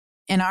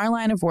in our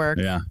line of work,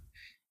 Yeah.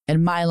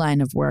 in my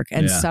line of work,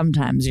 and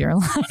sometimes your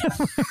line of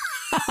work.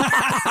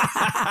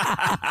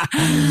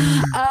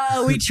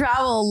 We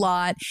travel a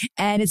lot,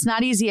 and it's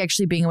not easy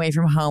actually being away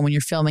from home when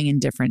you're filming in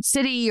different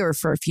city or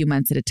for a few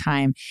months at a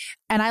time.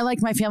 And I like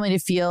my family to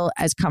feel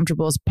as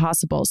comfortable as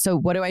possible. So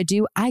what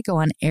do? I go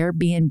on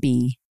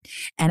Airbnb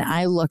and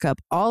I look up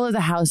all of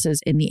the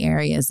houses in the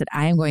areas that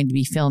I am going to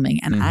be filming,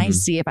 and I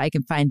see if I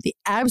can find the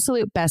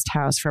absolute best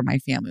house for my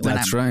family when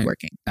I'm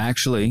working.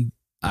 Actually,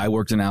 I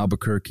worked in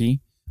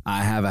Albuquerque.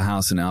 I have a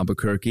house in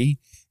Albuquerque,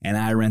 and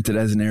I rent it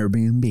as an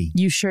Airbnb.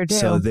 You sure do.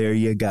 So there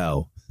you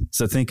go.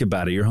 So think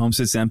about it. Your home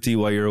sits empty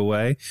while you're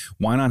away.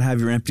 Why not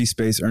have your empty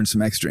space earn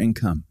some extra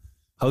income?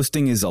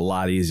 Hosting is a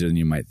lot easier than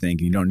you might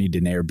think. You don't need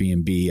an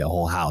Airbnb, a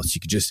whole house.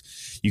 You could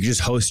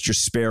just host your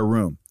spare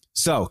room.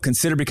 So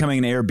consider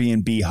becoming an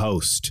Airbnb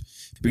host,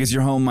 because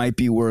your home might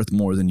be worth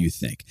more than you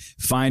think.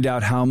 Find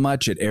out how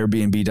much at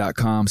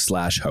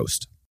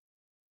airbnb.com/host.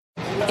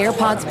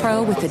 AirPods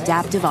Pro with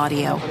adaptive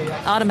audio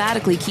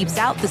automatically keeps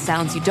out the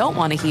sounds you don't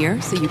want to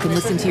hear so you can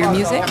listen to your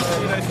music,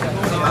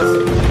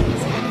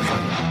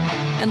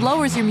 and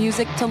lowers your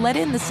music to let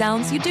in the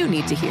sounds you do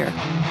need to hear.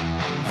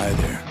 Hi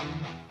there.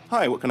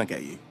 Hi, what can I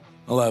get you?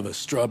 I'll have a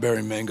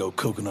strawberry mango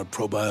coconut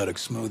probiotic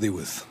smoothie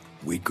with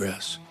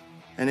wheatgrass.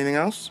 Anything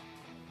else?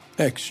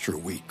 Extra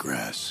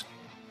wheatgrass.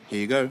 Here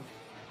you go.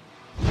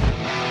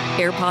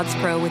 AirPods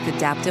Pro with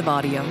adaptive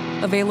audio.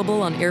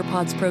 Available on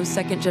AirPods Pro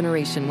 2nd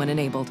generation when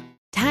enabled.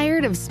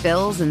 Tired of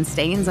spills and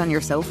stains on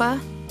your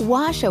sofa?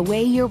 Wash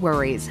away your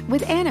worries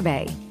with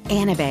Anabay.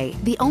 Anabay,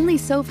 the only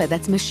sofa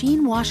that's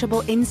machine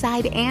washable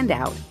inside and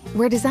out,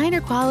 where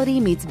designer quality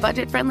meets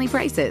budget-friendly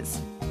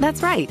prices.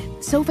 That's right,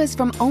 sofas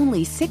from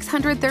only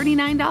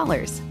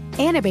 $639.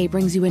 Anabay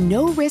brings you a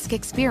no-risk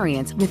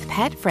experience with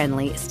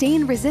pet-friendly,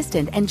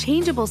 stain-resistant, and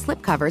changeable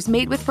slipcovers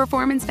made with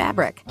performance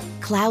fabric,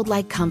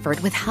 cloud-like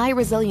comfort with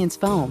high-resilience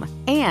foam,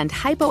 and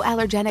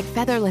hypoallergenic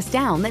featherless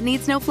down that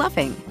needs no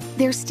fluffing.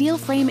 Their steel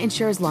frame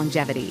ensures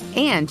longevity,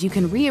 and you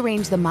can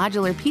rearrange the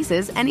modular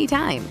pieces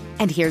anytime.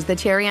 And here's the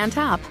cherry on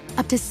top,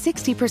 up to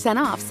 60%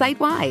 off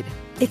site-wide.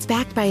 It's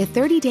backed by a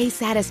 30-day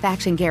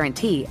satisfaction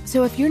guarantee,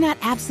 so if you're not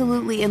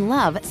absolutely in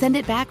love, send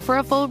it back for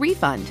a full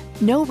refund.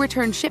 No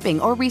return shipping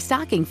or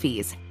restocking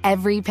fees.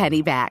 Every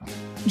penny back.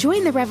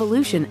 Join the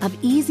revolution of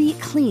easy,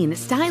 clean,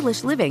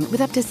 stylish living with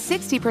up to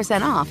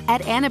 60% off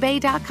at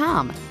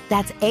anabay.com.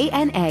 That's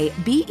ANABEI.com.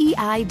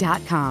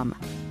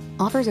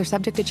 Offers are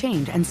subject to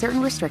change and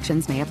certain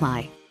restrictions may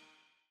apply.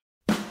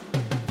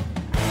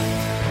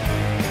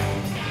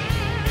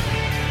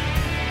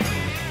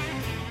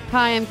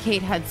 Hi, I'm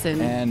Kate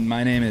Hudson. And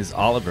my name is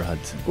Oliver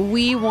Hudson.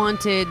 We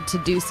wanted to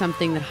do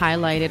something that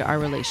highlighted our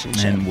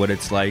relationship. And what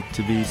it's like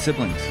to be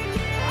siblings.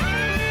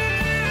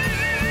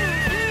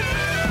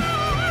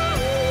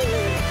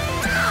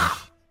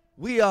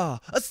 We are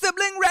a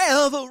sibling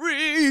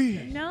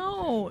revelry.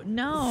 No.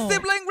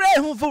 Sibling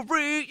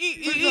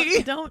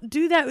revelry. Don't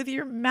do that with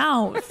your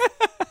mouth.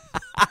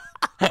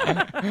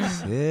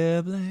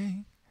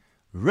 Sibling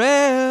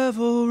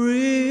revelry.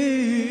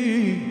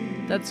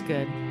 That's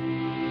good.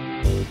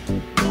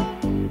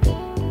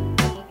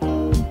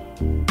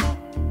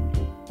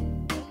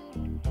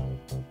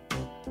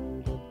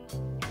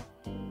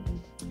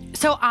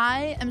 So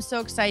I am so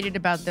excited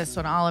about this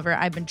one, Oliver.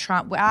 I've been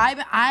trying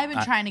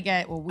to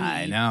get. Well,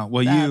 I know.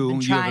 Well, you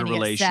have a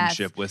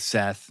relationship with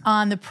Seth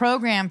on the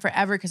program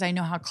forever because I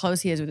know how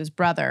close he is with his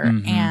brother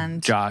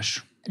and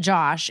Josh,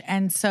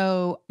 and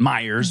so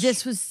Meyers.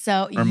 This was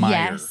so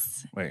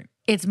Meyers. Wait,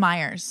 it's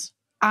Meyers.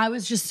 I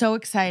was just so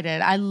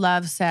excited. I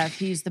love Seth.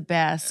 He's the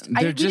best.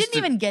 We didn't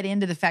even get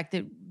into the fact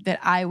that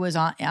I was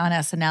on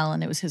SNL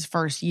and it was his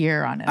first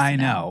year on SNL. I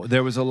know.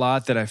 There was a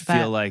lot that I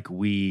feel like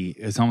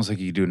it's almost like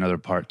you could do another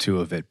part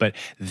 2 of it, but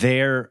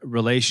their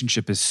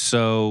relationship is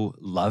so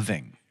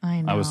loving.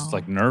 I know. I was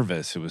like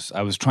nervous.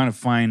 I was trying to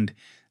find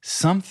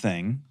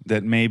something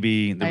that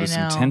maybe there was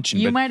some tension.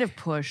 You might have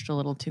pushed a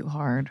little too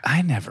hard.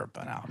 I never,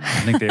 but I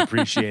think they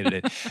appreciated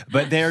it.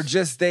 But they are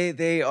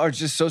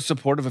just so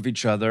supportive of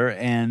each other,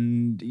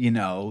 and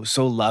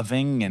so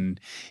loving, and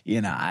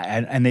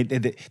and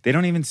they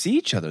don't even see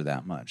each other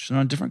that much. They're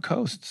on different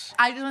coasts.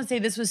 I just want to say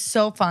this was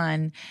so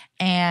fun,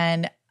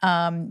 and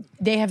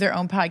they have their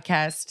own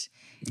podcast.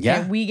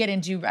 Yeah,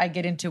 I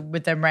get into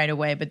with them right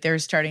away, but they're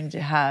starting to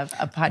have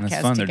a podcast and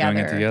it's fun. together. They're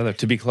doing it together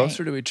to be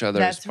closer to each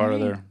other. As part of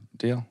their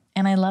deal.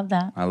 And I love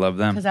that. I love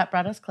them. Because that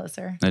brought us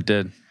closer. It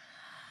did.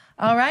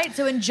 All right,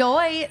 so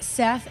enjoy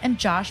Seth and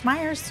Josh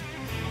Meyers.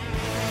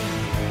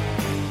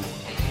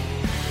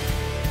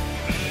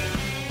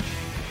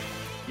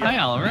 Hi,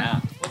 Oliver.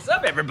 Yeah. What's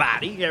up,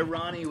 everybody? Yeah,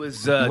 Ronnie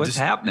was What's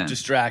happening?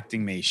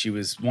 Distracting me. She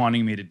was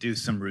wanting me to do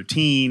some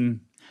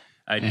routine.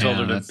 I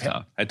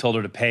told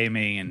her to pay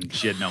me, and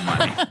she had no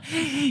money.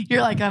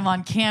 You're like, I'm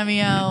on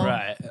Cameo.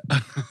 Right.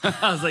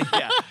 I was like,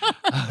 yeah.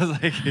 I was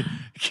like,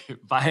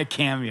 buy a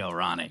Cameo,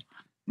 Ronnie.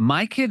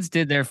 My kids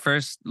did their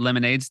first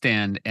lemonade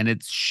stand, and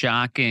it's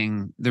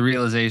shocking the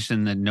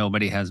realization that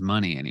nobody has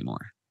money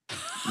anymore.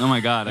 Oh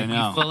my God, I You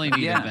know. fully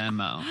need Yeah. a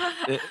Venmo.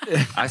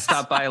 I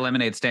stopped by a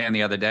lemonade stand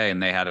the other day,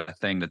 and they had a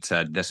thing that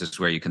said, "This is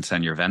where you can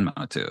send your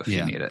Venmo to if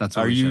you need it." That's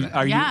what Are we you should have. that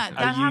are you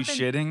happened-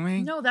 shitting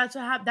me? No, that's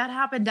what that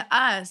happened to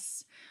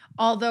us.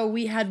 Although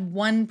we had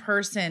one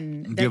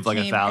person that Give like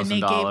came and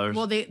they $1,000. gave,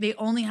 well, they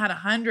only had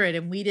 100,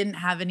 and we didn't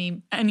have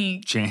any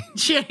Change.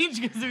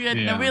 because we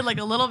had like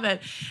a little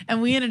bit,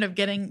 and we ended up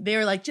getting. They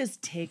were like,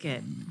 just take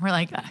it. We're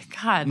like, oh,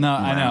 God, No,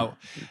 I know.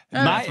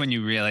 That's when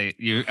you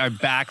are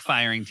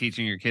backfiring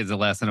teaching your kids a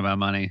lesson about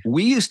money.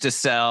 We used to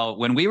sell,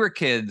 when we were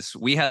kids,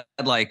 we had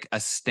like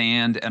a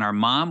stand, and our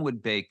mom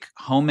would bake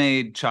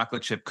homemade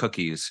chocolate chip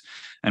cookies.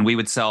 And we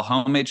would sell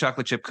homemade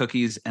chocolate chip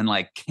cookies and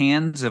like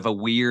cans of a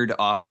weird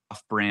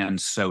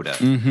off-brand soda.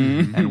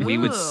 Mm-hmm. And we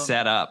would Ooh.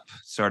 set up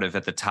sort of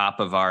at the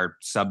top of our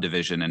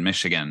subdivision in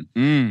Michigan.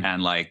 Mm.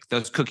 And like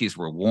those cookies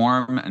were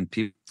warm and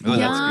people. Oh,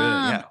 that's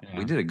Yum. good. Yeah,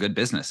 we did a good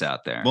business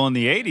out there. Well, in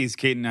the 80s,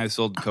 Kate and I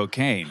sold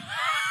cocaine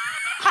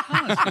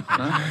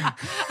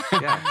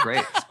Yeah,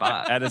 great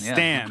spot. at a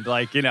stand.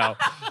 Like, you know.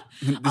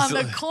 on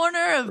the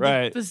corner of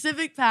Right. the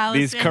Pacific Palace.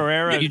 These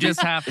Carrera. You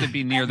just have to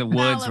be near the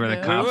woods where the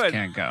Malibu. cops Good.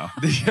 can't go.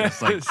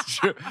 Yes, like- it's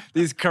true.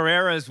 These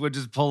Carreras would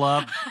just pull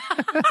up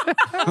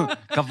a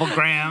couple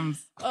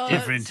grams. Oh,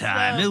 Different it's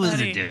time. It was a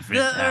funny.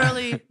 different the time.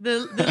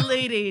 the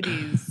late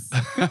 80s.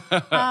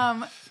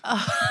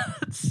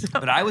 It's so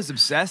But I was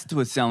obsessed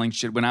with selling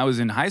shit. When I was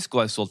in high school,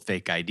 I sold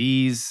fake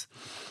IDs.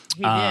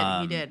 he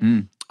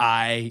did.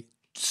 I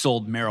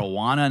sold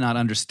marijuana, not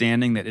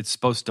understanding that it's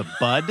supposed to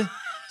bud.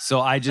 So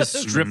I just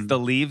stripped the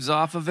leaves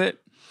off of it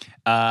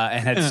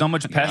and had so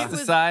much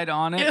pesticide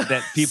on it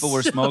that people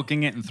were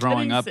smoking it and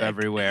throwing getting up sick.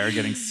 everywhere,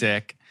 getting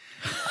sick.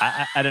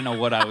 I didn't know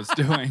what I was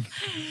doing.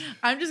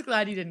 I'm just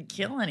glad you didn't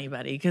kill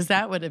anybody because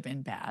that would have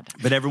been bad.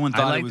 But everyone I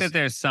thought like it was... that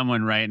there's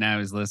someone right now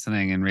who's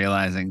listening and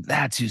realizing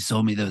that's who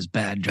sold me those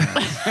bad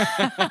drugs.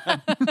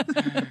 I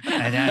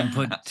hadn't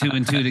put two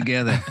and two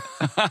together.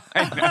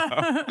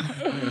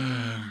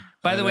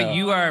 By the way,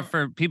 you are,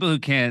 for people who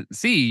can't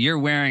see, you're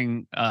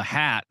wearing a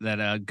hat that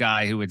a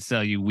guy who would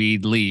sell you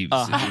weed leaves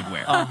would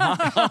wear.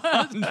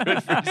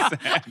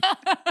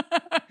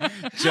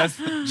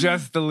 100%.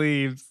 Just the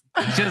leaves.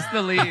 Just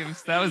the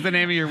leaves. That was the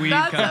name of your weed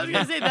That's what I was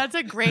company. gonna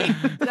say.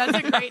 That's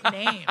a great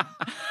name.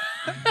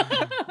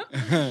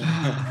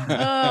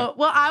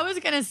 Well, I was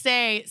gonna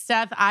say,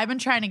 Seth, I've been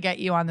trying to get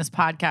you on this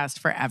podcast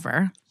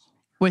forever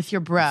with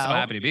your bro. So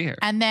happy to be here.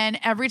 And then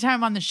every time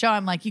I'm on the show,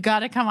 I'm like, you got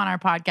to come on our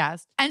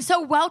podcast. And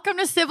so welcome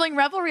to Sibling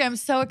Revelry. I'm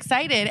so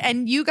excited.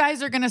 And you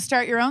guys are going to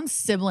start your own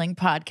sibling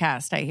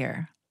podcast, I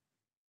hear.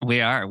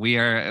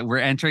 We're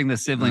entering the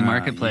sibling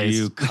marketplace.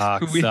 You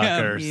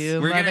cocksuckers. You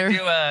We're gonna do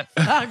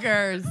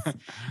motherfuckers.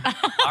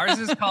 ours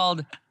is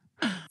called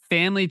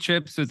Family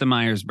Trips with the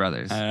Meyers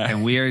Brothers.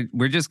 And we're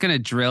just gonna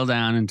drill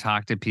down and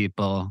talk to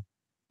people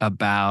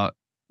about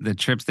the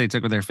trips they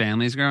took with their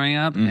families growing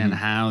up and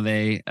how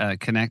they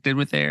connected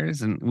with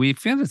theirs. And we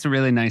feel it's a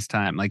really nice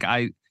time. Like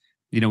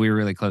we were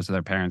really close with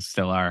our parents,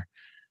 still are.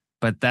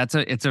 But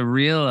it's a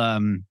real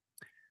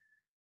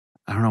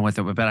I don't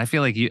know but I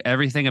feel like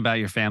everything about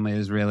your family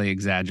is really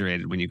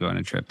exaggerated when you go on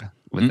a trip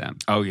with them.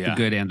 Oh, yeah. The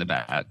good and the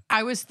bad.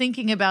 I was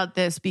thinking about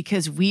this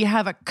because we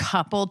have a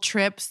couple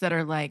trips that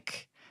are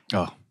like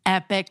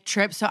epic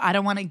trips. So I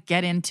don't want to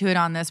get into it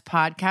on this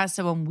podcast.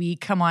 So when we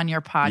come on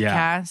your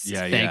podcast,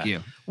 Thank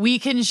you. we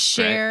can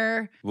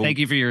share. Well, Thank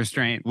you for your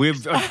restraint.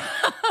 We've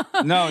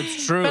no,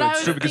 it's true. But I It's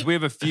was true because think- we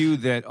have a few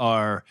that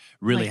are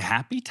really Like-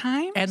 happy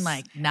times And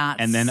like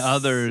not. and then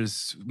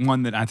others.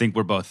 One that I think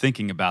we're both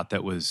thinking about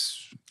that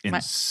was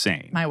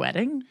insane. My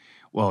wedding?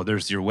 Well,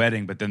 there's your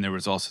wedding, but then there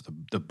was also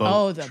the boat.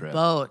 Oh, the trip.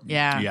 boat.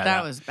 Yeah,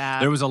 that was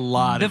bad. There was a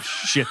lot of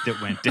shit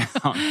that went down.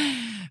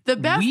 The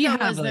best We though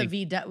have,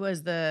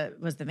 was the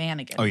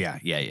Vanagon. Oh yeah.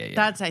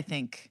 That's I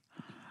think.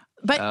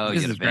 But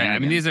This is great. I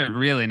mean, these are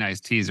really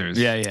nice teasers.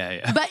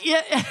 Yeah. but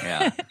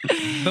yeah.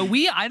 But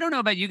I don't know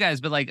about you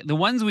guys, but like the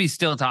ones we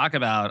still talk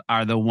about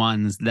are the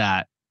ones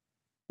that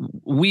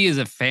we as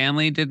a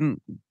family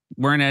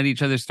weren't at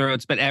each other's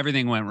throats, but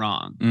everything went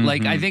wrong.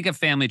 Like I think a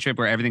family trip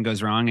where everything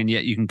goes wrong and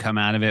yet you can come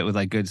out of it with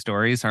like good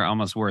stories are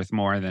almost worth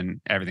more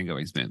than everything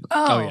going smoothly.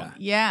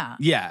 Yeah.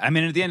 Yeah, I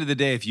mean, at the end of the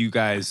day,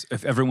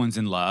 if everyone's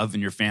in love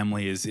and your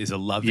family is a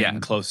loving,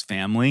 close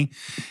family,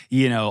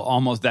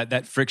 almost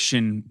that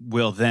friction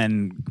will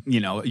then,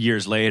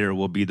 years later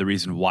will be the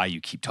reason why you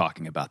keep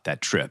talking about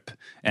that trip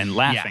and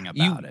laughing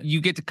about it.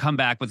 You get to come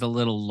back with a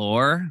little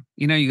lore.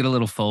 You get a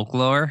little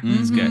folklore.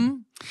 It's good.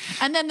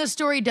 And then the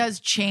story does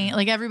change.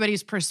 Like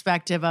everybody's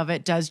perspective of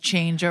it does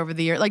change over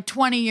the year. Like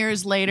 20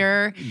 years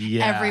later,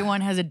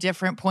 everyone has a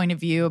different point of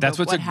view about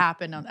what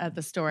happened at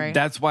the story.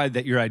 That's why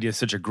your idea is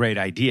such a great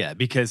idea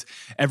because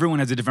everyone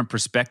has a different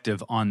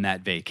perspective on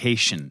that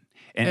vacation.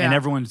 And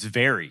everyone's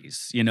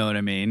varies. You know what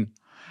I mean?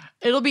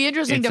 It'll be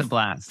interesting It's a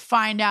blast.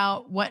 Find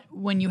out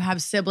when you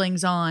have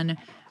siblings on,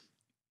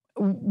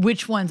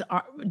 which ones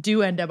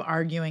do end up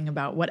arguing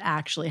about what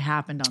actually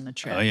happened on the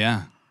trip. Oh,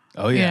 yeah.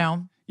 Oh, yeah.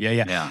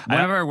 Yeah.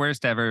 One of our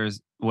worst ever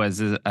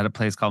was at a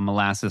place called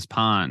Molasses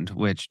Pond,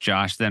 which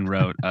Josh then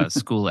wrote a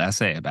school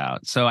essay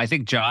about. So I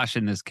think Josh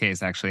in this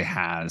case actually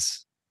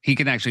he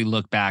can actually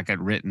look back at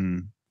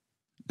written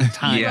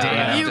time.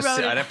 Yeah,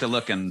 I'd have to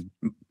look in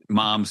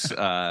Mom's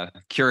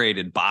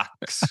curated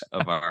box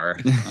of our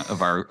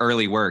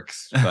early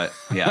works. But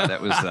yeah,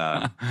 that was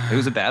it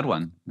was a bad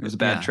one. It was a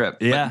bad trip.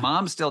 Yeah. But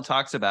Mom still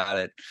talks about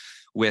it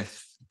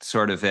with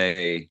sort of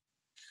a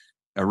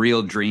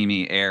real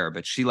dreamy air,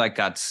 but she like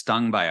got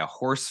stung by a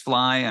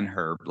horsefly and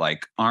her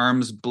like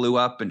arms blew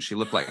up and she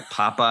looked like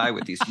Popeye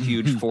with these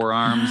huge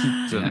forearms.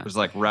 So it was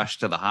like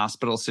rushed to the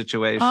hospital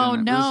situation. Oh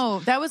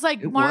no, that was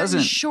like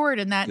Martin Short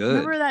in that. Good.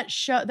 Remember that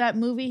show, that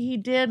movie he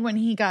did when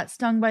he got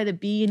stung by the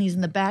bee and he's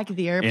in the back of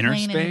the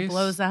airplane and he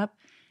blows up?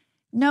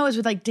 No, it was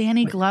with like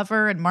Danny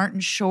Glover and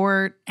Martin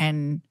Short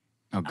and.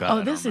 Oh God!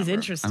 Oh, this is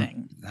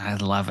interesting. I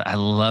love it. I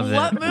love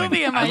that. What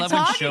movie am I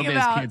talking when showbiz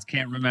about? kids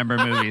can't remember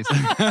movies.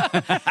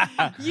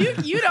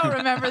 You don't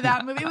remember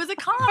that movie? It was a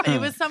comedy. It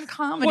was some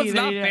comedy. Well, it's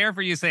not fair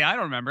for you to say I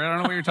don't remember. I don't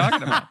know what you're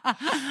talking about.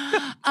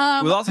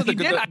 Well, also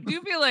I do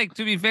feel like,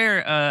 to be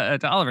fair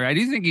to Oliver, I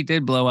do think he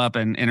did blow up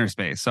in inner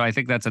space. So I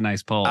think that's a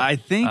nice pull. I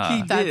think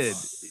he did.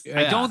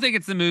 I don't think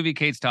it's the movie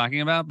Kate's talking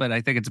about, but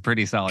I think it's a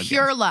pretty solid.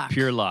 Pure luck.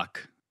 Pure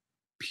luck.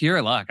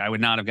 Pure luck. I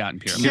would not have gotten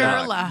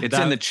pure luck. It's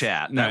in the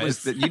chat. No,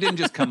 you didn't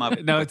just come up.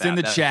 No, it's in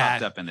the chat.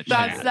 Popped up in the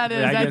chat.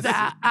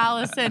 That's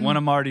Allison. One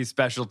of Marty's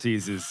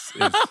specialties is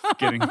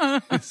getting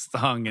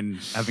stung and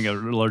having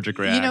an allergic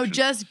reaction.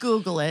 Just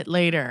Google it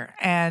later,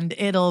 and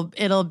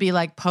it'll be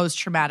like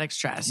post-traumatic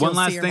stress. One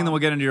last thing that we'll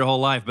get into your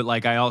whole life, but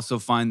like I also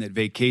find that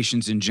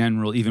vacations in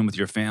general, even with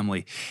your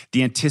family,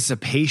 the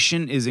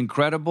anticipation is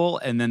incredible,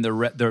 and then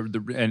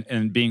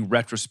and being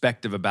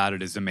retrospective about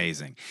it is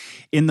amazing.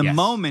 In the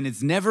moment,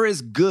 it's never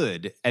as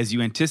good as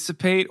you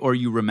anticipate or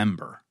you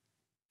remember.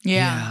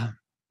 Yeah.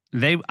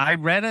 I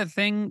read a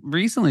thing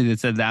recently that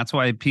said that's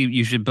why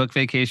you should book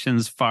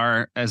vacations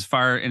as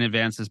far in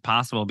advance as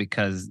possible,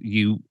 because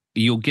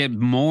you'll get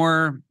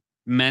more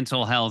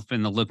mental health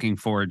in the looking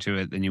forward to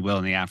it than you will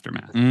in the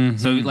aftermath. Mm-hmm.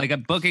 So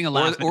like booking a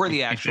last or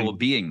the actual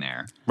being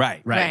there.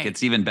 Right. Like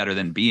it's even better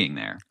than being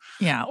there.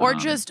 Yeah. Or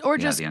just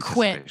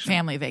quit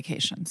family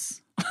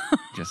vacations.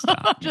 Just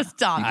stop. Just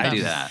stop. I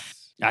do that.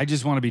 I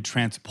just want to be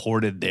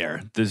transported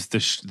there. There's the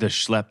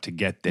schlep to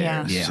get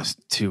there. It's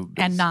just too...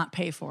 And not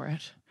pay for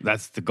it.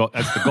 That's the goal.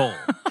 That's the goal.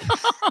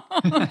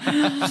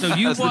 So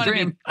you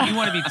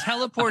want to be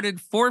teleported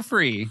for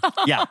free.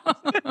 Yeah.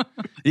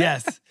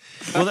 Yes.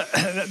 Well,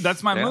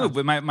 that's my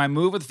move. My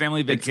move with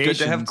family vacations. It's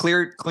good to have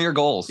clear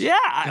goals. Yeah.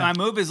 My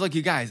move is, look,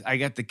 you guys, I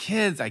got the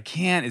kids. I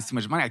can't. It's too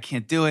much money. I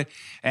can't do it.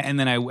 And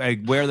then I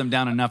wear them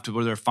down enough to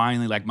where they're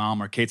finally like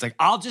Mom or Kate's like,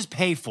 I'll just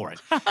pay for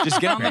it. Just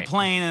get on the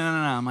plane. And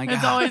I'm like,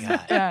 it's always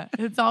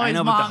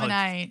Mom and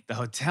I. The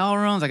hotel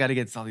rooms. I got to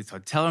get all these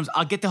hotel rooms.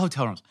 I'll get the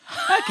hotel rooms.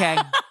 Okay.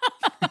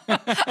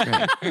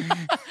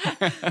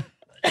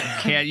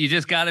 You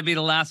just got to be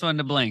the last one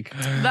to blink.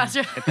 That's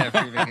right.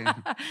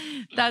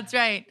 That's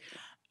right.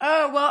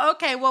 Oh, well,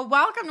 okay. Well,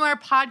 welcome to our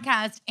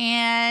podcast.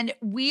 And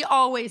we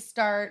always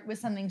start with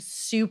something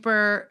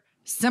super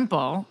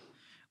simple,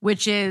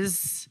 which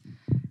is,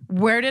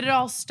 where did it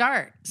all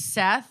start?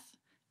 Seth,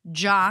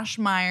 Josh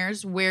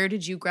Meyers, where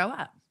did you grow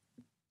up?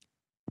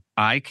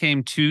 I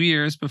came 2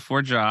 years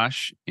before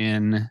Josh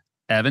in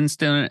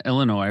Evanston,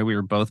 Illinois. We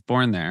were both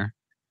born there,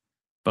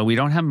 but we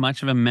don't have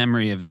much of a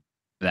memory of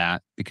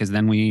that because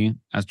then we,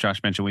 as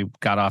Josh mentioned, we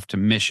got off to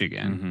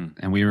Michigan,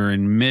 and we were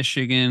in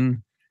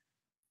Michigan.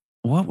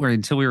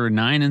 Until we were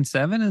 9 and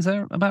 7? Is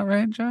that about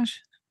right,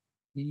 Josh?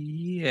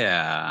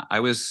 Yeah, I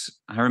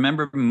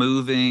remember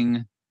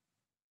moving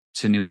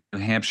to New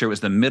Hampshire. It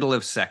was the middle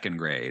of second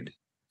grade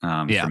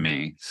for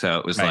me. So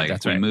it was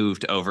we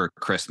moved over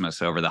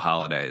Christmas, over the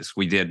holidays.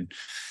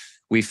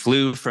 We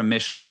flew from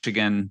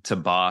Michigan to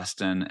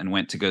Boston and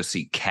went to go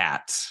see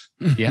Cats.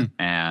 Yeah.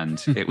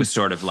 And it was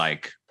sort of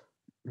like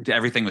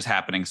everything was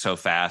happening so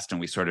fast, and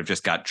we sort of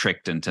just got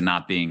tricked into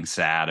not being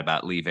sad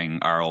about leaving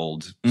our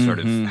old sort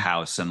of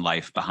house and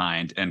life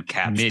behind. And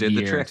Cats did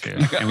the trick.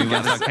 And we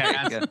went to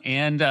Cats.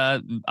 And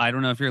I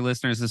don't know if your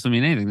listeners, this will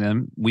mean anything to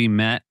them. We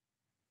met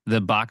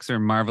the boxer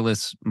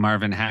Marvelous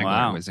Marvin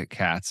Hagler was at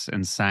Cats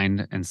and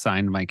signed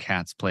my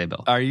Cats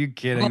playbill. Are you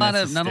kidding? Not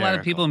a lot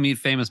of people meet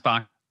famous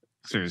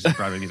boxers at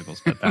Broadway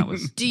musicals, but that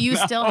was. Do you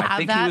still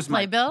have that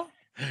playbill?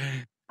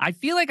 I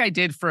feel like I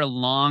did for a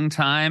long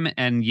time,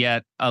 and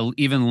yet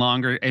even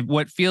longer.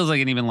 What feels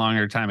like an even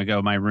longer time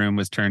ago, my room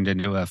was turned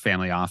into a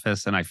family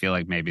office, and I feel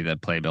like maybe the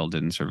playbill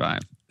didn't survive.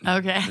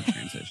 Okay. The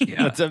transition.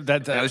 Yeah.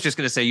 I was just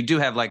going to say, you do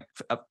have like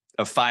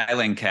a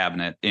filing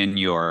cabinet in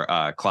your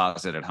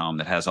closet at home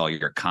that has all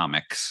your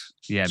comics.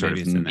 Yeah, sort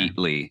maybe of it's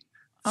neatly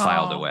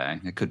filed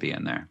away. It could be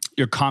in there.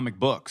 Your comic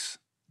books.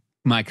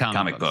 My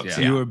comic books.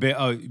 Yeah. You were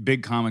a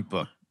big comic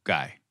book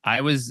guy.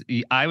 I was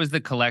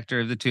the collector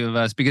of the two of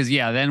us because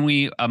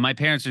then my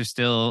parents are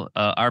still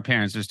our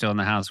parents are still in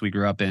the house we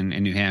grew up in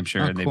New Hampshire,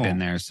 and they've been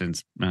there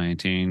since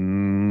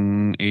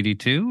 19 in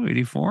 82,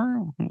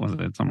 84? Was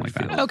it something like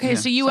that? Okay, Yeah,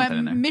 so you something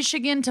in went there.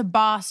 Michigan to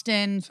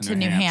Boston to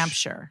New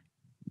Hampshire.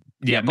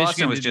 Yeah,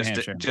 Boston Michigan was to New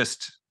Hampshire.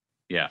 just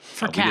yeah.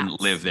 For we didn't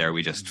cats. live there.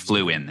 We just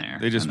flew in there.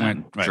 They just and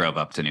then went- right. drove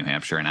up to New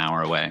Hampshire an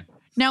hour away.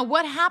 Now,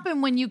 what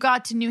happened when you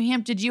got to New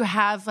Hampshire? Did you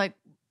have like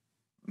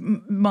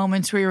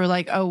moments where you were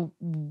like, oh,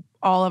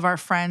 all of our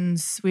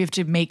friends, we have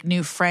to make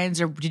new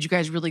friends? Or did you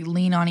guys really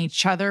lean on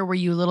each other? Were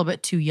you a little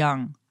bit too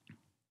young?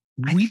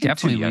 We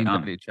definitely too leaned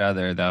young. on each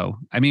other, though.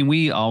 I mean,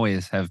 we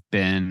always have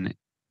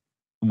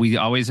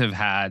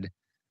had,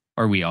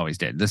 or we always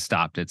did. This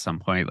stopped at some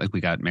point. Like we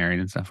got married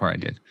and stuff, or I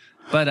did.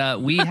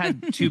 But we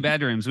had 2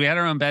 bedrooms. We had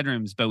our own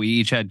bedrooms, but we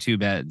each had 2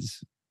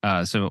 beds.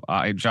 So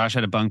Josh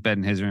had a bunk bed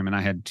in his room, and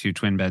I had 2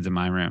 twin beds in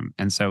my room.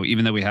 And so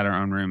even though we had our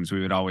own rooms,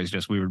 we would always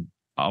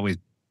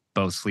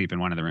both sleep in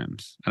one of the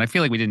rooms. And I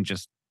feel like we didn't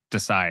just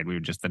decide. We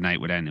would just, the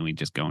night would end and we'd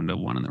just go into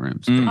one of the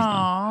rooms. based on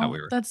how we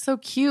Oh, were. that's so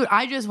cute.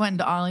 I just went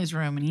into Ollie's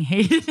room and he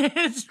hated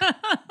it.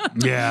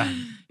 Yeah.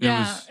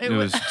 Yeah, It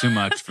was too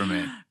much for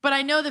me. But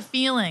I know the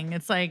feeling.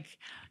 It's like,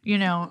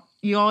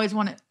 you always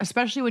want to,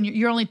 especially when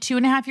you're only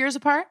 2.5 years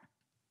apart.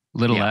 A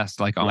little Yeah. less,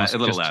 like almost a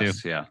little just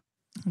less, 2. yeah.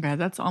 Okay,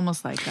 that's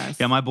almost like us.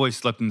 Yeah, my boys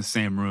slept in the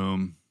same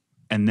room.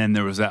 And then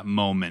there was that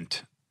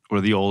moment where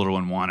the older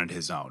one wanted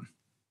his own.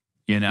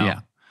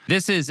 Yeah.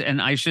 This is,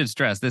 and I should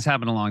stress, this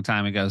happened a long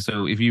time ago.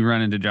 So if you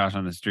run into Josh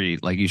on the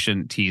street, like you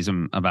shouldn't tease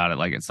him about it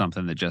like it's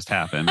something that just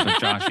happened. But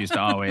Josh used to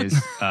always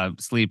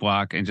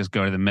sleepwalk and just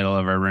go to the middle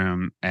of our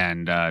room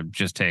and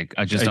just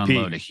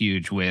unload a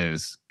huge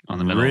whiz on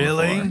the middle of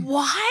the floor.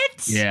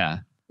 What? Yeah.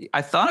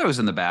 I thought I was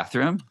in the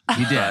bathroom.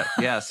 You did.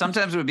 But yeah,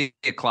 sometimes it would be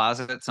a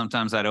closet.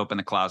 Sometimes I'd open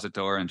the closet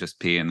door and just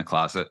pee in the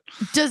closet.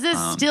 Does this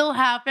still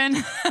happen?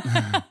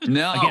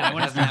 No, Again, I it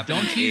wanna hasn't say, happened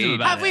don't in tease him ages.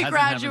 about Have it. we Hasn't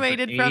happened for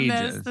graduated from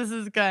this? ages. This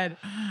is good.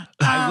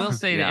 I will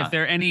say that yeah. if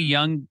there are any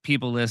young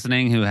people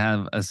listening who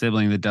have a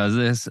sibling that does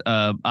this,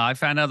 I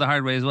found out the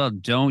hard way as well.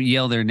 Don't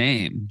yell their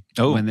name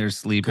when they're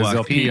sleepwalking.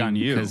 they'll pee on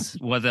you. Because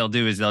what they'll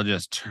do is they'll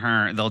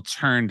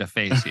turn to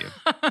face you.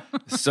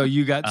 So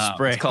you got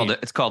spray.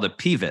 It's called a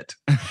pivot.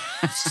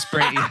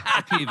 Spray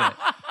pivot.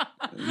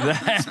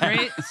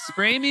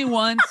 Spray me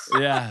once.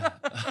 Yeah.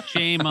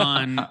 Shame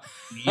on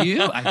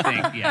you, I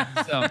think. Yeah.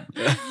 So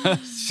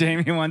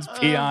Jamie wants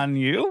pee on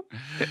you?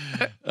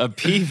 A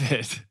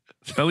pivot.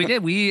 but we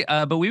did.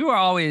 But we were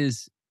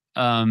always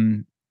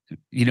again,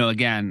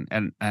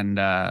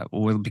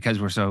 because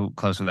we're so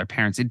close with our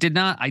parents,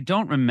 I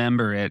don't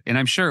remember it, and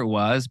I'm sure it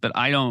was, but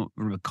I don't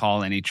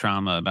recall any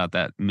trauma about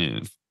that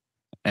move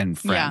and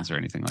friends or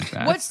anything like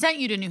that. What sent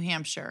you to New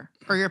Hampshire,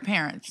 or your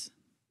parents?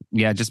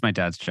 Yeah, just my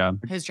dad's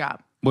job. His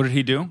job. What did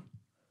he do?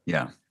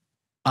 Yeah.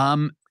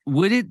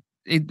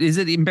 Is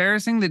it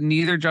embarrassing that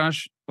neither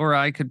Josh or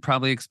I could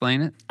probably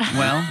explain it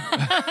well?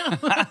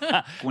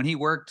 When he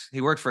worked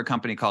for a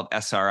company called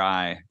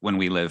SRI when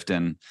we lived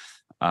in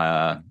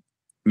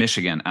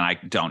Michigan, and I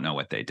don't know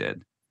what they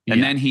did.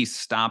 And then he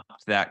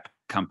stopped that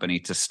company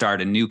to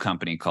start a new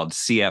company called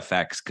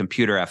CFX,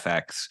 Computer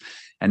FX.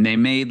 And they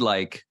made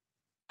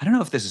I don't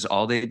know if this is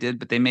all they did,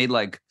 but they made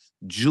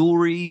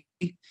jewelry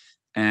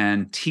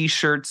and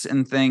T-shirts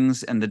and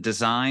things, and the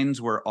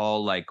designs were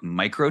all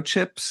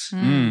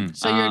microchips.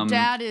 So your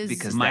dad is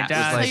because my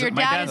dad. So your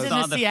my dad is in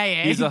saw the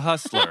CIA. He's a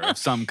hustler of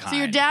some kind. So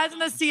your dad's in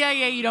the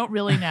CIA. You don't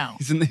really know.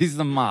 He's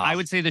the mob. I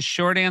would say the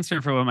short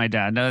answer for what my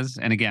dad does,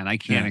 and again, I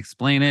can't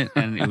explain it,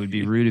 and it would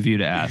be rude of you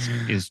to ask,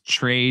 is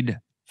trade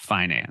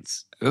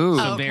finance. Ooh.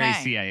 So Okay. very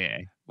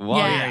CIA. Well,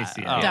 Yeah,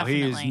 yeah.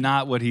 He is definitely.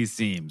 not what he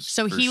seems.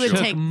 So for he would sure.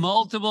 Took take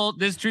multiple,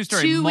 this is true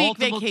story, 2-week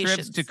multiple vacations.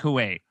 trips to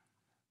Kuwait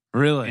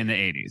Really? in the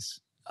 80s.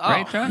 Oh.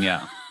 Right, Josh?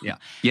 Yeah. Yeah.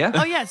 Yeah.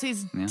 Oh yeah, so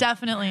he's Yeah.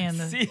 definitely in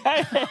the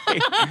CIA.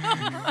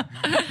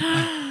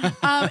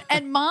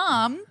 and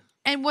mom.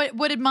 And what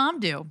did mom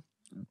do?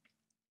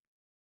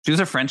 She was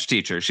a French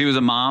teacher. She was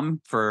a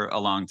mom for a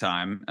long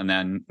time. And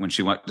then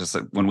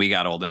when we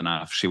got old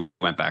enough, she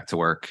went back to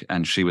work,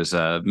 and she was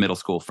a middle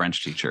school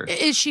French teacher.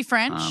 Is she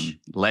French?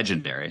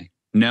 Legendary.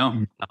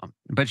 No.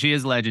 But she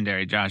is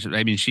legendary, Josh.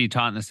 I mean, she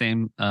taught in the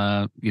same,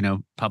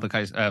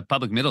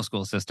 public middle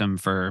school system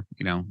for,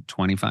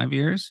 25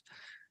 years,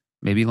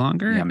 maybe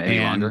longer. Yeah, maybe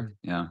And longer.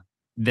 Yeah.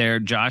 There,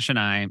 Josh and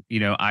I,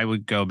 I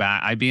would go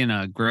back. I'd be in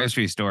a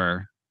grocery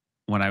store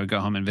when I would go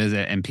home and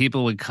visit, and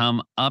people would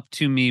come up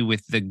to me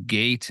with the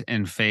gait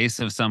and face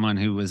of someone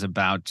who was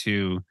about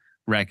to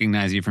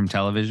recognize you from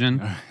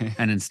television,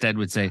 and instead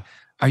would say,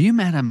 "Are you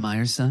Madame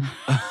Meyers' son?"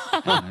 And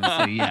I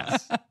would say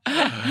yes.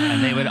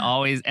 And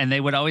they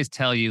would always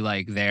tell you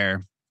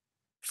their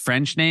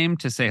French name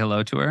to say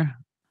hello to her.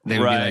 They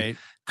would be like,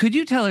 "Could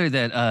you tell her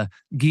that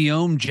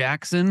Guillaume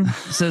Jackson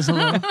says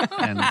hello?"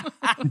 And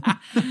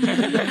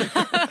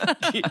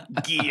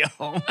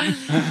Guillaume.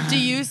 Do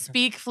you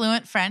speak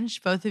fluent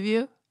French, both of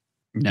you?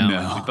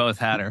 no, we both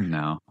had her.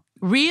 No.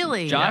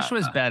 Really? Josh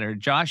was better.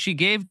 She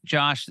gave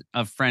Josh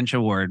a French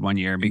award one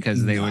year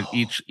because they would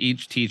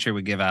each teacher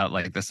would give out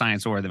like the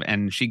science award,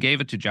 and she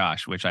gave it to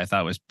Josh, which I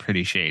thought was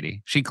pretty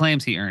shady. She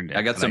claims he earned it.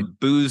 I got some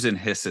boos and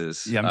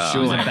hisses. Yeah, I'm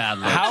sure. It was a bad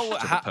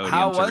look.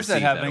 How was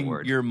that having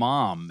your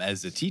mom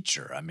as a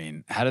teacher? I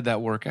mean, how did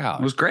that work out?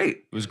 It was great.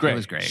 It was great. It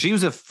was great. She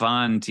was a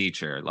fun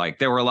teacher. Like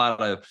there were a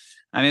lot of.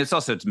 I mean,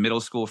 it's middle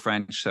school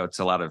French, so it's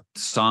a lot of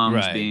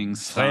songs being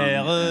sung.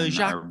 Frère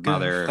Jacques, our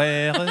mother.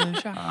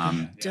 Frère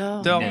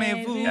Jacques,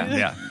 dormez-vous.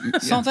 Yeah.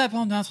 Sans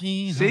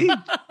appendicerie. See?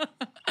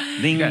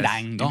 Ding Yes.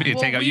 dang dong.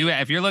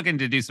 If you're looking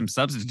to do some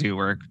substitute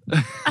work,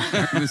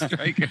 the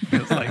striker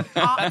feels like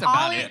that's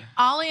about it.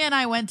 Ollie and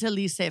I went to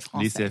Lycée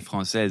Français. Lycée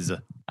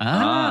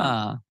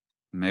Française.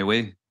 Mais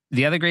oui.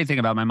 The other great thing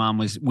about my mom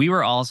was we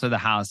were also the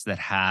house that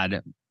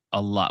had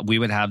a lot. We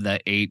would have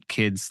the 8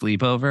 kids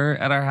sleepover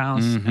at our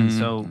house. And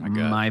so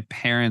my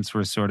parents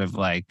were sort of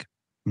like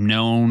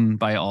known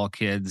by all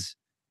kids,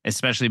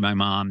 especially my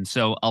mom.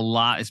 So a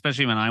lot,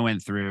 especially when I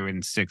went through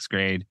in 6th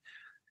grade,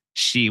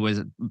 she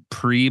was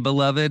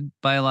pre-beloved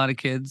by a lot of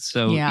kids.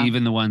 So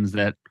even the ones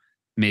that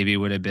maybe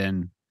would have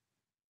been,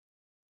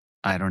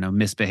 I don't know,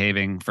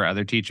 misbehaving for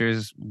other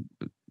teachers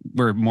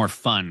were more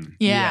fun.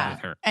 Yeah. With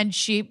her. And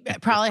she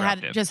probably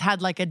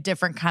had like a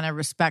different kind of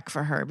respect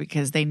for her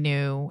because they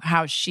knew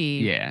how she.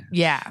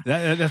 Yeah.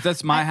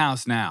 That's my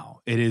house now.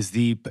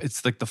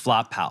 It's like the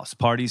flop house,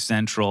 party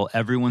central.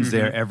 Everyone's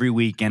there every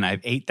weekend. I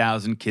have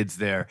 8,000 kids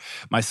there.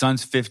 My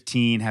son's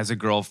 15, has a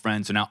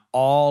girlfriend. So now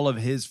all of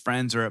his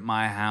friends are at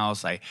my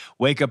house. I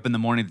wake up in the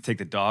morning to take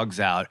the dogs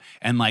out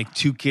and like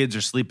 2 kids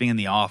are sleeping in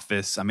the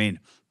office. I mean,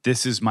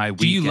 this is my weekend.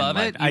 Do you love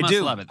it? I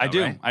do. Love it, though, I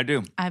do. right? I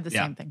do. I have the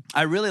same thing.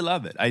 I really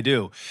love it. I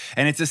do.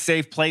 And it's a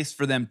safe place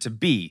for them to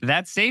be.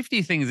 That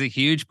safety thing is a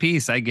huge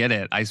piece. I get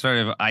it. I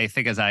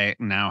think as I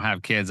now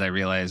have kids, I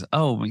realize,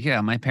 oh,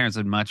 yeah, my parents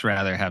would much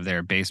rather have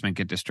their basement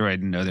get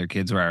destroyed and know their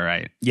kids were all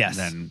right. Yes.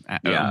 Than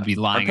be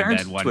lying in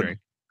bed wondering.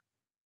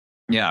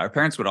 Our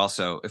parents would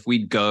also, if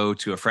we'd go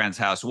to a friend's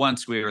house,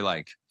 once we were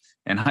like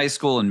in high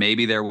school and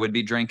maybe there would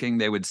be drinking,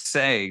 they would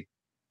say,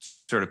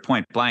 sort of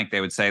point blank, they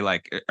would say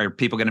like, are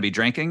people going to be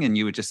drinking? And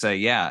you would just say,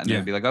 yeah. And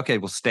they'd be like, okay,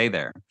 we'll stay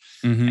there.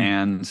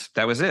 And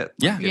that was it.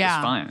 Yeah. Like, it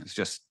was fine. It's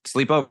just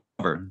sleep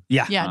over.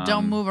 Yeah. Yeah.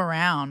 Don't move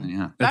around.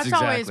 Yeah. That's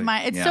always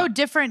it's so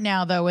different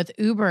now though with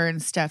Uber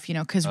and stuff,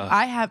 because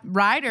I have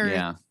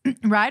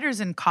riders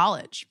in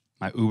college.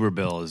 My Uber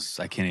bill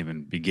I can't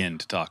even begin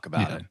to talk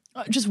about it.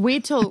 Just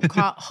wait till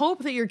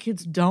hope that your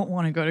kids don't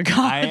want to go to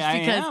college. I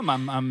because am.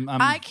 I'm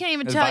I can't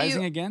even tell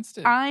you. Against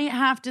it. I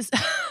have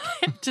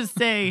to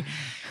say,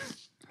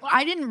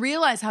 I didn't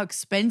realize how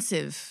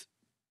expensive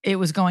it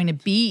was going to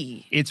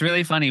be. It's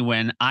really funny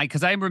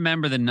because I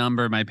remember the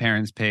number my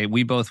parents paid.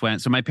 We both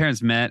went. So my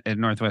parents met at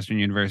Northwestern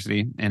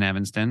University in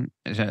Evanston,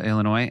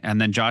 Illinois. And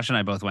then Josh and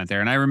I both went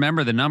there. And I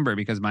remember the number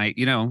because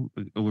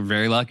we're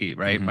very lucky,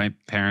 right?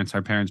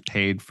 Our parents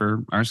paid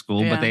for our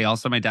school, but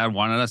my dad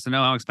wanted us to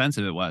know how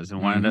expensive it was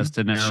and wanted us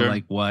to know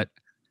like what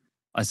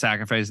a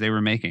sacrifice they were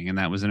making. And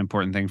that was an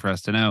important thing for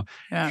us to know.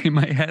 Yeah. In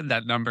my head,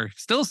 that number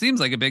still seems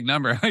like a big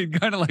number. I'd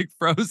kind of like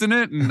frozen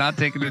it and not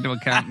taken into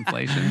account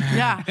inflation.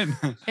 Yeah.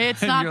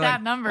 It's not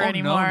that number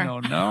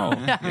anymore. No.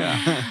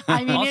 Yeah.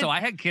 I mean, also,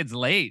 I had kids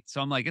late.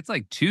 So I'm like, it's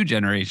like 2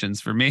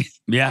 generations for me.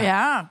 Yeah.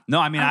 Yeah. No,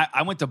 I mean,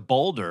 I went to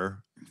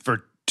Boulder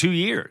for 2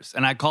 years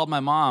and I called my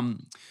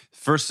mom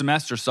first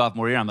semester,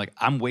 sophomore year. I'm like,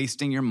 I'm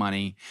wasting your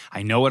money.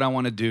 I know what I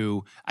want to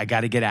do. I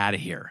got to get out of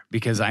here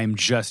because I am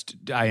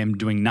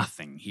doing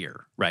nothing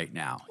here right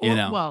now.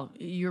 Well,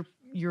 you're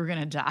going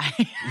to die.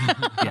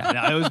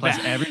 It was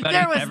bad.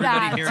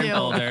 Everybody here in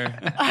Boulder,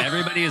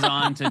 everybody is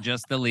on to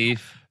Just the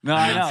Leaf. No,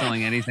 I know. Not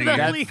selling anything.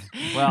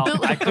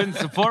 Well, I couldn't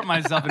support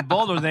myself in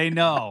Boulder. They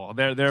know.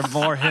 They're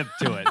more hip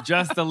to it.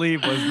 Just the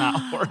Leaf was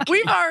not working.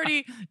 We've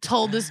already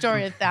told the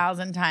story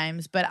 1,000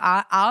 times, but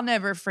I'll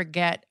never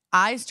forget.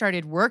 I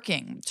started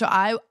working. So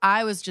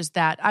I was just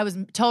that. I was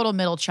total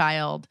middle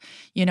child,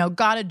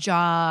 got a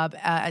job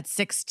at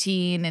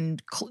 16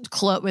 and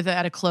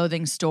at a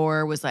clothing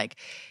store, was like,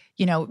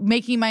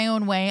 making my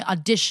own way,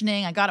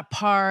 auditioning. I got a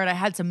part. I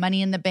had some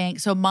money in the bank.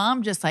 So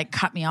mom just like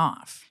cut me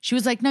off. She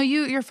was like, no,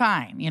 you're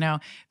fine.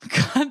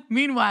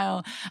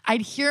 Meanwhile,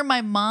 I'd hear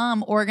my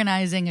mom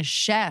organizing a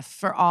chef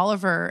for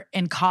Oliver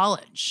in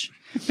college.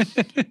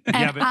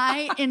 And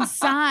I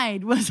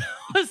inside was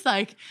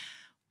like,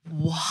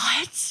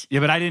 what? Yeah,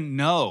 but I didn't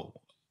know.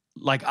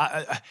 Like,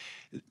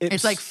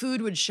 it's like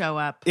food would show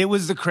up. It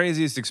was the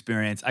craziest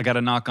experience. I got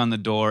a knock on the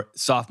door.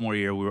 Sophomore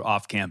year, we were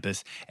off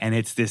campus, and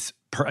it's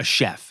a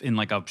chef in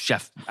like a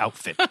chef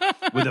outfit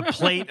with a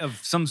plate of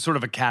some sort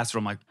of a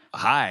casserole. I'm like,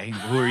 hi,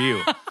 who are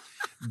you?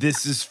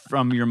 This is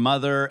from your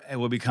mother and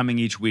will be coming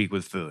each week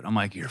with food. I'm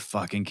like, you're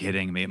fucking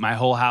kidding me. My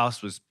whole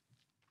house was,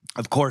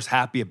 of course,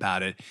 happy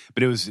about it,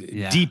 but it was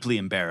deeply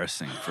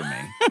embarrassing for me.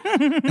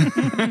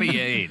 But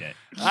you ate it.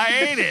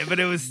 I ate it, but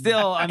it was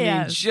still,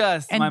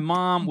 my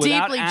mom,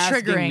 without deeply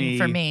asking triggering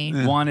for me,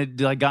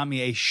 got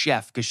me a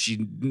chef because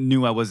she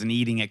knew I wasn't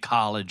eating at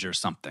college or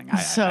something.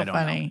 I don't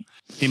funny.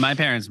 know. See, my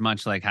parents,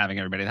 much like having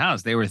everybody at the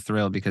house, they were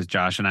thrilled because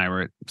Josh and I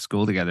were at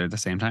school together at the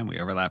same time. We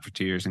overlapped for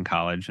 2 years in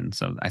college. And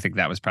so I think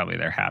that was probably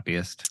their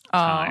happiest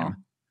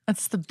time.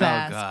 That's the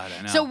best. Oh, God,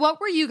 I know. So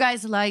what were you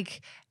guys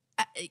like,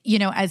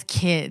 as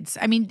kids?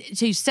 I mean,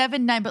 so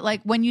 7, 9, but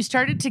like when you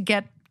started to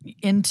get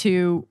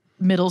into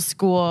middle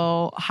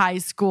school, high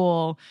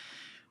school,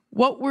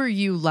 what were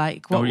you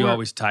like? Were you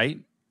always tight?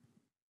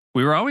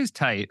 We were always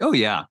tight. Oh,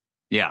 yeah.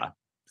 Yeah,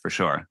 for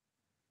sure.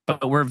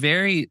 But we're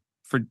very...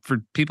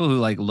 For people who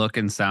like look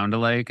and sound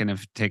alike and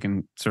have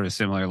taken sort of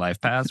similar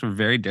life paths, we're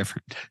very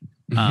different.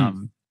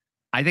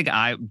 I think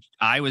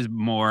I was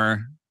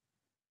more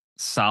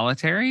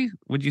solitary.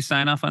 Would you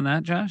sign off on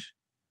that, Josh?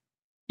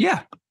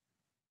 Yeah.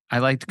 I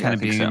liked kind of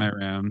being in my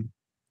room.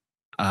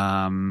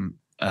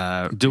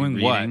 Doing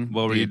reading,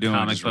 what were you doing?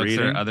 Comic Just books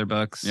reading? or other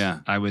books. Yeah.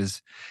 I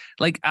was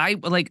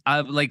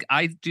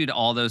I did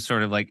all those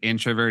sort of like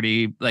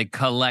introverty, like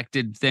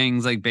collected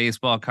things like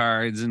baseball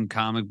cards and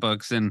comic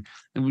books and,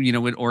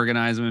 would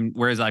organize them.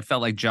 Whereas I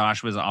felt like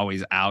Josh was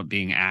always out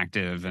being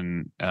active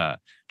and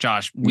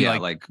Josh,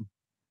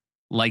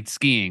 liked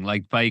skiing,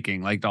 liked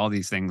biking, liked all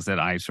these things that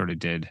I sort of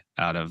did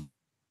out of.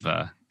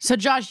 So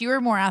Josh, you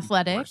were more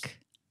athletic.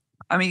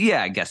 I mean,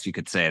 yeah, I guess you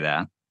could say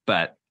that.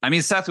 But I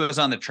mean, Seth was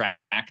on the track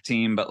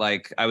team, but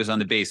like I was on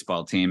the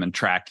baseball team and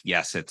track.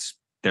 Yes,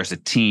 there's a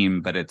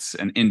team, but it's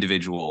an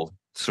individual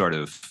sort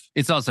of.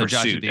 It's also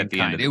Josh being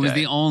kind. It was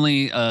the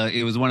only.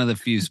 It was one of the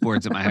few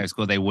sports at my high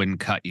school they wouldn't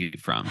cut you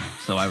from.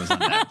 So I was on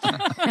that.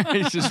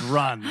 It's just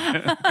run.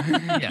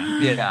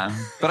 Yeah.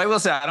 But I will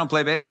say I don't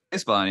play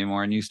baseball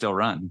anymore, and you still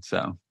run.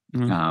 So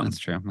that's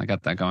true. I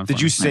got that going. Did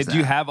you say? Do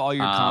you have all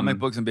your comic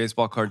books and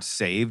baseball cards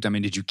saved? I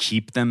mean, did you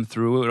keep them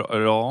through it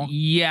at all?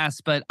 Yes,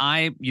 but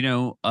I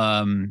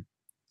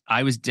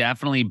was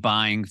definitely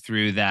buying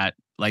through that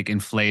like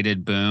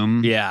inflated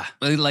boom. Yeah.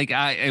 Like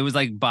it was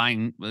like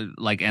buying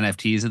like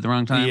NFTs at the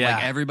wrong time. Yeah.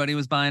 Like everybody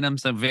was buying them.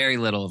 So very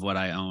little of what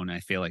I own,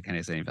 I feel like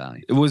has any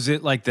value. Was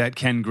it like that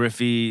Ken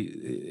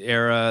Griffey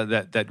era,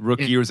 that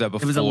rookie year? Was that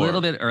before? It was a little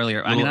bit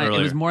earlier.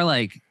 It was more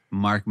like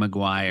Mark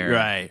McGuire.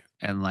 Right.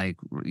 And like,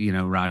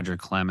 Roger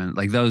Clemens,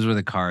 like those were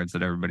the cards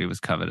that everybody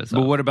was covetous.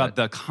 But what about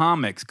the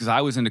comics? Because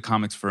I was into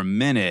comics for a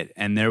minute,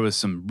 and there was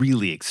some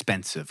really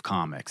expensive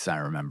comics. I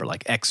remember,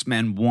 like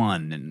X-Men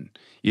 1 and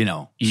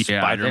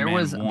Spider-Man. There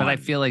was, 1. but I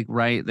feel like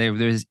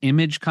there's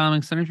Image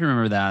Comics. I don't know if you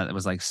remember that. It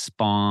was like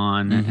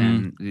Spawn,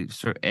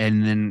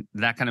 and then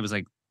that kind of was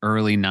like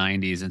early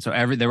 90s, and so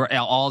there were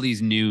all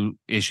these new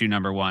issue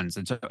number ones,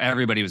 and so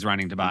everybody was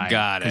running to buy.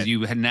 Got it. Because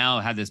you had now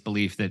had this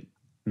belief that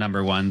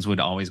number ones would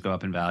always go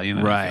up in value,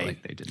 and I feel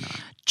like they did not.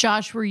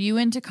 Josh, were you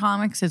into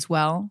comics as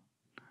well?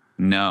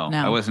 No,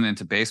 I wasn't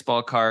into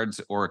baseball cards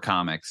or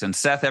comics. And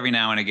Seth every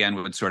now and again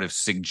would sort of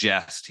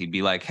suggest, he'd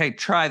be like, hey,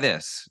 try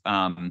this.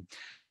 And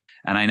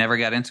I never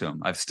got into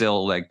them. I've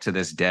still, like, to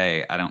this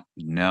day, I don't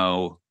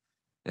know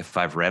if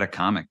I've read a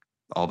comic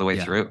all the way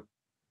through.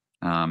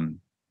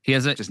 He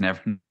has just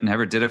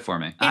never did it for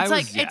me.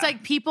 It's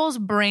like people's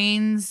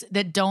brains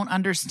that don't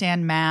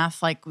understand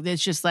math. Like,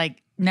 it's just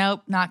like,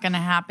 nope, not going to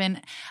happen.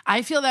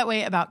 I feel that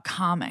way about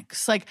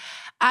comics. Like,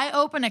 I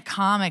open a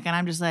comic and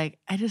I'm just like,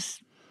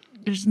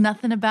 there's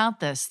nothing about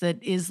this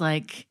that is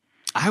like.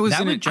 I was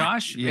with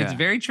Josh. It's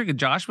very tricky.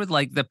 Josh with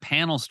like the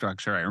panel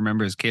structure. I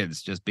remember as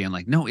kids just being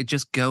like, no, it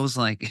just goes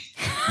like. He's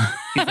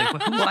like,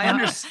 well, I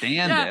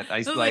understand it.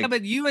 I like,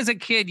 but you as a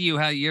kid,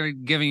 you're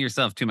giving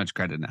yourself too much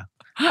credit now.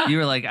 You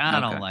were like, I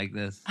don't like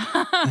this.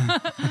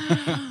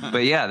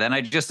 But yeah, then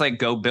I just like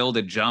go build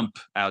a jump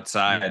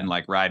outside and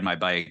like ride my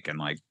bike and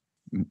like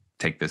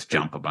take this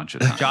jump a bunch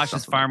of times. Josh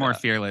is far more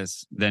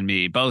fearless than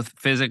me, both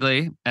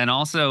physically and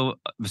also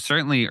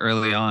certainly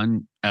early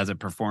on as a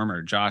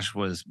performer. Josh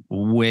was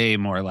way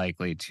more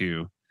likely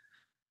to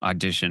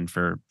audition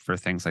for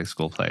things like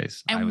school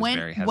plays. And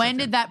when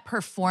did that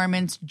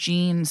performance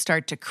gene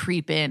start to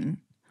creep in?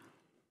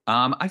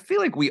 I feel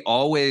like we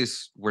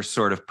always were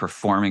sort of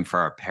performing for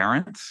our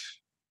parents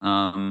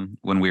when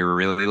we were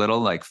really little.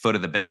 Like foot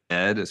of the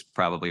bed is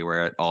probably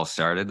where it all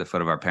started, the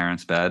foot of our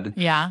parents' bed.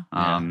 Yeah.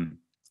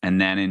 And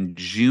then in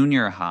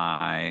junior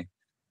high,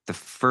 the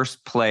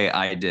first play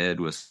I did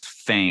was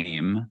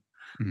Fame.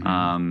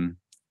 Mm-hmm.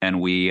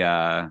 And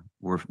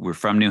we're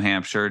from New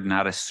Hampshire,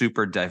 not a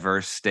super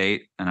diverse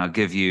state. And I'll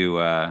give you,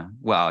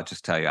 I'll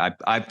just tell you,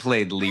 I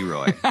played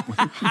Leroy,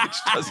 which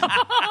doesn't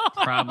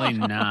probably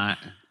not.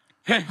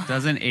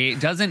 Doesn't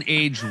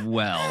age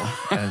well.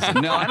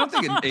 No, I don't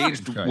think it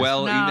aged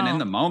well even in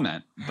the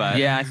moment. But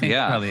yeah, I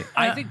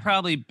think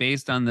probably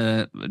based on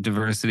the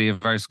diversity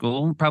of our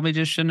school, probably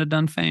just shouldn't have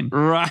done Fame.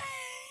 Right.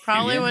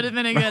 Probably would have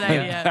been a good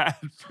idea.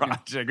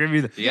 Project.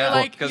 You're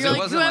like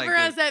whoever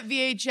has that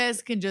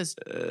VHS can just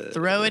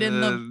throw it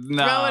in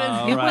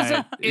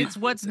the. It's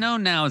what's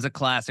known now as a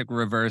classic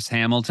reverse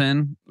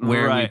Hamilton,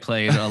 where we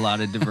played a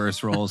lot of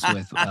diverse roles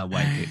with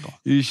white people.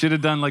 You should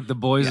have done like the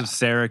Boys of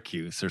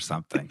Syracuse or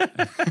something.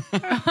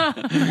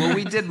 Well,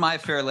 we did My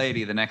Fair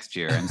Lady the next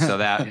year, and so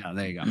that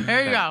there you go.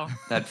 There you go.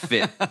 That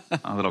fit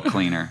a little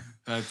cleaner.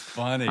 That's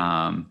funny.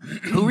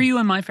 Who were you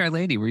in My Fair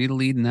Lady? Were you the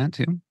lead in that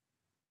too?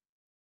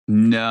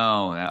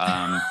 No,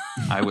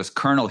 I was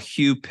Colonel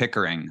Hugh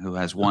Pickering, who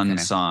has one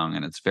song,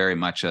 and it's very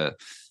much a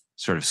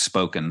sort of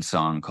spoken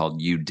song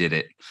called "You Did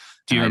It."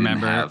 Do you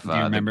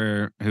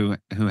remember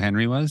who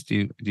Henry was?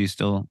 Do you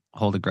still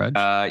hold a grudge?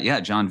 Yeah,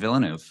 John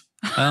Villeneuve.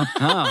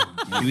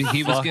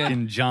 He was good.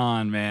 Fucking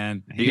John,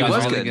 man. He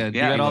was really good.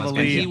 Yeah, he got all the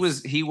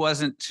leads. He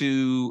wasn't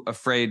too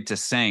afraid to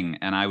sing,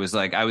 and I was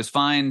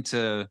fine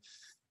to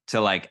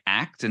like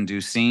act and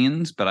do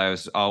scenes, but I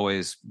was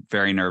always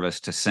very nervous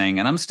to sing,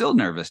 and I'm still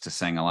nervous to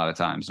sing a lot of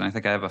times. And I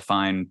think I have a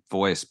fine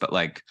voice, but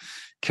like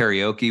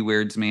karaoke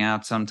weirds me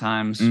out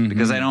sometimes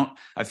because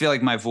I feel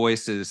like my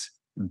voice is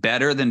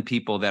better than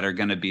people that are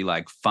going to be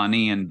like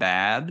funny and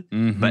bad,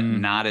 but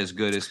not as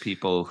good as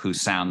people who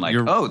sound like,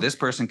 this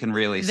person can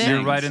really sing.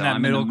 You're right in so that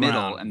I'm middle in the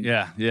ground. And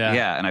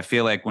Yeah. And I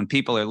feel like when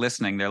people are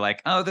listening, they're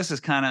like, oh, this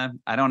is kind of,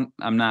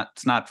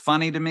 it's not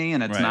funny to me.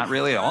 And it's not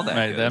really all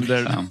that good.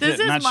 They're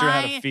not sure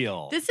how to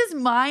feel. This is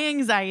my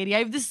anxiety. I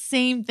have the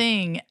same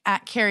thing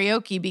at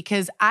karaoke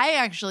because I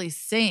actually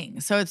sing.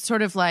 So it's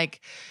sort of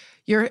like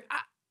you're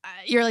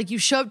like, you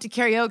show up to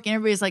karaoke and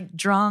everybody's like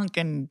drunk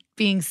and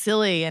being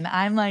silly. And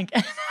I'm like,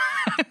 yeah.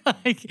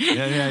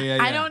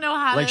 I don't know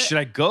how to. Should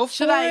I go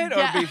for it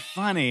or be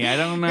funny? I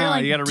don't know.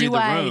 Like, you got to read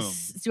the room.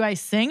 Do I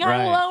sing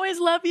I Will Always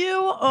Love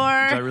You? Or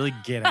do I really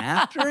get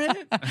after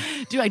it?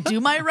 Do I do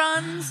my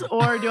runs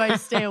or do I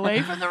stay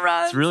away from the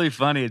runs? It's really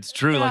funny. It's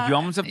true. Yeah. Like you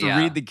almost have to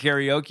read the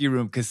karaoke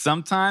room because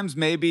sometimes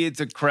maybe it's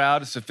a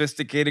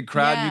sophisticated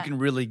crowd. You can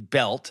really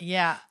belt.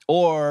 Yeah.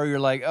 Or you're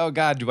like, oh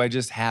God, do I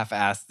just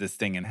half-ass this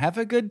thing and have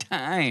a good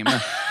time?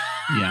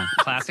 Yeah,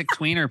 classic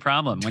tweener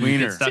problem. When you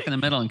get stuck in the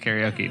middle in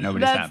karaoke,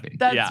 nobody's happy.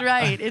 That's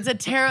right. It's a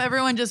terrible.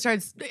 Everyone just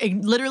starts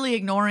literally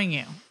ignoring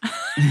you,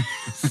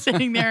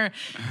 sitting there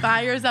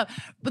by yourself.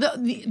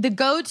 But the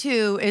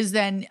go-to is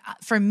then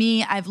for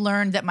me. I've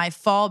learned that my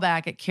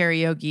fallback at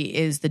karaoke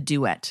is the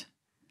duet.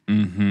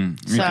 Mm-hmm.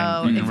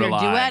 So if you're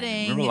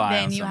duetting,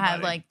 then you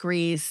have like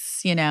Grease,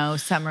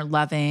 Summer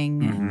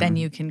Loving. Then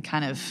you can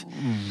kind of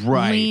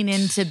lean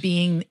into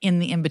being in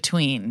the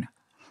in-between.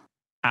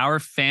 Our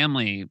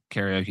family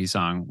karaoke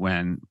song,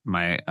 when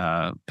my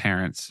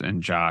parents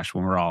and Josh,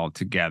 when we're all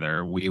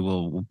together, we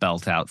will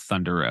belt out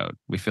Thunder Road.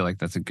 We feel like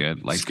that's a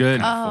good, like, good.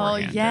 Oh,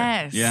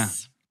 yes. Yeah.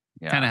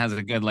 Kind of has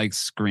a good, like,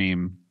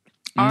 scream.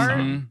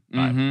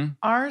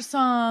 Our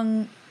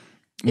song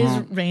is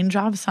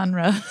Raindrops on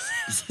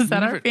Roses. Is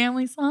that our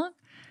family song?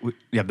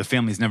 The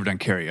family's never done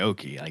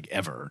karaoke, like,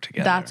 ever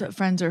together. That's what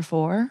friends are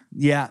for?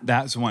 Yeah,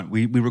 that's one.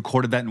 We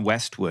recorded that in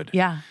Westwood.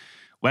 Yeah.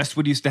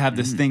 Westwood used to have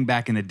this thing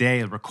back in the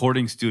day, a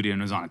recording studio,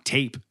 and it was on a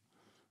tape.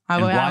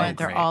 I went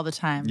there all the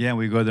time. Yeah,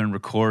 we go there and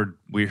record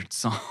weird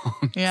songs.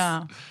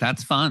 Yeah.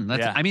 That's fun.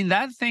 I mean,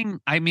 that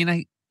thing,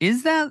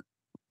 is that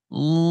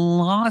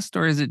lost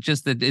or is it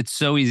just that it's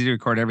so easy to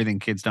record everything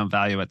kids don't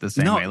value it the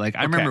same way? Like,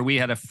 I remember we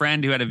had a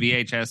friend who had a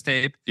VHS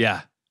tape.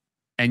 Yeah.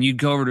 And you'd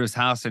go over to his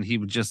house and he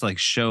would just like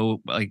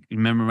show, like,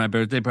 remember my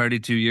birthday party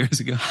 2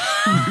 years ago?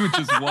 We would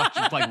just watch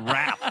it like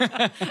rap.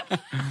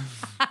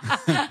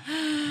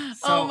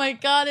 Oh my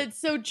God, it's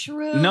so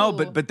true. No,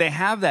 but they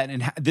have that.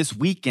 And this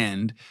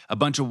weekend, a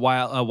bunch of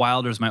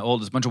Wilder's, my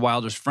oldest, bunch of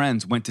Wilder's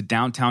friends went to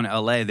downtown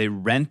LA. They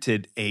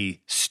rented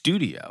a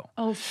studio.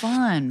 Oh,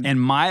 fun.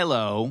 And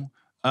Milo,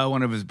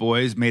 one of his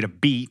boys, made a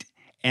beat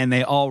and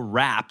they all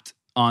rapped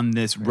on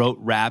this, wrote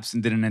raps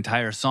and did an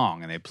entire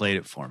song, and they played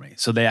it for me.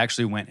 So they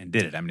actually went and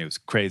did it. I mean, it was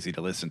crazy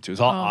to listen to. It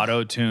was all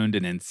auto-tuned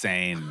and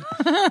insane.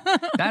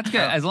 That's good.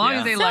 As long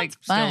as they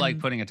still like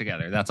putting it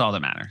together. That's all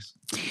that matters.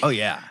 Oh,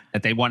 yeah.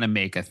 That they want to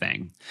make a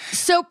thing.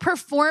 So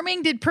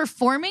did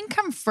performing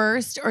come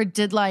first or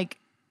did like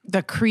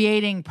the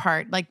creating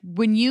part? Like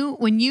when you,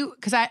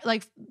 because I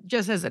like,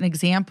 just as an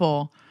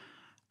example,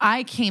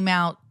 I came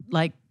out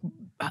like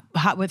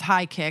with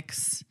high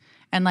kicks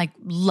and like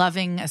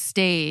loving a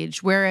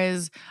stage.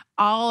 Whereas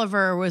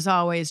Oliver was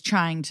always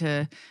trying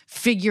to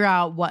figure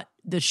out what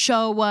the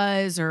show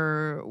was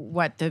or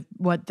what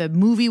the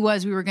movie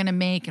was we were going to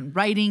make and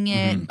writing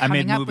it. And I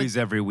made movies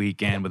every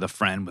weekend with a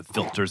friend with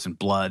filters and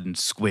blood and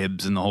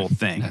squibs and the whole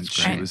thing. And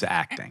she was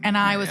acting. And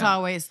I was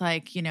always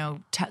like,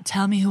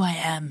 tell me who I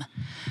am.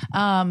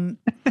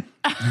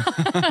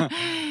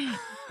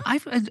 I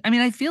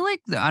feel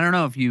like, I don't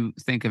know if you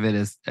think of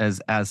it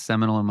as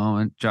seminal a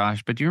moment,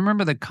 Josh, but do you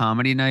remember the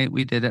comedy night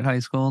we did at high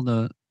school?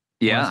 For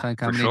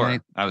sure.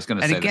 Night? I was going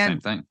to say the same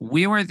thing.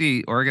 We weren't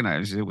the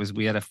organizers.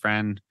 We had a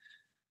friend,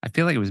 I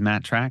feel like it was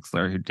Matt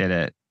Traxler who did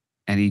it.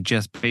 And he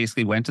just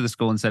basically went to the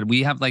school and said,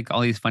 we have like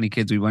all these funny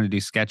kids. We want to do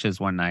sketches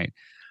one night.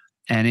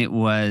 And it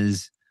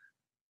was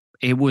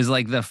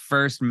like the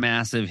first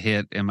massive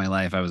hit in my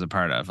life I was a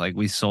part of. Like,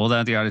 we sold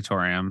out the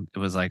auditorium. It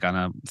was like on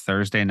a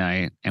Thursday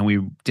night, and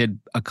we did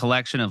a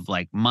collection of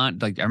like I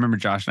remember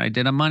Josh and I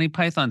did a Monty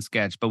Python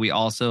sketch, but we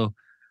also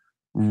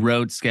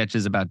wrote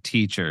sketches about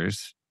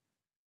teachers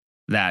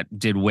that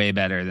did way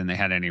better than they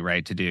had any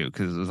right to do,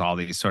 because it was all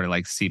these sort of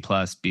like C+,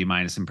 B-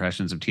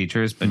 impressions of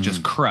teachers, but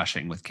just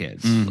crushing with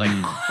kids, like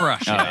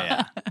crushing. Oh,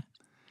 yeah.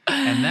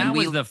 And that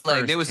was the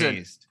first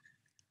taste.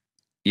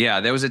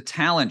 There was a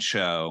talent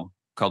show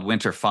called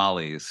Winter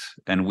Follies,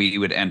 and we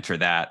would enter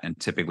that and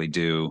typically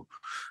do,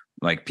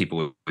 like,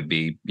 people would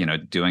be,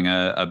 doing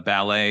a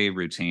ballet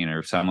routine,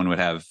 or someone would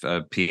have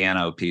a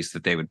piano piece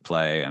that they would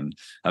play, and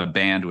a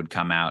band would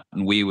come out,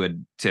 and we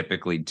would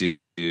typically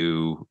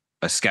do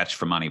a sketch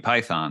for Monty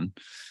Python.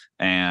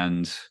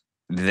 And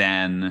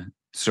then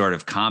sort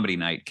of comedy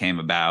night came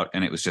about,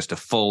 and it was just a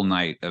full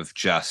night of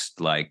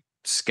just like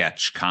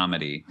sketch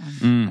comedy.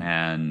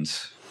 And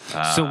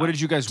so what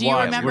did you guys watch? Do you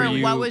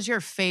remember what was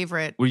your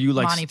favorite were you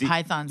like Monty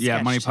Python sketch?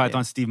 Yeah, Monty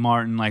Python, Steve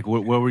Martin. Like,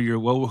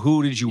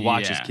 who did you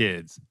watch as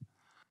kids?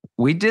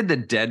 We did the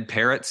Dead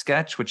Parrot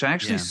sketch, which I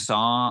actually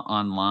saw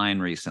online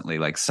recently.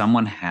 Like,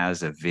 someone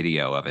has a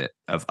video of it,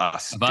 of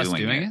us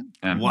doing it.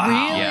 And wow.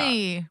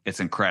 Really? Yeah, it's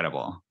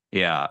incredible.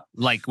 Yeah.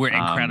 Like, we're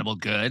incredible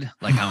good.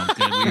 Like, how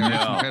good we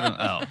are.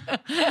 No.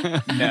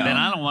 Then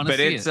I don't want to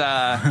see it.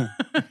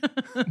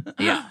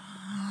 Yeah.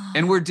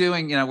 And we're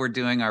doing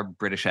our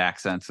British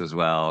accents as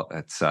well.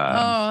 It's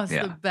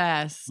the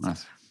best.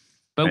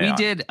 But we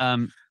did,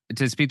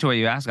 to speak to what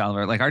you asked,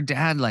 Oliver, like, our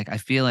dad, like, I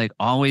feel like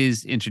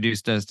always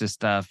introduced us to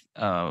stuff.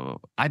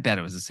 I bet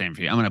it was the same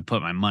for you. I'm going to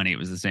put my money it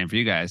was the same for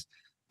you guys.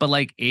 But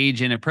like,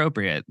 age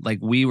inappropriate. Like,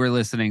 we were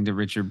listening to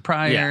Richard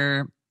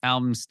Pryor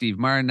albums, Steve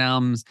Martin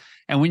albums.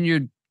 And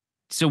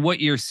what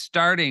you're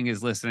starting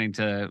is listening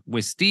to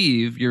with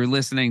Steve, you're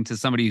listening to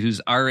somebody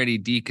who's already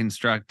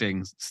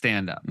deconstructing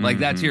stand-up. Like,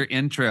 that's your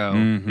intro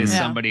is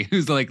somebody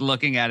who's like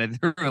looking at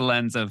it through a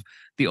lens of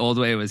the old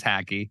way was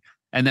hacky.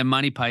 And then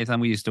Monty Python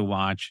we used to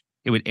watch.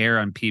 It would air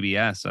on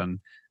PBS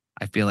on,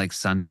 I feel like,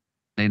 Sunday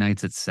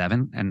nights at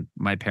 7. And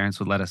my parents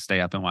would let us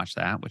stay up and watch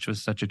that, which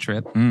was such a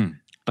trip.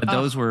 But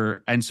those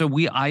were, and so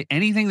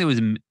anything that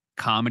was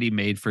comedy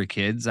made for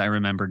kids, I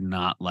remember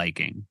not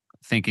liking,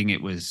 thinking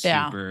it was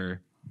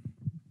super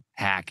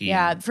hacky.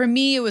 Yeah, for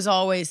me, it was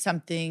always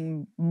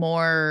something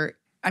more.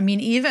 I mean,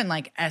 even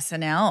like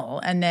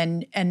SNL, and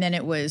then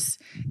it was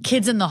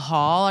Kids in the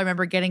Hall. I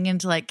remember getting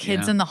into like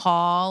Kids in the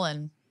Hall,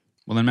 and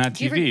then Mad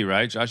TV,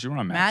 right? Josh, you were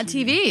on Mad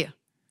TV.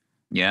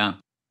 Yeah,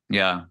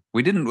 yeah.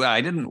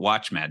 I didn't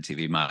watch Mad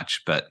TV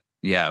much, but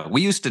yeah,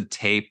 we used to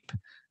tape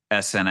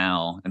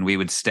SNL, and we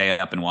would stay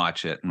up and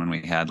watch it when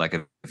we had like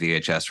a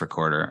VHS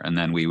recorder, and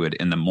then we would,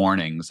 in the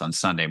mornings, on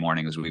Sunday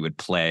mornings, we would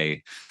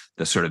play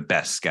the sort of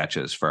best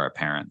sketches for our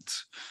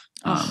parents.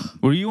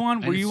 Were you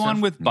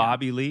on with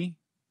Bobby Lee?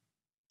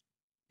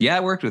 Yeah, I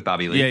worked with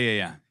Bobby Lee.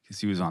 Yeah. Because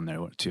he was on there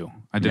too.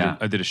 I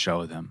did a show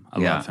with him. I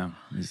love him.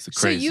 He's the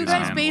craziest. So you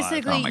guys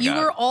basically, you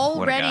were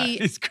already,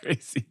 he's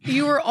crazy.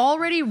 You were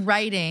already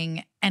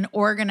writing and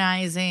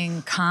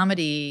organizing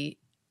comedy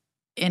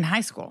in high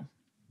school.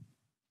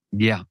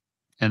 Yeah.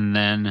 And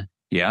then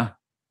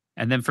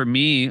for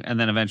me, and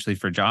then eventually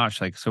for Josh,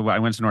 like, so I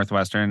went to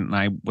Northwestern and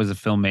I was a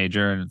film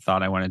major and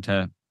thought I wanted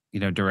to,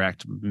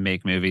 direct,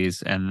 make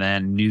movies. And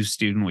then New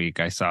Student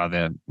Week, I saw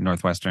the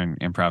Northwestern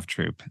improv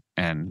troupe.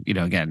 And,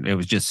 again, it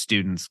was just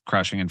students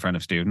crushing in front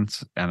of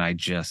students. And I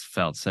just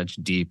felt such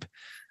deep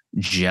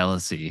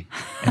jealousy.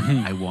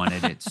 And I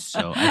wanted it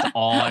so, that's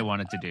all I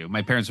wanted to do.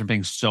 My parents were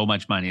paying so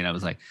much money. And I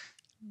was like,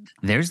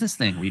 there's this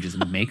thing where you just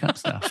make up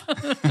stuff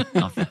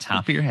off the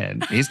top of your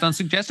head based on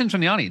suggestions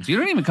from the audience. You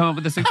don't even come up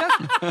with the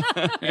suggestions.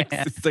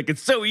 It's like,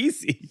 it's so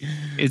easy.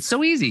 It's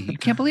so easy. I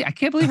can't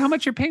believe how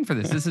much you're paying for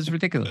this. This is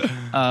ridiculous.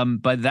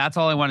 But that's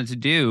all I wanted to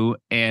do.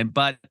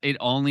 But it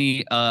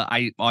only,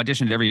 I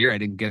auditioned every year. I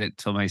didn't get it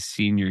till my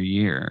senior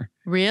year.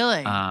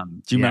 Really?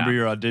 Do you remember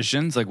your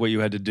auditions? Like, what you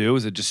had to do?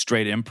 Was it just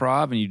straight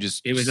improv and you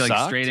just It was sucked?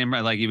 like straight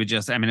improv. Like, you would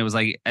just, it was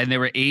like, and there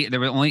were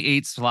only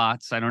 8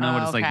 slots. I don't know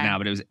what it's like now,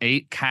 but it was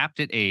 8, capped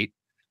at 8.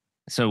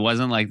 So it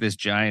wasn't like this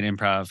giant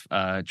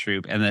improv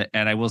troupe. And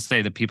I will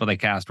say the people they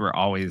cast were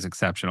always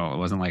exceptional. It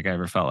wasn't like I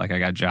ever felt like I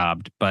got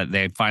jobbed, but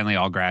they finally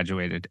all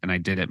graduated and I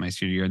did it my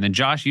senior year. And then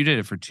Josh, you did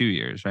it for 2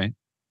 years, right?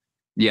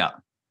 Yeah.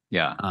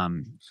 Yeah.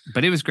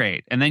 But it was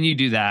great. And then you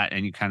do that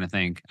and you kind of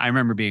think, I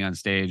remember being on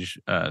stage,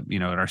 at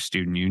our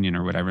student union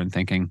or whatever and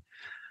thinking,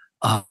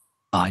 oh,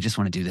 I just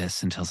want to do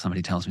this until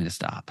somebody tells me to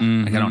stop.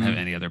 Like, I don't have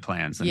any other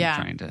plans than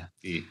trying to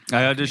be.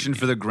 I auditioned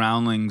for the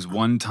Groundlings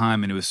one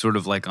time and it was sort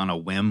of like on a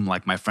whim.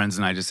 Like, my friends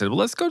and I just said, well,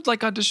 let's go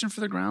like audition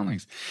for the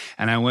Groundlings.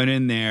 And I went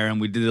in there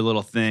and we did a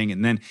little thing.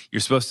 And then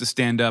you're supposed to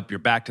stand up, you're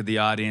back to the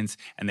audience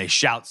and they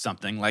shout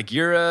something like,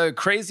 you're a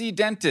crazy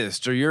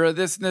dentist or you're a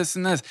this, this,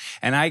 and this.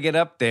 And I get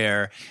up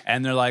there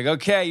and they're like,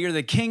 okay, you're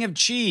the king of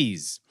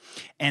cheese.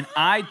 And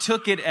I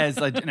took it as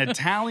like an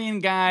Italian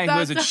guy who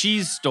has a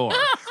cheese store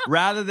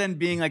rather than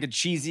being like a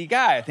cheesy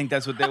guy. I think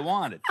that's what they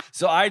wanted.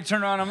 So I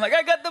turn around, I'm like,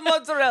 I got the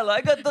mozzarella,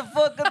 I got the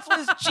fucking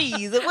Swiss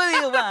cheese. What do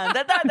you want?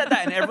 Da, da, da, da.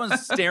 And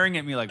everyone's staring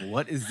at me like,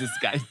 what is this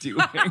guy doing?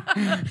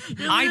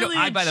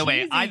 By the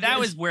way, that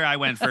was where I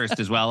went first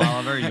as well,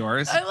 Oliver.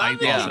 Yours?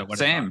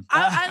 Same.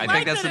 I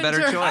think that's the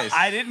better choice.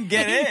 I didn't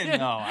get in.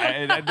 No,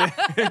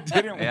 it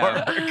didn't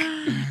work.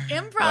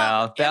 Improv.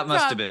 Well, that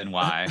must have been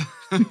why.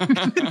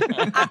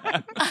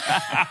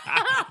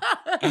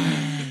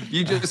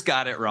 You just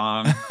got it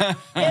wrong.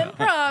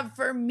 Improv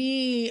for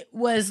me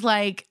was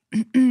like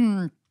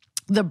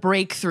the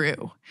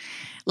breakthrough.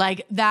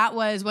 Like that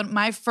was when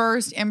my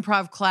first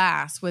improv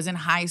class was in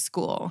high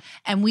school,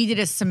 and we did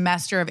a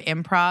semester of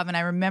improv. And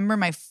I remember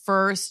my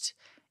first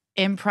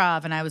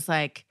improv, and I was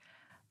like,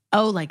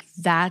 oh, like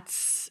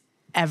that's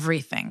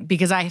everything,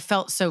 because I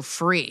felt so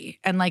free.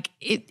 And like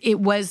it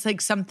was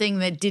like something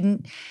that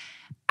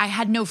I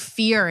had no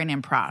fear in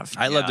improv.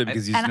 I loved it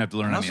because you didn't have to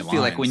learn I any also lines.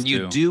 feel like when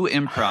you do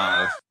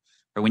improv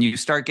or when you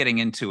start getting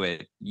into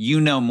it,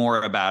 you know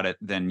more about it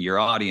than your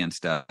audience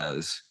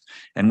does.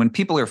 And when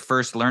people are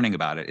first learning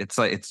about it, it's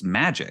like it's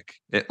magic.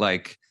 It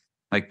like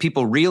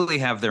people really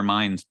have their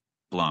minds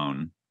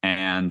blown.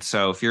 And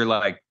so if you're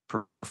like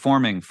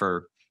performing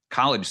for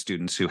college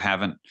students who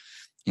haven't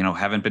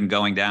been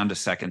going down to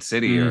Second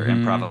City or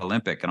Improv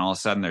Olympic, and all of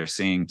a sudden they're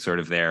seeing sort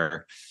of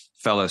their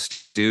fellow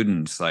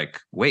students like,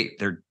 wait,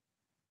 they're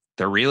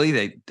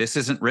this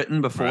isn't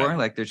written before. Right.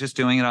 Like they're just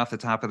doing it off the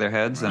top of their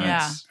heads. And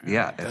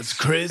That's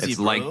crazy, It's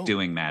bro. like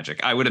doing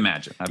magic, I would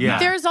imagine.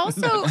 There's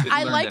also,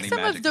 I like any some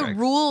of magic the tricks.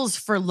 rules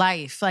for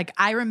life. Like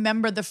I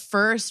remember the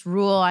first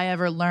rule I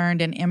ever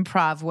learned in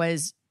improv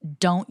was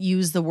don't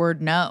use the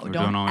word no.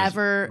 Don't always-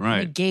 ever right.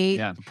 negate.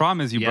 Yeah. The problem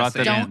is you Yes,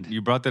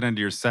 brought that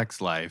into your sex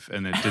life,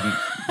 and it didn't.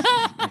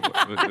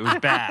 It was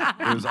bad.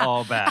 It was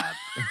all bad.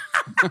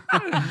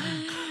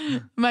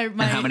 My,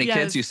 And how many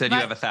kids? You said you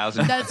have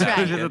 1,000. That's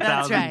right. There's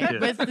That's 1,000 right.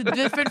 kids. With the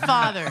different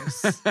fathers.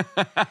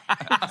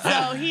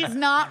 So he's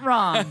not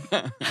wrong.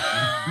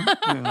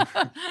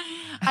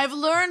 I've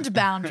learned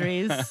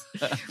boundaries.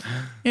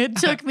 It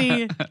took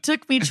me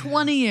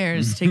 20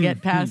 years to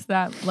get past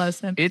that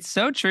lesson. It's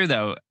so true,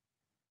 though.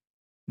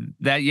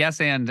 That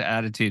yes and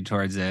attitude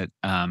towards it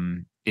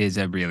is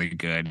a really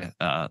good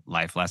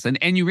life lesson.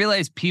 And you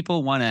realize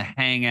people want to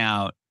hang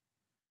out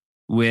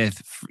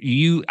with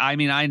you. I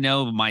mean, I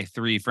know my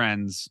 3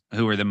 friends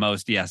who are the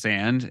most yes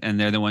and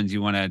they're the ones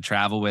you want to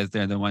travel with.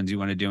 They're the ones you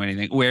want to do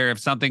anything. Where if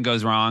something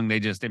goes wrong, they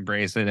just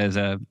embrace it as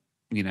a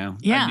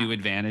new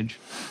advantage.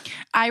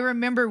 I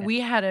remember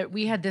we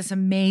had this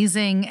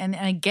amazing, and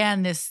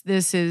again,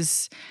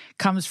 this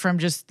comes from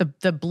just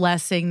the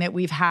blessing that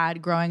we've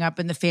had growing up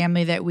in the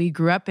family that we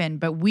grew up in.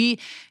 But we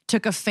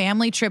took a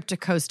family trip to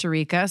Costa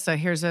Rica. So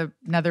here's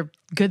another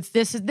good.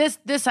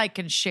 This I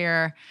can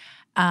share.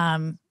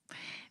 And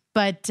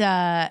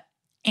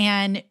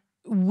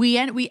we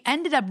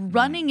ended up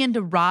running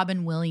into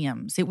Robin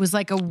Williams. It was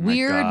like a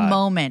weird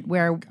moment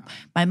where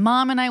my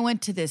mom and I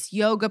went to this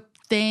yoga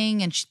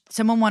thing, and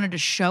someone wanted to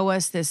show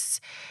us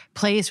this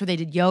place where they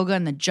did yoga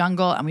in the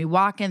jungle, and we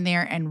walk in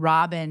there, and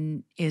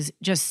Robin is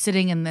just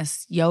sitting in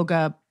this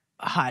yoga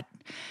hut.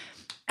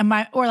 And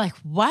we're like,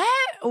 what?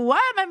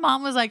 My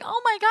mom was like,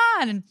 oh my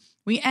God. And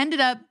we ended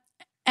up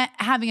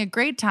having a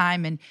great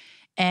time,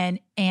 and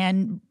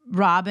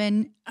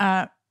Robin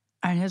and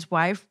his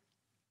wife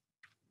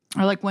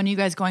are like, when are you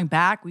guys going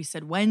back? We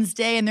said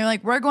Wednesday. And they're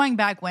like, we're going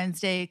back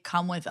Wednesday.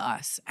 Come with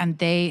us. And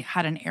they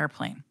had an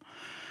airplane.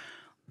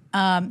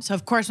 So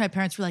of course my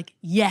parents were like,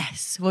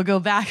 yes, we'll go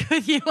back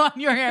with you on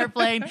your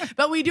airplane.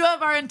 But we do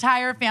have our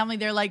entire family.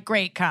 They're like,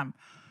 great, come.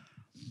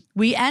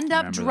 We end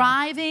up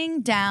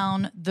driving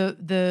down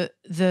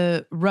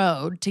the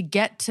road to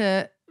get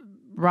to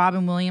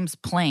Robin Williams'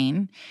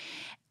 plane.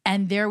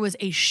 And there was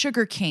a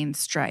sugarcane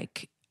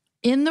strike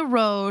in the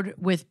road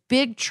with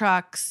big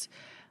trucks.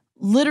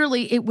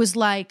 Literally, it was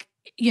like,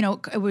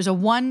 it was a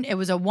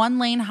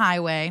one-lane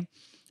highway,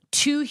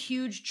 2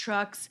 huge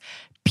trucks,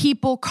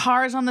 people,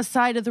 cars on the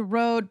side of the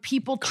road,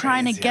 people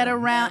trying to get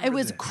around. It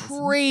was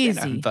crazy.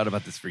 I haven't thought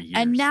about this for years.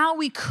 And now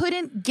we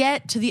couldn't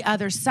get to the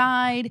other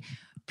side.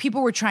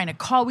 People were trying to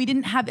call. We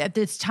didn't have, at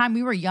this time,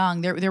 we were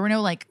young. There were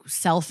no like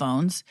cell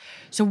phones.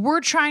 So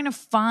we're trying to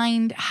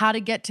find how to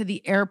get to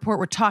the airport.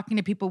 We're talking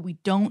to people. We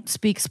don't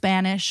speak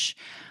Spanish.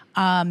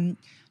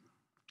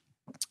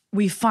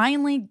 We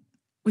finally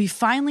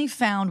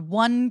found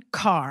one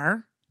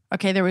car.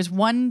 Okay, there was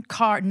one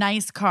car,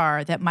 nice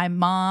car that my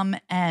mom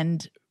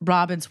and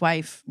Robin's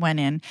wife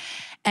went in.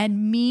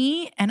 And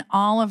me and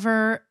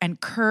Oliver and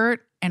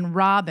Kurt and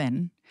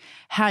Robin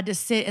had to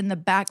sit in the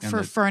back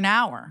for an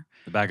hour.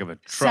 The back of a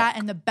truck. Sat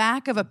in the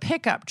back of a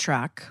pickup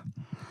truck,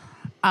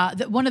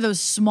 one of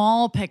those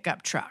small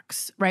pickup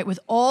trucks, right, with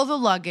all the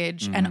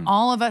luggage and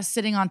all of us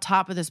sitting on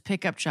top of this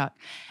pickup truck.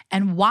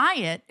 And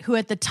Wyatt, who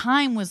at the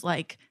time was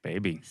like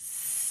baby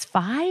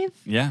 5,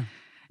 yeah,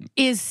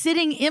 is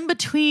sitting in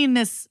between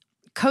this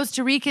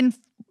Costa Rican,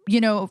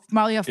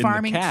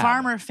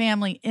 farmer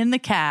family in the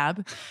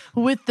cab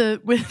with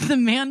the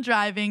man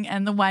driving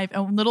and the wife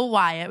and little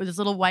Wyatt with his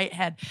little white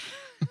head.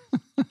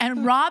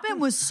 And Robin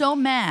was so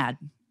mad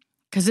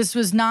because this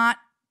was not,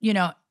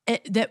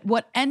 that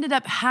what ended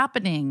up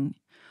happening,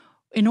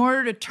 in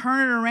order to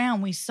turn it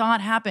around, we saw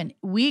it happen.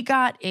 We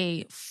got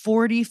a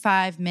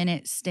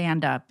 45-minute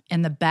stand-up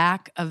in the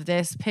back of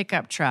this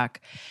pickup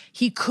truck.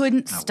 He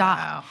couldn't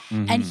stop.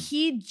 Wow. And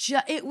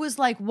it was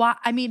like,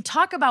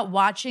 talk about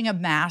watching a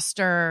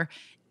master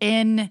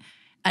in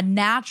a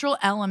natural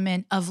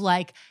element of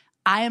like,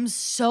 I am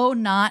so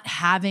not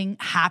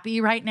happy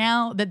right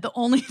now that the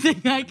only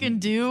thing I can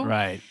do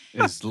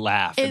is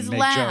laugh and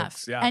make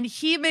jokes. Yeah. And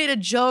he made a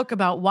joke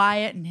about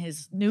Wyatt and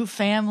his new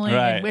family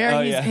and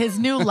where his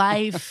new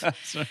life.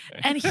 Right.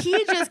 And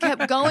he just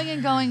kept going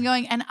and going and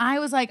going. And I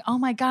was like, oh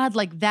my God,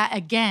 like that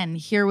again,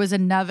 here was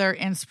another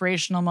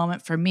inspirational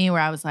moment for me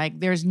where I was like,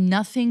 there's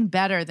nothing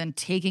better than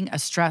taking a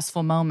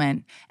stressful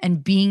moment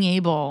and being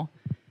able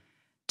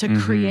to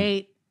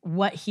create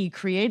what he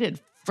created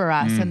for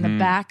us in the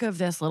back of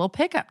this little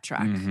pickup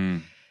truck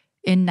in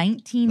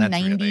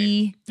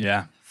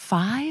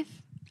 1995.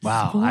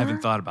 Wow, I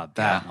haven't thought about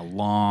that in a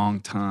long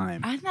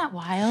time. Isn't that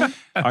wild?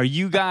 Are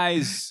you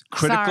guys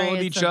critical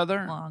of each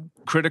other?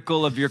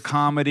 Critical of your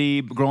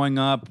comedy growing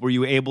up? Were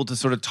you able to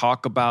sort of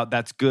talk about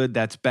that's good,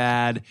 that's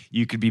bad,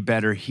 you could be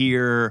better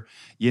here,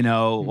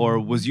 or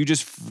was you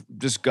just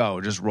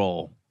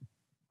roll?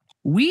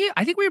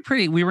 I think we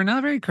were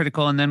not very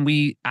critical. And then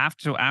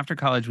after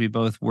college, we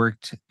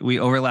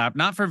overlapped,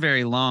 not for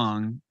very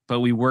long,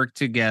 but we worked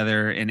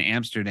together in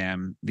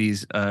Amsterdam.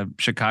 These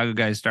Chicago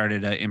guys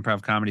started an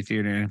improv comedy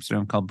theater in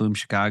Amsterdam called Boom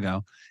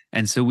Chicago.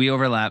 And so we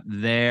overlapped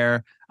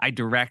there. I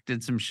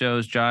directed some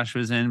shows Josh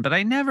was in, but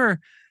I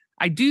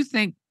do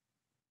think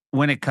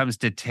when it comes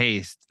to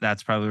taste,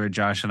 that's probably where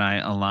Josh and I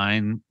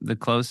align the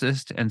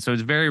closest. And so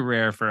it's very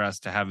rare for us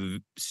to have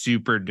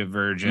super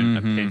divergent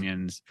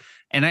opinions.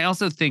 And I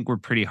also think we're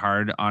pretty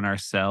hard on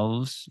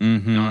ourselves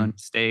on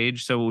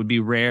stage. So it would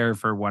be rare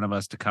for one of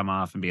us to come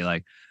off and be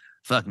like,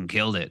 fucking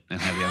killed it. And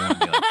have the other one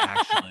be like,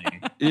 actually.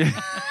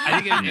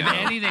 I think if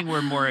anything,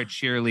 we're more a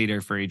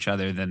cheerleader for each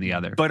other than the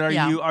other. But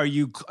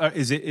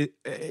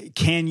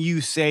can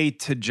you say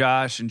to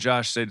Josh and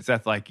Josh say to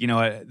Seth, like,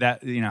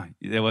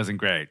 that wasn't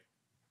great?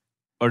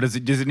 Or does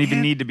it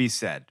even need to be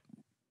said?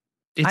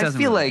 I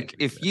feel like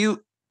if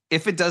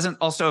it doesn't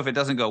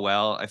go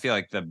well, I feel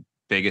like the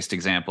biggest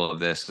example of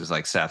this is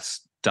like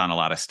Seth's done a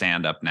lot of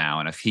stand-up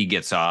now. And if he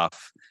gets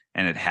off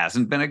and it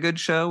hasn't been a good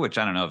show, which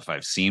I don't know if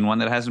I've seen one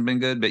that hasn't been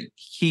good, but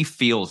he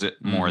feels it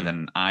more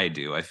than I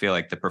do. I feel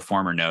like the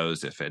performer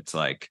knows if it's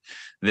like,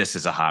 this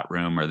is a hot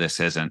room or this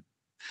isn't.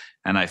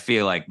 And I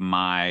feel like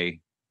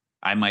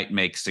I might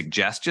make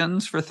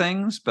suggestions for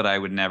things, but I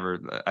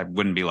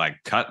wouldn't be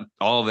like, cut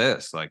all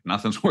this, like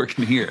nothing's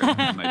working here.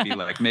 I might be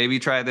like, maybe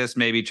try this,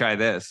 maybe try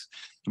this.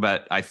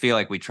 But I feel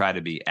like we try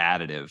to be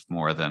additive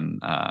more than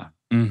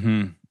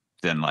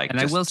like, and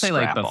just I will say,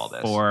 like,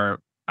 before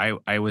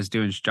I was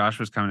doing, Josh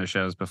was coming to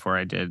shows before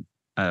I did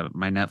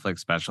my Netflix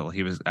special.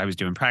 I was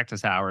doing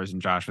practice hours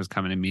and Josh was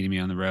coming and meeting me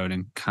on the road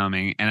and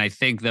coming. And I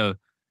think though,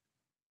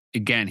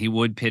 again, he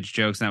would pitch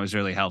jokes and that was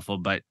really helpful,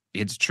 but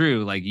it's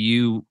true. Like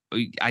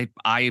I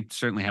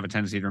certainly have a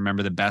tendency to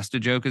remember the best a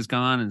joke is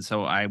gone. And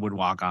so I would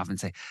walk off and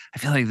say, I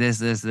feel like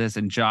this.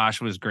 And Josh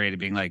was great at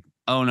being like,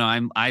 oh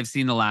no, I've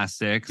seen the last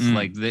 6.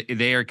 Like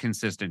they are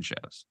consistent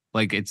shows.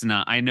 Like it's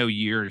not, I know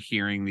you're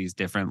hearing these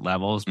different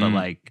levels, but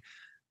like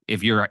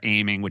if you're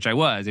aiming, which I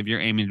was, if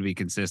you're aiming to be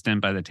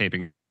consistent by the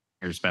taping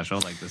your special,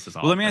 like this is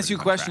all. Well, let me ask you a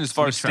question as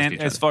far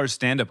as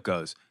stand-up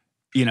goes.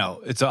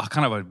 It's a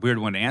kind of a weird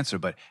one to answer,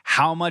 but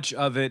how much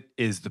of it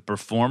is the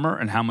performer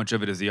and how much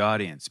of it is the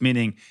audience?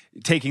 Meaning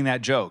taking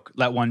that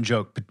one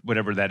joke,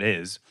 whatever that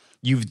is,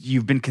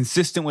 you've been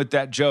consistent with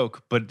that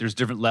joke, but there's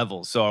different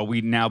levels. So are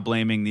we now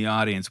blaming the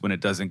audience when it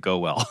doesn't go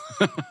well?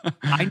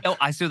 I know.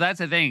 So that's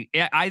the thing.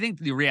 I think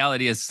the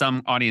reality is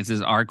some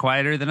audiences are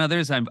quieter than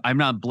others. I'm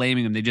not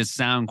blaming them. They just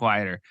sound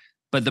quieter.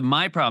 But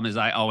my problem is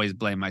I always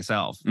blame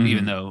myself,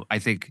 even though I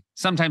think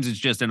sometimes it's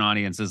just an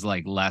audience is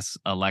like less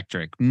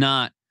electric,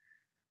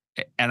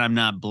 and I'm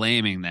not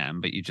blaming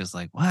them, but you just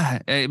like,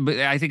 what? But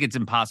I think it's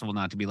impossible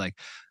not to be like,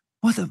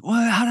 what?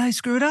 How did I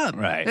screw it up?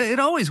 Right. It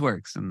always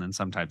works. And then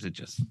sometimes it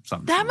just,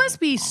 that must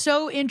be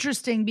so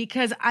interesting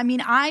because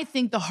I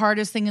think the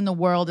hardest thing in the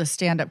world is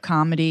stand-up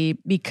comedy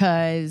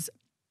because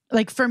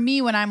like for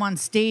me, when I'm on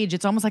stage,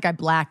 it's almost like I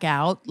black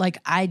out. Like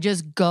I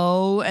just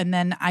go and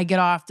then I get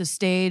off the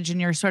stage and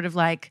you're sort of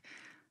like,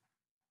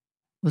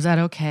 was that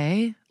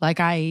okay? Like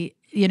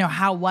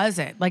how was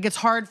it? Like it's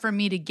hard for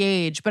me to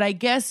gauge, but I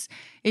guess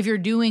if you're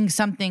doing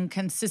something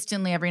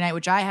consistently every night,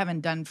 which I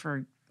haven't done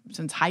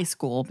since high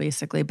school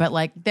basically, but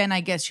like then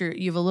I guess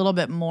you have a little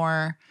bit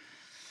more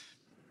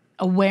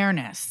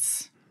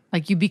awareness.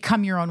 Like you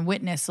become your own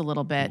witness a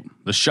little bit.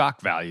 The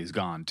shock value is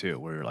gone too,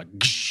 where you're like,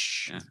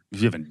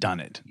 you haven't done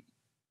it.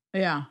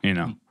 Yeah.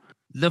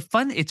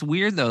 It's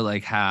weird though,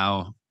 like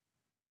how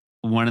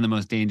one of the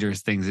most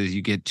dangerous things is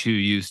you get too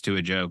used to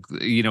a joke,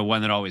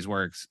 one that always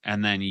works.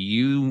 And then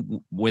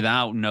you,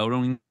 without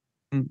knowing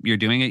you're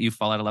doing it, you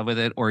fall out of love with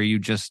it, or you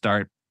just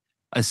start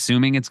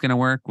assuming it's going to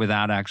work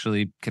without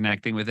actually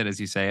connecting with it as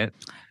you say it.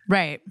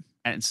 Right.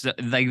 And so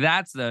like,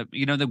 that's the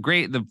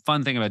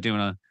fun thing about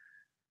doing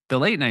the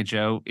late night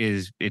show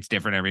is it's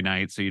different every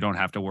night. So you don't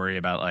have to worry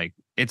about like,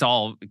 it's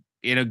all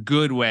in a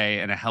good way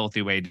and a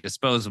healthy way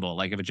disposable.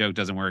 Like if a joke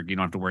doesn't work, you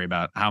don't have to worry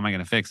about how am I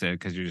going to fix it?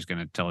 Cause you're just going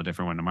to tell a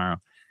different one tomorrow.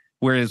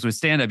 Whereas with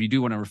stand-up, you do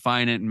want to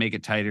refine it and make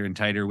it tighter and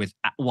tighter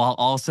while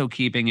also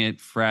keeping it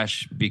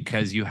fresh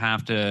because you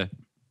have to,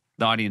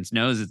 the audience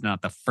knows it's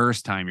not the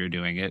first time you're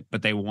doing it,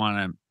 but they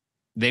want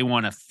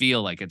to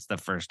feel like it's the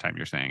first time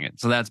you're saying it.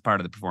 So that's part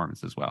of the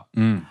performance as well.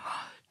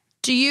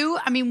 Do you,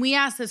 I mean, we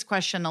ask this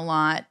question a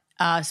lot,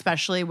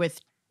 especially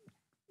with,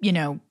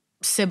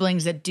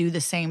 siblings that do the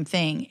same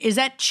thing. Is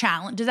that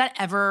challenge? Does that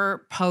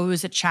ever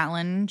pose a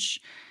challenge?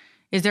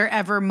 Is there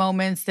ever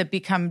moments that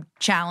become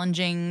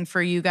challenging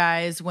for you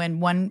guys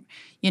when one,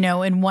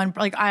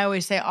 like I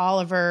always say,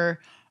 Oliver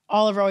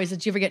always says,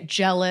 do you ever get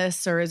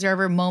jealous, or is there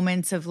ever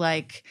moments of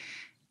like,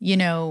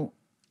 envy?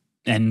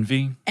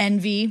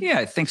 Yeah,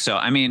 I think so.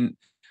 I mean,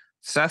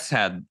 Seth's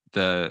had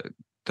the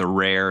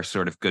rare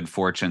sort of good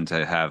fortune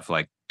to have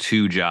like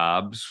 2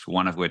 jobs,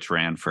 one of which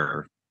ran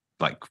for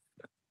like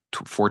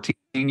 14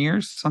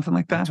 years, something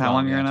like that. 12, How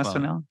long you're in 12.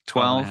 SNL?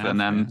 12. half, and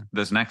then yeah.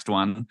 this next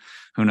one,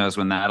 who knows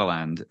when that'll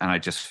end. And I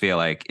just feel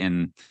like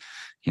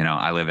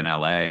I live in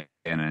LA,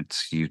 and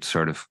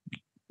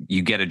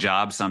you get a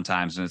job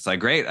sometimes and it's like,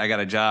 great, I got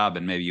a job.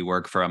 And maybe you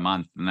work for a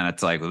month and then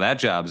it's like, well, that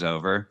job's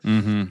over.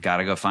 Got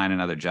to go find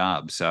another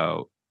job.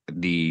 So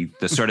the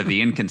sort of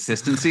the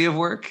inconsistency of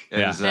work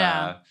is,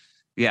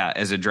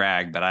 is a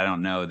drag, but I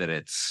don't know that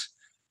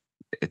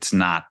it's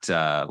not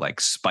like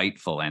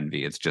spiteful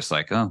envy. It's just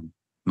like, oh,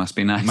 must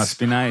be nice. Must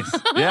be nice.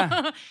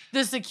 Yeah.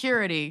 The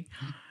security.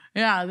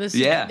 Yeah.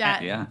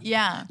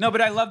 Yeah. No, but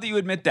I love that you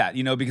admit that,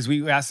 because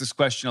we ask this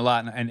question a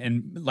lot,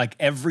 and like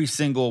every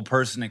single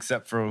person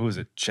except for, who was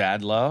it,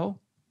 Chad Lowe?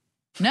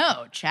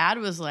 No, Chad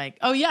was like,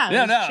 oh yeah, it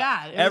was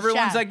Chad. It was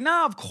Everyone's Chad. like,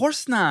 no, of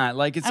course not.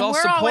 Like, it's And all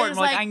we're support. always I'm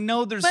like, like, I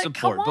know there's but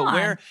support, come but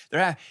where on.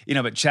 they're at,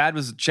 but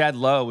Chad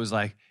Lowe was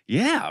like,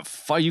 yeah,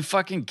 are you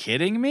fucking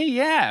kidding me?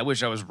 Yeah, I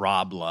wish I was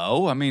Rob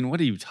Lowe. I mean, what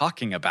are you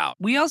talking about?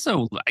 We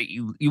also,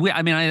 again,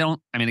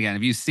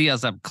 if you see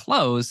us up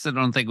close, I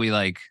don't think we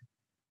like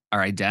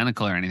are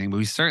identical or anything, but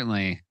we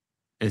certainly,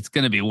 it's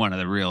going to be one of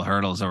the real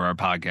hurdles of our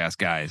podcast,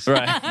 guys.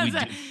 Right.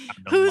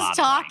 Who's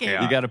talking?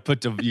 You got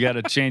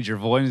to change your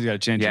voice. You got to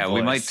change your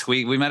voice.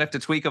 We might have to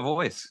tweak a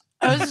voice.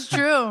 That's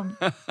true.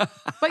 But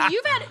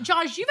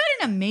Josh, you've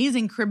had an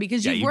amazing career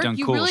because you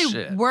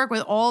really work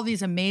with all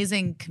these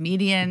amazing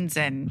comedians.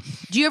 And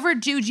do you ever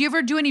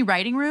do any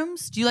writing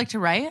rooms? Do you like to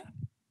write?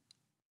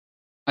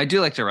 I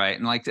do like to write,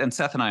 and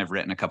Seth and I have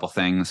written a couple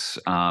things,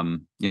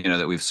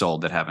 that we've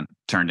sold that haven't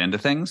turned into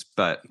things,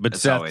 but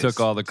Seth took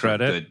all the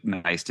credit.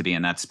 Nice to be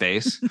in that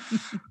space.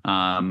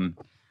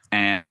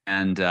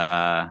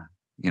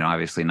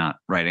 Obviously not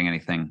writing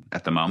anything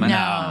at the moment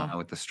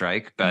with the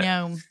strike, but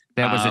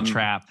that was a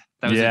trap.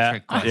 That was a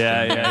trick question.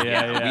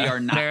 Yeah. We are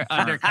not. They're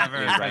undercover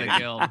for the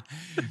guild.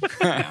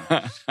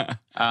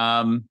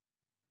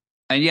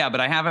 But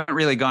I haven't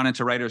really gone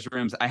into writers'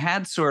 rooms. I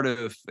had sort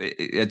of,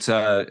 it's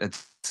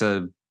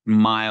a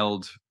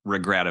mild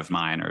regret of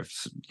mine, or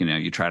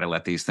you try to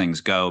let these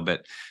things go.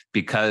 But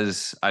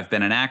because I've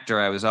been an actor,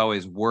 I was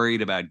always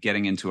worried about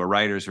getting into a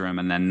writer's room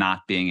and then not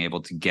being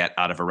able to get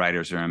out of a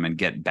writer's room and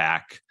get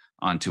back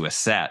onto a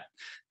set.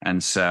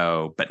 And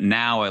so, but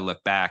now I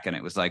look back and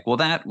it was like, well,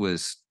 that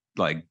was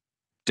like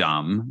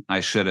dumb.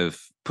 I should have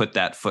put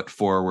that foot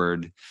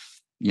forward,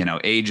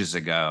 ages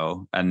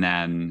ago. And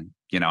then,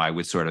 I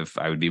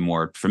would be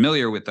more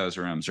familiar with those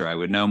rooms, or I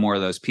would know more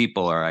of those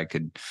people, or I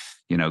could,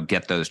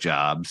 get those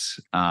jobs.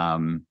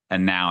 And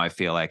now I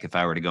feel like if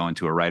I were to go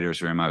into a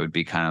writer's room, I would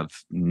be kind of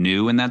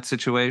new in that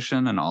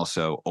situation and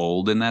also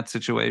old in that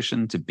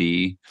situation to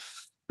be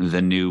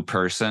the new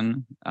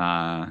person.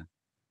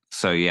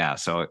 So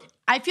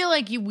I feel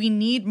like we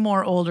need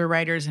more older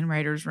writers in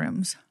writers'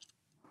 rooms.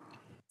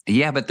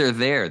 Yeah, but they're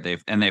there.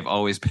 They've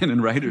always been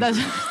in writers'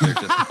 rooms. They're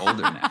just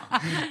older now.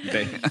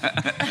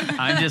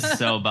 I'm just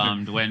so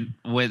bummed when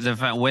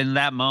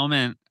that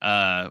moment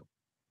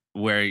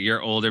where your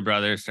older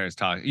brother starts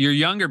talking, your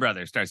younger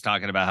brother starts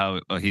talking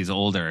about how he's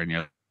older, and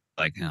you're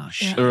like, oh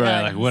shit,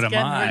 like what am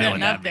I? We're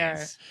getting up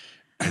there.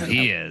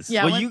 He is.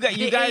 Yeah, well, you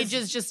guys,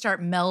 ages just start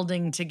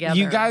melding together.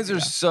 You guys are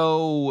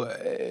so,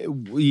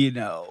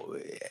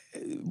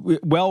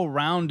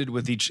 well-rounded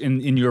with each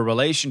in your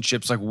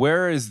relationships. Like,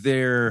 where is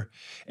there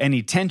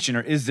any tension,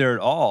 or is there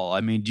at all?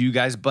 I mean, do you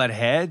guys butt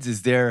heads?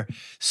 Is there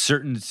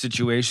certain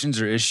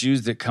situations or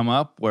issues that come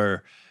up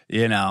where,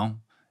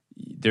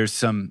 there's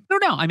some? I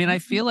don't know. I mean, I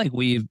feel like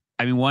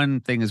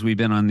one thing is we've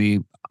been on the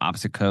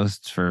opposite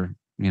coasts for,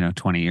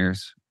 20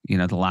 years.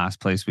 The last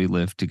place we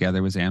lived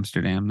together was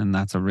Amsterdam, and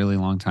that's a really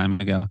long time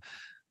ago.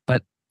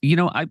 But,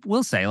 I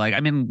will say,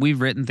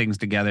 we've written things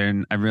together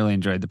and I've really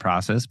enjoyed the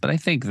process, but I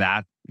think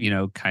that,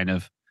 kind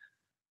of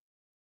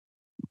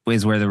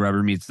is where the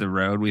rubber meets the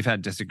road. We've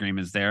had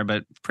disagreements there,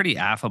 but pretty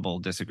affable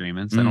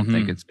disagreements. I don't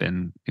think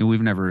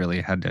we've never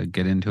really had to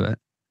get into it.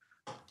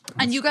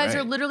 And you guys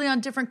are literally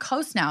on different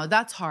coasts now.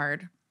 That's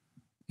hard.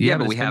 Yeah,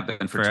 but we have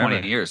been for forever.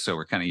 20 years, so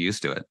we're kind of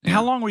used to it. Yeah.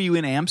 How long were you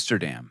in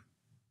Amsterdam?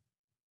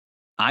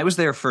 I was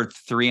there for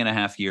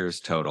 3.5 years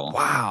total.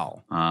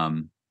 Wow.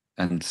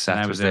 And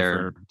Seth was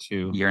there for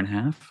 2 years and a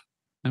half.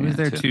 I was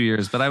there 2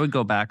 years, but I would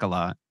go back a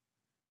lot.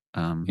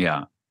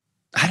 Yeah.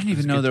 I didn't It was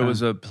even a know good there time.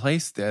 was a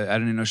place that I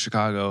didn't even know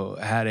Chicago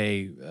had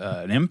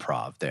an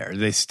improv there.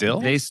 They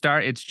still?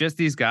 It's just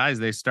these guys.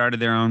 They started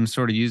their own,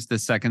 sort of used the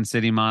Second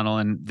City model.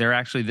 And they're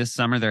actually this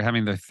summer, they're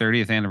having their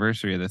 30th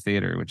anniversary of the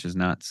theater, which is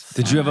nuts.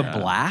 Did you have a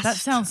blast? That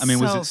sounds I mean,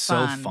 was so it so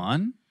fun.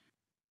 fun?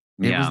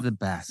 It Yeah. was the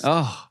best.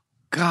 Oh,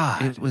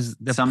 God. It was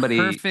the somebody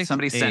perfect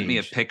sent me a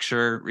age.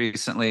 picture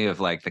recently of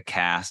like the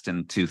cast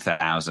in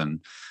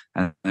 2000,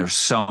 and there were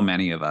so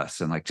many of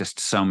us and like just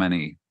so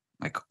many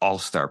like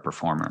all-star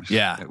performers.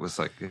 Yeah. It was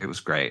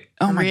great.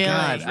 Oh my Really?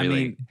 God. I Really.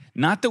 mean,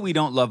 not that we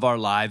don't love our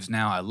lives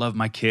now. I love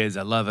my kids.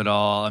 I love it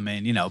all. I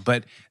mean,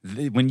 but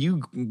when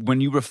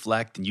you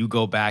reflect and you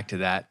go back to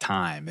that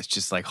time, it's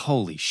just like,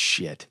 holy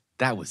shit,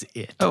 that was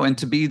it. Oh, and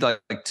to be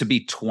like to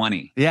be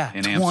 20. Yeah,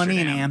 in 20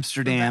 in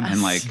Amsterdam.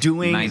 And like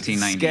doing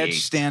 1998.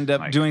 sketch stand-up,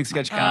 Like, doing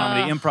sketch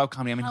comedy, improv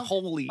comedy. I mean, how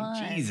holy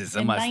fun. Jesus.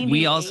 In I must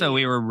 98.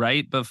 We were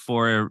right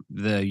before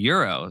the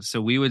euro, so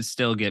we would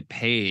still get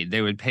paid.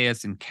 They would pay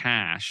us in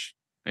cash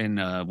and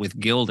with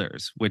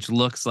guilders, which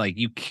looks like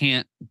you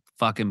can't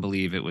fucking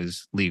believe it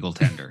was legal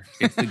tender.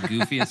 It's the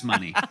goofiest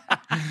money.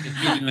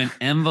 It's giving you an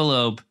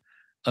envelope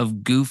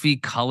of goofy,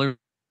 colorful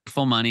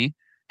money,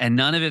 and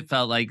none of it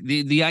felt like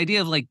the idea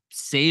of like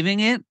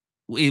saving it.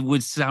 It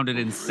would sounded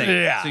insane.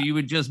 Yeah. So you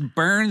would just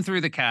burn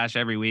through the cash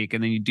every week,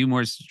 and then you do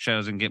more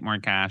shows and get more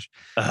cash.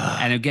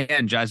 And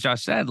again, as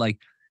Josh said, like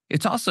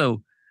it's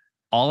also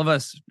all of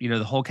us.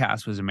 The whole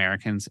cast was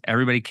Americans.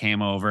 Everybody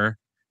came over.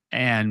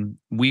 And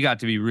we got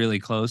to be really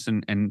close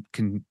and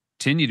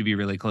continue to be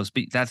really close.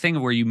 But that thing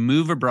where you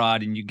move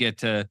abroad and you get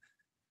to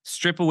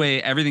strip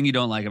away everything you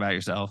don't like about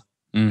yourself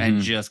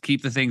and just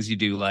keep the things you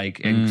do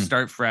like and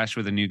start fresh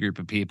with a new group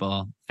of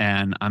people.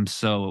 And I'm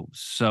so,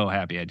 so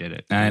happy I did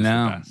it. I It was the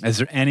know. best. Is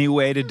there any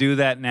way to do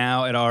that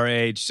now at our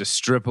age to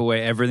strip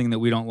away everything that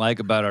we don't like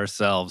about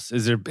ourselves?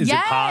 Is it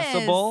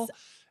possible?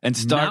 And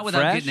start Not without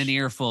fresh? getting an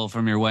earful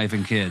from your wife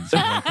and kids.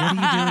 Like, what are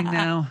you doing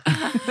now?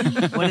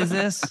 What is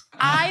this?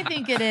 I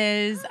think it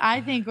is.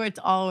 I think it's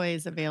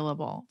always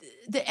available.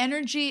 The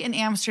energy in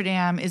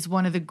Amsterdam is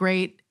one of the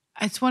great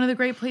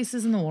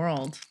places in the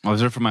world. I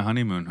was there for my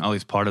honeymoon, at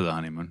least part of the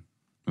honeymoon.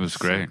 It was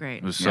great. great.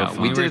 It was so fun.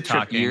 We We did were a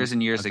trip talking- years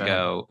and years Okay.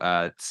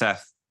 ago.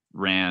 Seth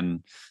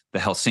ran the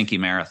Helsinki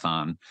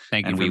Marathon.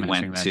 Thank you and for we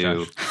mentioning went that,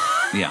 to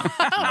Josh.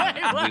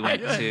 yeah. We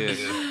went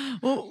to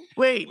Well,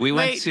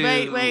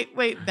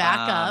 wait.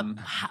 Back um,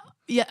 up.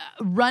 Yeah,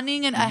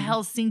 running a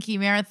Helsinki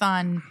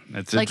marathon.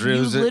 It's Like you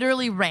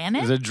literally ran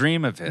It was it. a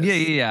dream of his.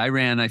 Yeah. I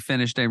ran and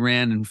finished the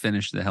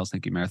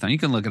Helsinki Marathon. You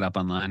can look it up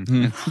online.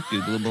 It's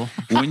Googleable.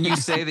 when you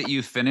say that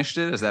you finished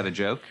it, is that a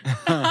joke?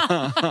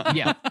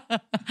 Yeah.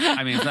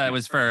 I mean, that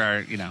was for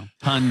our,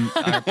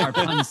 our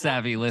pun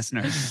savvy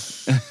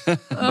listeners.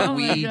 Oh my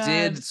we God.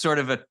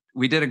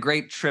 did a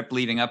great trip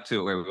leading up to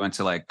it where we went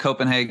to like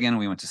Copenhagen,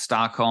 we went to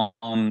Stockholm,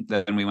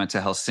 then we went to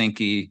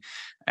Helsinki,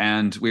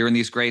 and we were in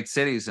these great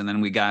cities. And then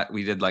we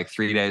did like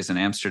 3 days in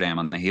Amsterdam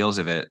on the heels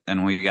of it. And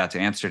when we got to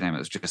Amsterdam, it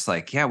was just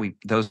like,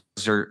 those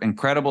are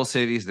incredible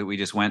cities that we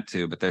just went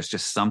to, but there's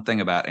just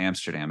something about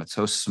Amsterdam. It's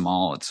so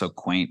small, it's so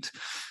quaint.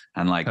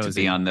 And like Cozy. to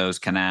be on those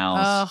canals.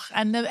 Oh,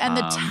 and the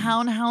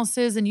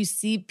townhouses, and you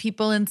see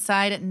people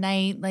inside at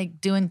night, like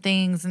doing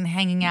things and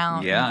hanging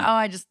out. Yeah.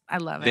 I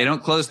love it. They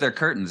don't close their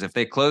curtains. If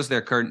they close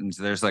their curtains,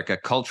 there's like a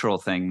cultural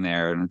thing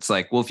there. And it's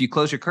like, well, if you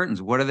close your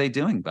curtains, what are they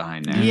doing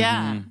behind there?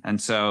 Yeah.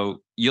 And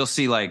so you'll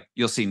see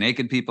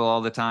naked people all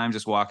the time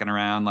just walking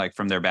around like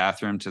from their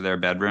bathroom to their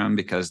bedroom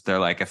because they're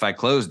like, if I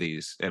close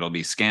these, it'll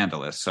be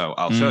scandalous. So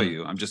I'll show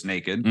you. I'm just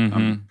naked.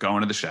 I'm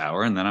going to the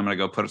shower and then I'm going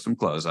to go put some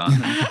clothes on.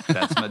 And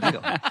that's my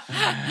deal.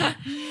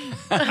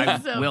 I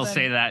So will funny.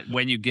 say that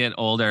when you get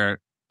older,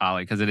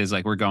 Ollie, because it is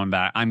like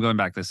I'm going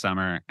back this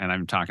summer and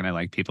I'm talking to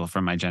like people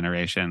from my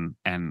generation.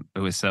 And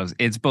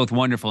it's both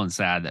wonderful and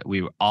sad that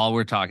all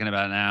we're talking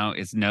about now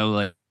is no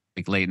like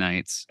late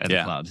nights at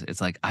the clubs.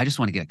 It's like, I just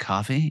want to get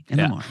coffee in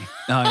the morning.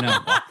 No, I know.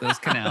 Walk those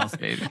canals,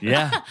 baby.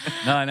 Yeah.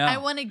 No, I know. I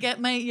want to get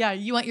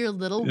you want your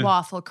little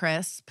waffle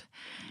crisp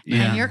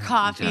and your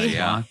coffee.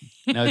 Yeah.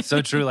 No, it's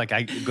so true. Like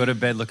I go to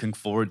bed looking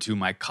forward to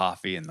my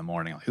coffee in the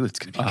morning. Like, ooh, it's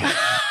going to be good.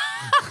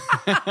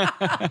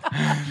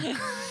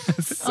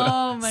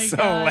 Oh my so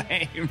God.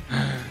 lame.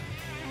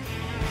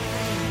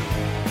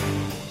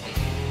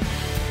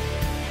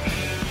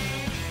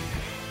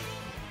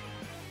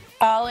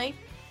 Ollie,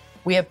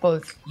 we have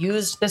both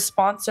used this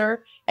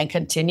sponsor and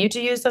continue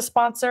to use the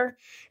sponsor.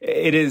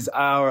 It is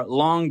our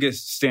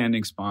longest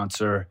standing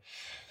sponsor.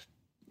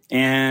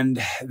 And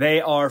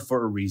they are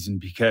for a reason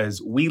because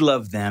we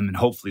love them and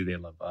hopefully they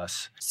love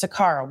us.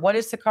 Sakara. What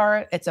is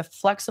Sakara? It's a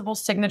flexible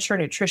signature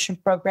nutrition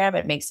program.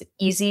 It makes it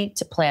easy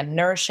to plan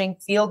nourishing,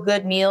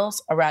 feel-good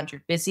meals around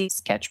your busy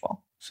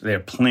schedule. So they're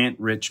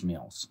plant-rich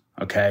meals,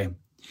 okay?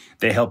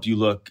 They help you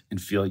look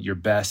and feel your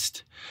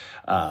best,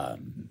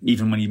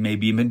 even when you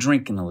maybe been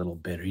drinking a little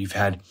bit or you've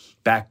had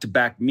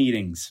back-to-back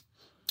meetings.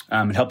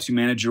 It helps you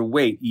manage your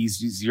weight,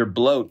 eases your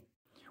bloat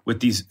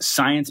with these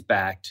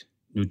science-backed,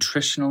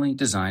 nutritionally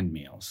designed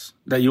meals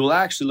that you will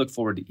actually look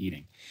forward to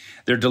eating.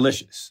 They're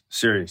delicious,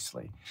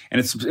 seriously.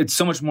 And it's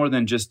so much more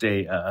than just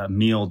a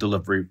meal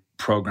delivery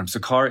program.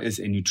 Sakara is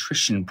a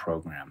nutrition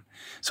program.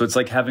 So it's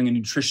like having a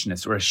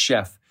nutritionist or a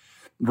chef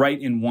right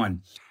in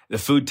one. The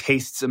food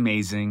tastes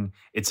amazing.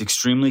 It's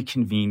extremely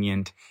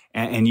convenient.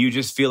 And you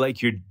just feel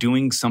like you're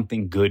doing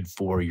something good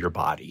for your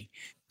body.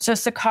 So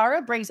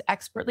Sakara brings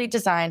expertly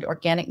designed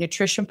organic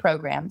nutrition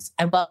programs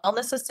and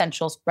wellness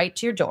essentials right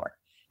to your door.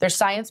 Their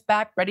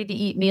science-backed,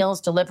 ready-to-eat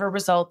meals deliver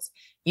results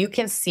you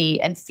can see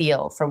and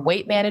feel, from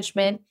weight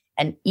management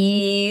and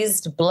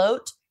eased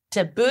bloat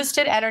to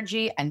boosted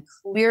energy and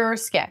clearer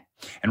skin.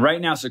 And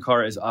right now,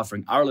 Sakara is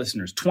offering our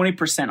listeners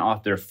 20%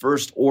 off their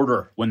first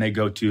order when they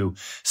go to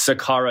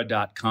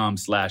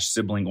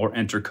sakara.com/sibling or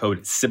enter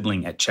code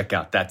sibling at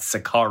checkout. That's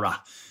Sakara,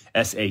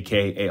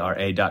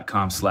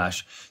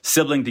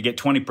 SAKARA.com/sibling to get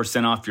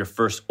 20% off your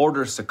first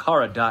order.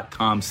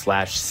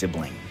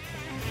 Sakara.com/sibling.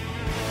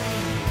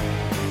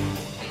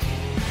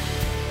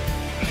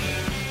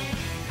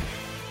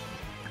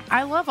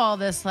 I love all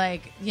this,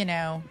 like, you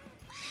know,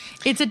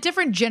 it's a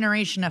different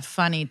generation of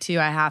funny too,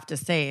 I have to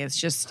say.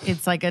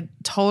 It's like a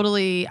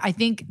totally, I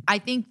think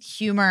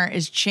humor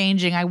is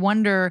changing. I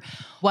wonder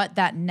what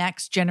that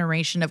next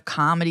generation of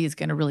comedy is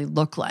going to really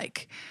look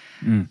like.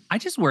 I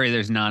just worry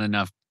there's not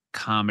enough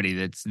comedy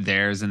that's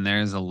theirs and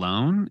theirs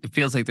alone. It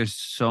feels like there's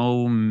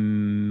so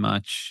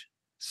many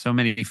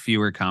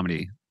fewer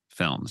comedy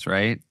films,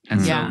 right?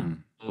 And so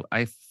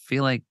I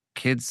feel like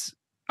kids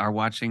are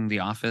watching The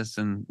Office,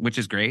 and which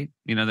is great.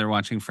 You know, they're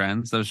watching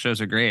Friends. Those shows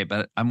are great,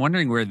 but I'm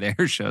wondering where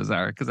their shows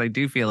are, because I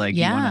do feel like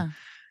you want to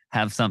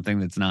have something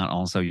that's not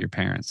also your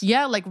parents.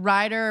 Yeah, like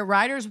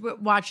Ryder's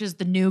watches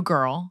The New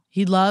Girl.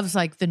 He loves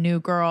like The New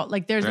Girl.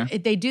 Like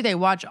they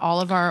watch all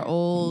of our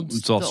old.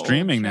 It's all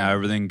streaming now.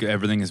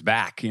 Everything is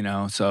back. You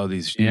know, so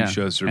these new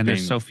shows are. And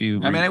there's so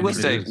few. I mean, I will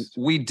say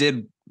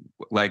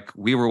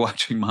we were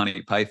watching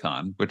Monty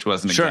Python, which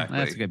wasn't exactly.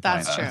 That's a good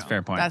point. That's true. That's a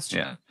fair point. That's true.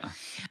 Yeah.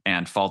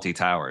 And Faulty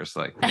Towers,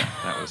 like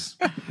that was.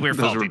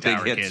 Those were big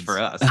hits kids for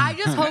us. I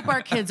just hope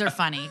our kids are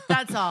funny.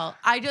 That's all.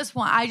 I just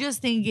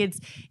think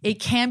it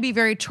can be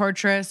very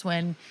torturous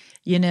when,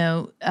 you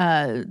know,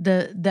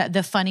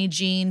 the funny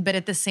gene, but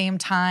at the same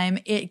time,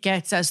 it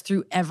gets us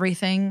through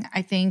everything.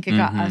 I think it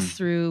got us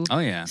through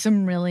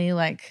some really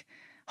like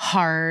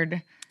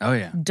hard,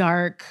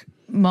 dark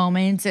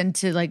moments, and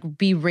to like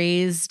be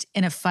raised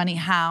in a funny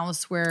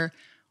house where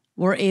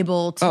we're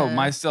able to. Oh,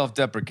 my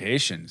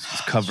self-deprecation is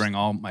just covering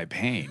all my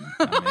pain.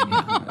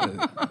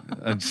 I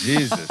mean,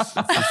 Jesus.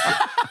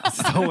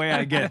 It's the way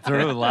I get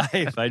through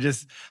life. I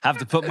just have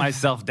to put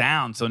myself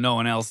down so no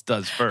one else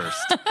does first.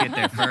 Get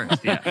there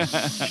first. Yeah.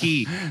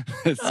 Key.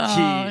 It's key.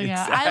 Yeah.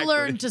 Exactly. I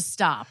learned to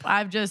stop.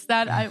 I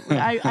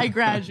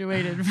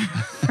graduated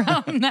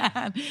from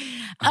that.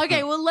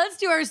 Okay, well, let's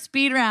do our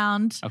speed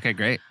round. Okay,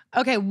 great.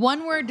 Okay,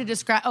 one word to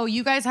describe. Oh,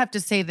 you guys have to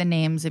say the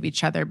names of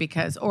each other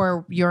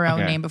or your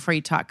own name before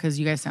you talk, because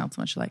you guys sound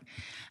so much alike.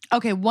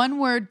 Okay, one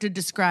word to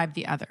describe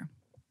the other.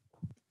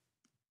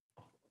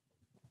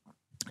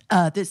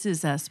 This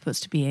is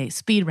supposed to be a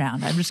speed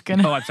round. I'm just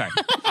gonna. Oh, I'm sorry.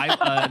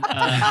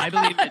 I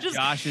believe that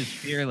Josh is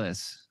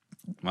fearless.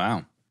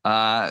 Wow.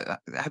 I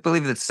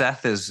believe that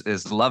Seth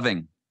is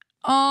loving.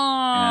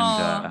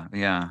 Oh. And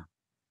yeah.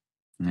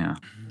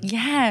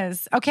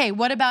 Yes. Okay.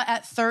 What about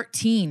at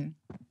 13?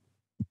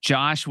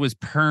 Josh was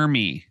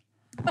permy.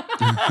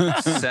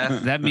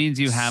 Seth, that means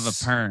you have a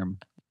perm.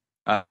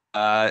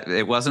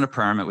 It wasn't a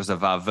perm. It was a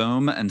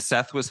vavoom, and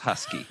Seth was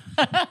husky.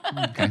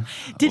 Okay.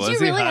 Did you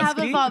really have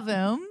a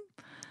vavoom?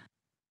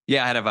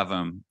 Yeah, I had a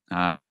vavoom.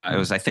 It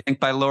was, I think,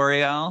 by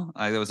L'Oreal.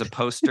 There was a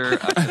poster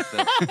up at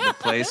the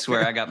place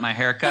where I got my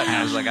haircut, and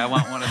I was like, I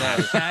want one of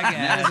those.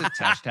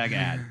 Hashtag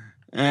ad.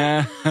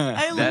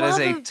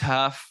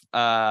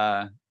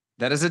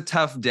 That is a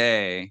tough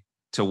day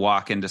to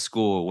walk into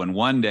school when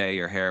one day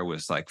your hair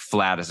was like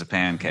flat as a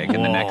pancake,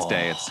 and the next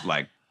day it's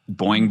like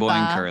boing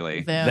boing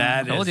curly.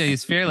 I told you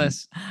he's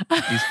fearless.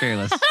 He's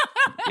fearless.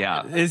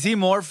 Yeah. Is he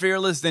more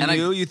fearless than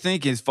you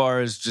think, as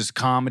far as just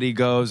comedy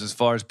goes, as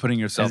far as putting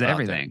yourself out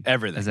everything. there?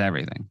 Everything. Is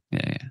everything.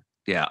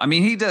 Yeah. I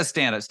mean, he does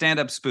stand up. Stand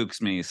up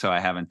spooks me, so I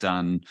haven't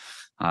done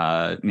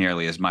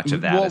nearly as much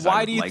of that. Well, as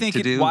why I do you would think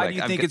like to it? do. Why like,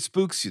 do you think it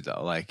spooks you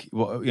though? Like,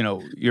 well, you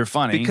know, you're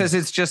funny because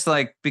it's just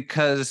like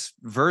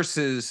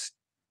versus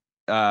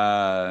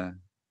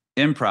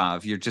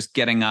improv, you're just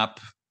getting up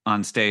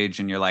on stage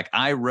and you're like,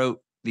 I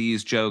wrote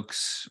these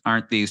jokes.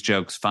 Aren't these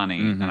jokes funny?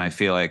 Mm-hmm. And I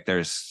feel like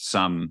there's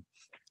some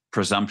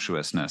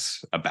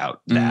presumptuousness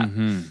about that.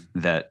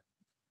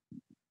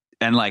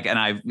 And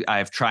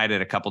I've tried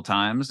it a couple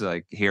times,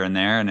 like here and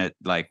there, and it,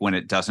 like, when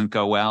it doesn't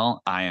go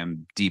well, I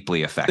am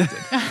deeply affected.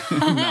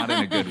 Not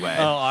in a good way.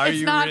 Oh, are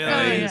you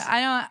really?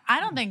 I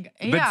don't think.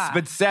 Yeah.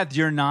 But Seth,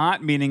 you're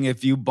not. Meaning,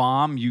 if you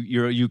bomb,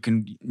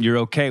 you're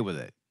okay with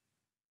it.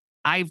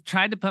 I've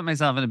tried to put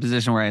myself in a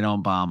position where I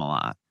don't bomb a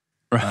lot.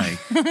 Right.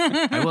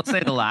 Like, I will say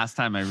the last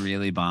time I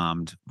really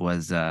bombed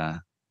was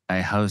I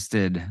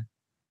hosted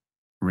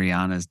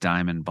Rihanna's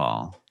Diamond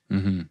Ball,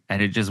 and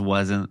it just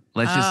wasn't.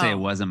 Let's just say it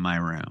wasn't my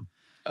room.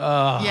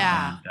 Oh,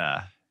 yeah.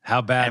 And,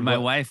 how bad? And my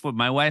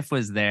wife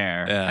was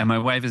there, and my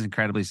wife is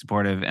incredibly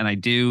supportive. And I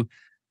do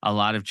a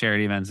lot of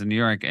charity events in New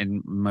York,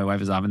 and my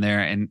wife is often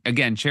there. And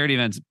again, charity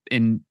events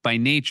by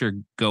nature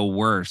go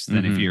worse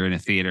than if you're in a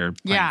theater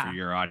playing for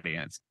your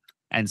audience.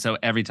 And so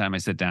every time I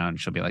sit down,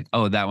 she'll be like,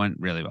 "Oh, that went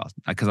really well."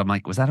 Because I'm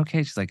like, "Was that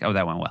okay?" She's like, "Oh,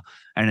 that went well."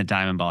 And at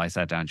Diamond Ball, I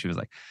sat down. She was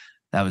like,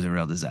 "That was a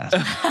real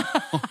disaster."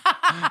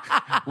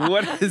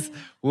 What is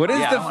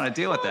I don't want to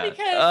deal with that.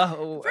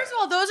 First of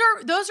all,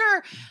 those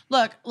are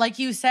look, like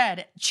you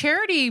said,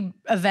 charity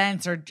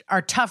events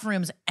are tough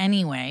rooms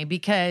anyway,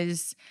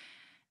 because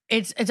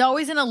it's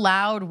always in a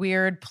loud,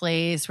 weird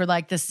place where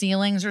like the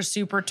ceilings are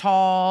super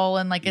tall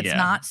and like it's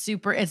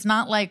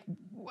not like,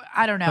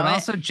 I don't know. But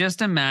also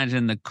just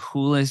imagine the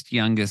coolest,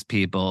 youngest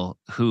people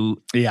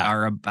who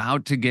are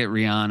about to get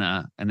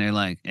Rihanna, and they're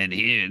like, "And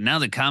here, now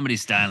the comedy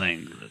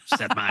styling,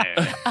 Seth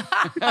Meyers."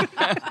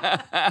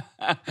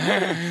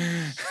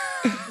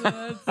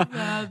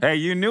 Hey,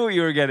 you knew what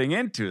you were getting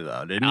into,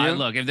 though, didn't you?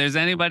 Look, if there's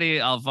anybody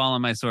I'll fall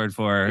on my sword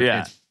for,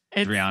 it's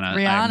Rihanna.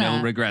 I have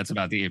no regrets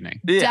about the evening.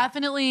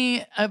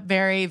 Definitely a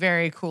very,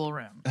 very cool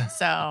room.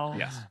 So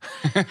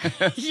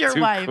your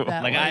wife. Cool.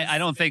 Like I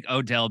don't think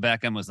Odell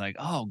Beckham was like,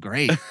 "Oh,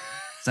 great,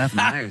 Seth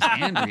Meyers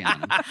and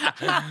Rihanna."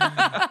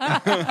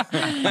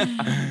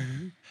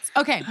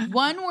 Okay,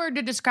 one word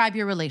to describe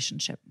your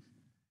relationship.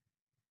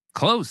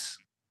 Close.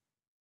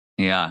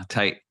 Yeah,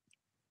 tight.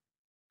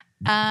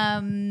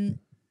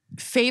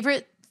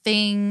 Favorite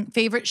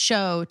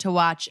show to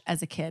watch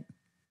as a kid?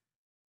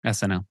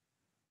 SNL.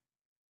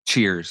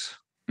 Cheers.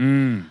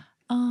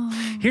 Oh,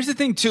 here's the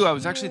thing, too. I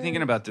was actually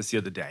thinking about this the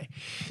other day.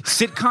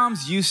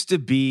 Sitcoms used to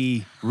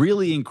be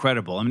really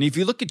incredible. I mean, if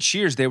you look at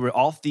Cheers, they were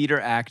all theater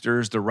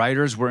actors. The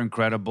writers were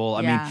incredible.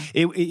 I mean,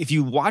 if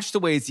you watch the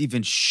way it's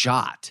even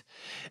shot,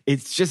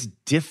 it's just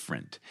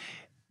different.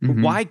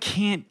 Why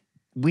can't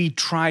we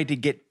try to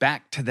get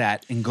back to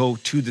that and go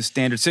to the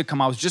standard sitcom?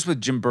 I was just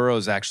with Jim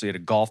Burrows actually at a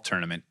golf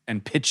tournament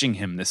and pitching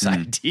him this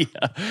idea.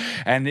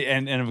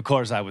 And of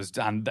course I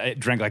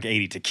drank like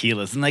 80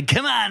 tequilas and like,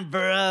 "Come on,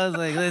 Burrows,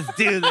 like, let's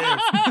do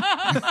this."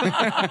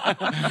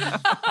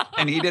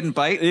 And he didn't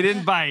bite? He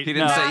didn't bite. He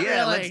didn't say,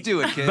 "Yeah, let's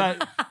do it, kid."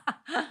 But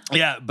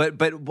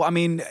I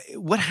mean,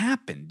 what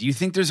happened? Do you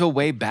think there's a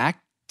way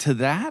back to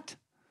that?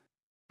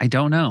 I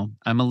don't know.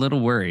 I'm a little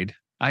worried.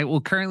 I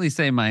will currently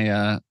say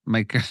my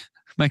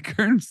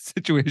current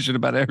situation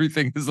about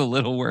everything is a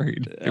little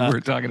worried if we're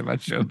talking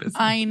about show business.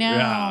 I know.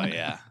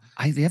 Yeah.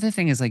 The other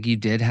thing is, like, you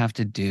did have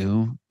to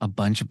do a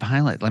bunch of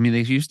pilots. I mean,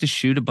 they used to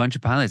shoot a bunch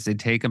of pilots. They'd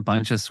take a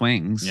bunch of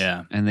swings.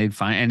 Yeah. And they'd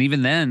find, and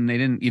even then they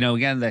didn't,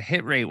 again, the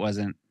hit rate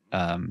wasn't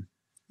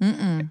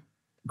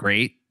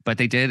great, but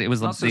they did. It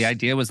was the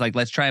idea was like,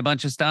 let's try a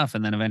bunch of stuff.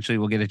 And then eventually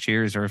we'll get a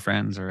Cheers or a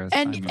Friends or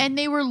and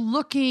they were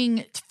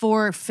looking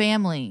for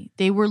family.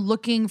 They were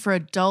looking for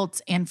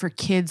adults and for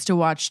kids to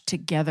watch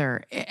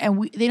together.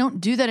 And they don't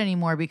do that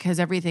anymore because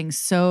everything's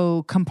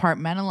so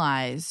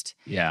compartmentalized.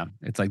 Yeah.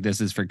 It's like,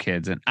 this is for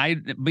kids. And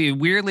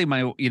weirdly,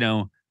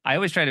 I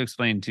always try to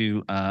explain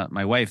to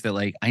my wife that,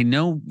 like, I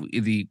know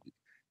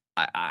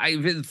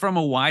from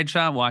a wide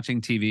shot,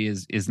 watching TV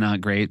is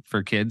not great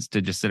for kids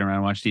to just sit around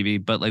and watch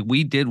TV. But like,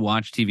 we did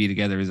watch TV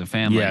together as a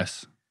family.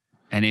 Yes.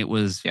 And it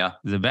was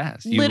the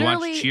best. You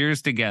watched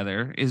Cheers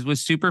together. It was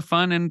super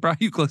fun and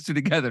brought you closer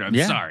together. I'm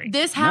sorry.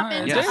 This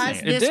happened to us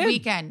this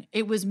weekend.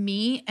 It was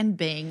me and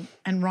Bing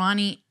and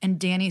Ronnie and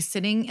Danny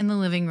sitting in the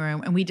living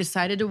room, and we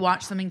decided to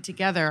watch something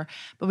together,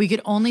 but we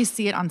could only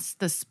see it on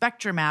the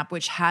Spectrum app,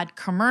 which had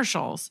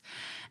commercials.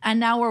 And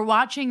now we're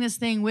watching this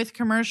thing with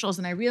commercials,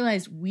 and I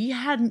realized we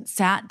hadn't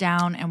sat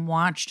down and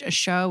watched a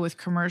show with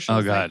commercials.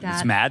 Oh, God. Like that.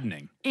 It's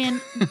maddening.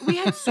 And we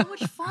had so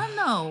much fun,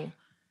 though.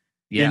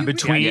 Yeah, in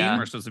between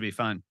commercials to be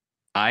fun.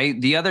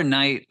 The other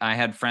night I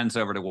had friends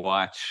over to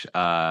watch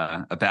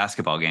a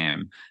basketball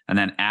game, and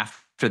then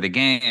after the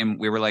game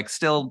we were like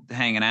still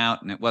hanging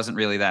out, and it wasn't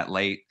really that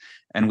late,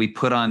 and we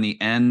put on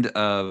the end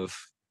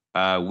of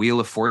Wheel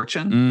of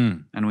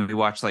Fortune, and we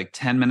watched like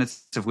 10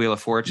 minutes of Wheel of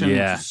Fortune, which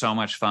was so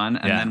much fun,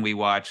 and then we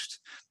watched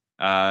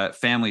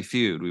Family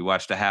Feud. We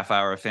watched a half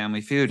hour of Family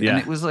Feud, and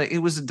it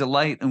was a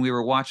delight, and we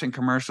were watching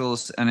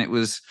commercials, and it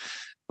was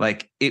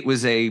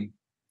a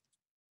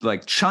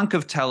chunk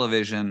of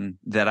television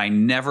that I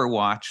never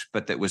watched,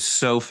 but that was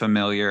so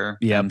familiar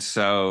and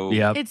so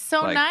it's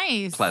so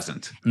nice,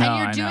 pleasant. And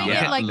you're doing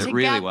it like it together.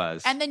 really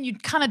was. And then you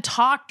kind of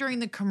talk during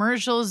the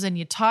commercials, and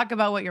you talk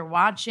about what you're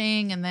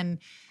watching, and then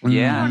I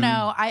don't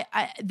know.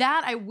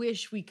 I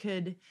wish we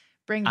could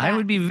bring back. I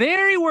would be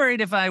very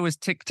worried if I was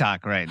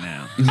TikTok right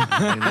now.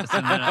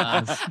 Listen to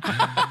us.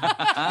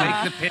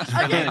 Make the pitch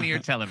for linear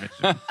television.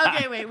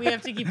 Okay, wait, we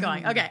have to keep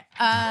going. Okay.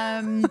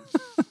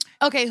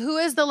 Okay, who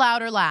is the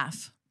louder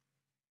laugh?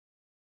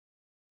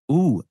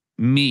 Ooh,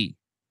 me.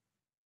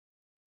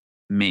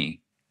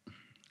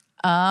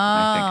 Oh,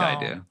 I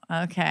think I do.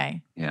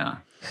 Okay. Yeah.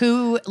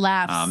 Who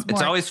laughs?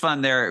 It's always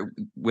fun there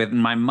with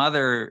my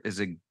mother.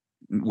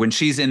 When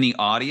she's in the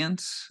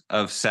audience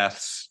of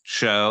Seth's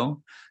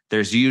show,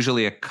 there's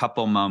usually a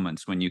couple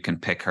moments when you can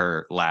pick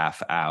her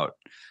laugh out.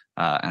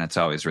 And it's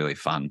always really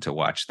fun to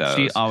watch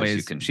those.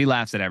 She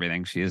laughs at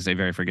everything. She is a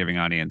very forgiving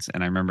audience.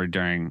 And I remember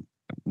during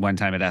one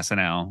time at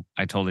SNL,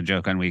 I told a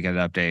joke on Weekend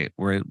Update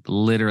where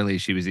literally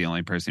she was the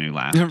only person who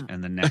laughed.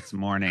 And the next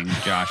morning,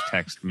 Josh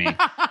texted me,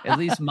 at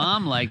least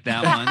Mom liked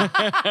that one.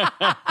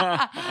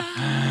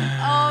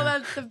 Oh,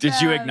 that's the best. Did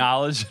you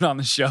acknowledge it on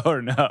the show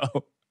or no?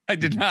 I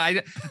did not.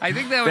 I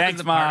think that was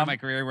the part of my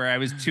career where I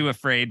was too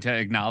afraid to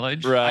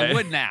acknowledge. Right. I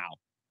would now.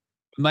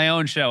 My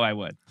own show, I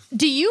would.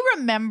 Do you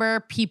remember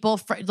people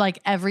like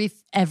every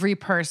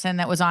person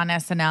that was on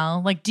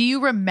SNL? Like, do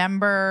you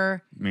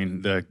remember? I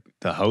mean, the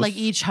host, like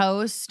each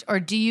host,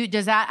 or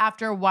does that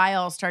after a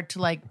while start to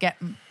like get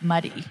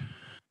muddy?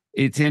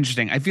 It's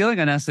interesting. I feel like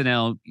on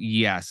SNL,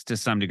 yes, to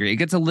some degree, it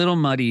gets a little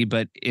muddy.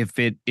 But if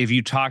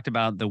you talked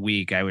about the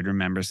week, I would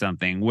remember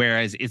something.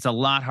 Whereas it's a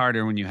lot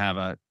harder when you have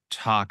a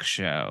talk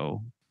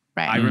show.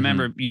 Right. I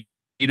remember.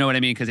 You know what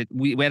I mean? Because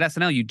we at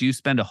SNL, you do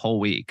spend a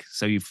whole week,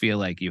 so you feel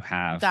like you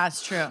have.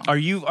 That's true. Are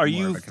you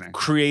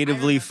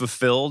creatively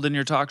fulfilled in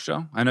your talk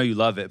show? I know you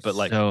love it, but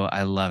like, so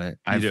I love it.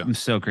 I'm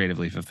so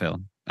creatively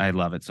fulfilled. I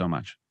love it so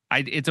much.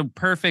 It's a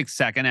perfect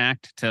second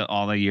act to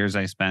all the years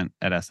I spent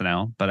at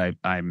SNL, but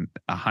I'm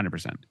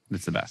 100%.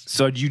 It's the best.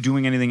 So are you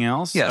doing anything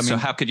else? Yeah. So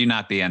how could you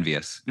not be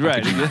envious?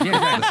 Right. It's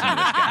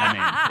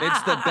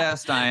the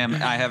best. I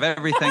have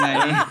everything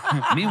I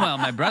need. Meanwhile,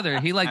 my brother,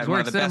 he likes one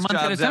work of the 7 best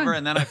months at a jobs time. ever,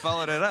 and then I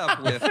followed it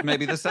up with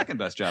maybe the second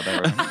best job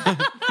ever.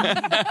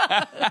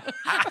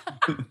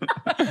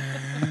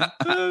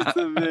 That's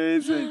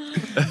amazing.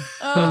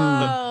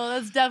 Oh,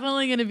 that's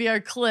definitely going to be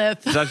our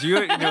clip. Josh,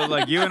 you know,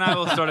 like you and I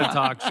will start a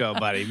talk show,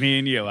 buddy. Me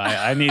and you.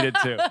 I need it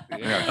too.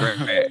 Yeah,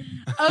 great.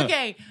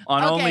 Okay.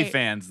 On okay.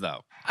 OnlyFans,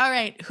 though. All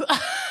right.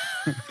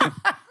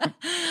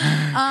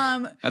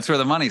 That's where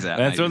the money's at.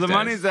 That's where the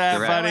money's at,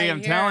 buddy. Right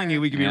I'm telling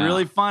you, we could be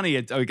really funny.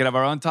 We could have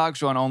our own talk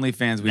show on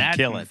OnlyFans. We'd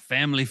kill it.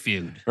 Family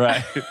Feud.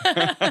 Right.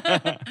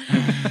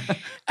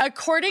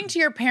 According to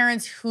your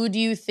parents, who do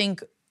you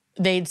think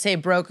they'd say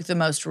broke the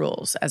most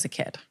rules as a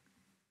kid?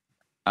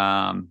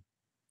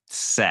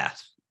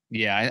 Seth.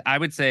 Yeah, I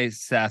would say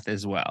Seth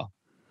as well.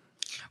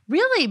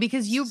 Really?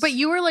 Because you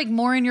were like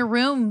more in your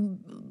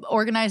room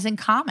organizing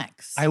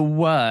comics. I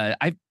was.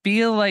 I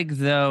feel like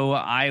though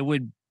I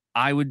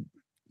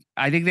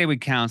think they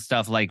would count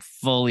stuff like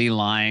fully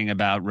lying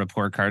about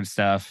report card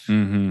stuff.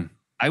 Mm-hmm.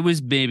 I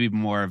was maybe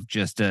more of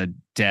just a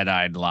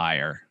dead-eyed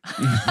liar.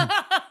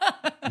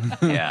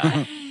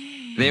 Yeah.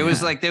 There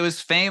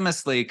was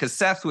famously, because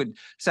Seth would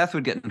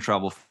get in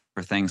trouble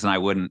for things and I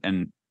wouldn't.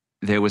 And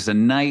there was a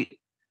night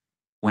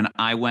when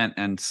I went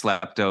and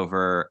slept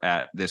over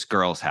at this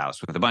girl's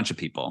house with a bunch of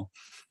people.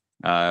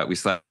 We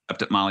slept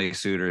at Molly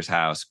Suter's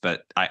house,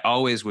 but I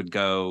always would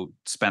go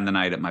spend the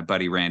night at my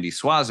buddy Randy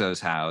Suazo's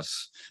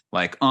house,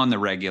 like on the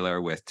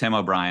regular with Tim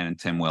O'Brien and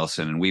Tim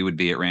Wilson. And we would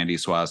be at Randy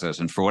Suazo's.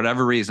 And for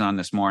whatever reason on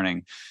this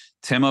morning,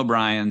 Tim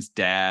O'Brien's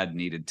dad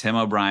needed Tim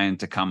O'Brien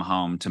to come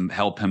home to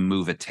help him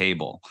move a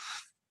table.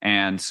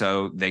 And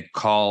so they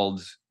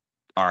called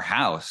our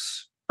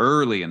house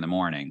early in the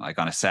morning, like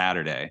on a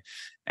Saturday.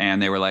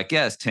 And they were like,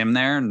 yeah, is Tim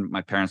there? And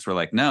my parents were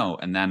like, no.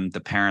 And then the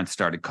parents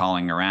started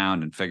calling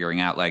around and figuring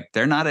out like,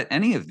 they're not at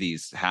any of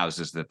these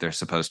houses that they're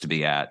supposed to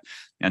be at.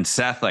 And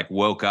Seth like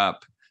woke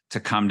up to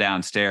come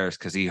downstairs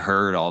because he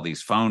heard all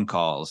these phone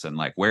calls and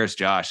like, where's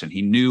Josh? And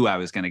he knew I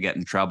was going to get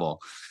in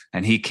trouble.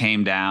 And he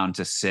came down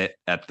to sit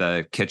at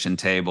the kitchen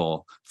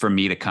table for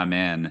me to come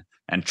in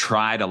and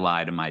try to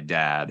lie to my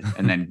dad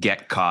and then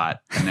get caught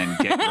and then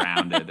get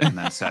grounded. And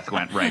then Seth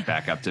went right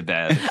back up to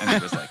bed. And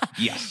it was like,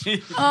 yes. He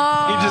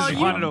just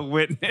wanted to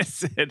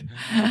witness it.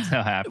 I'm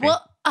so happy.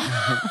 Well,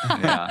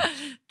 Yeah.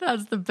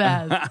 that's the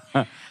best.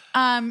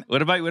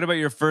 What about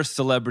your first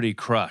celebrity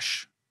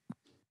crush?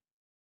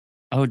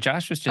 Oh,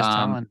 Josh was just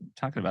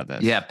talking about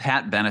this. Yeah,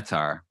 Pat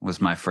Benatar was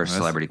my first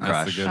celebrity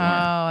crush. Oh,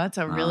 that's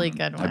a really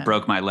good one. I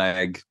broke my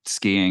leg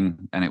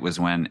skiing, and it was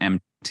when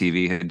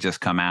MTV had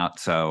just come out,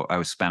 so I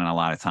was spending a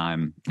lot of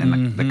time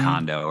in the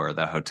condo or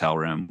the hotel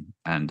room.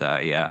 And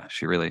yeah,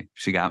 she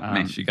got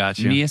me. She got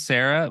you. Mia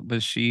Sarah,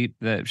 she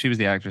was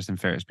the actress in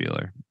Ferris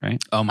Bueller,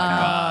 right? Oh my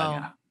God.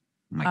 Yeah.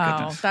 My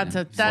goodness. That's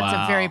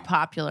a very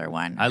popular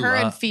one.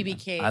 And Phoebe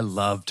Cates. I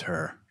loved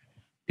her.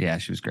 Yeah,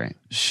 she was great.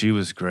 She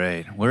was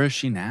great. Where is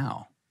she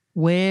now?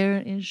 Where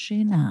is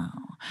she now?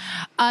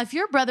 If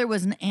your brother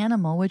was an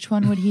animal, which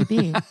one would he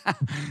be?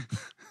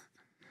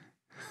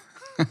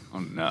 Oh,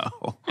 no.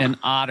 An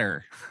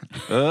otter.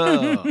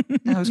 Oh.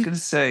 I was going to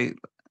say,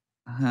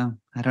 I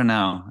don't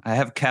know. I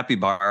have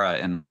capybara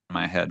in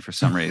my head for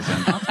some reason.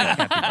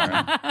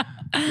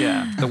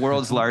 Yeah. The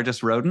world's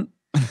largest rodent.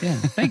 Yeah,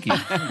 thank you.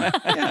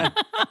 Yeah.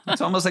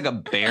 It's almost like a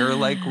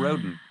bear-like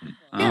rodent.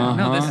 Yeah,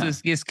 no,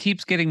 this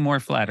keeps getting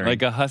more flattering.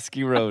 Like a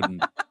husky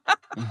rodent.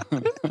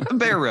 A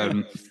bear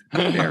rodent.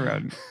 A bear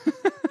rodent.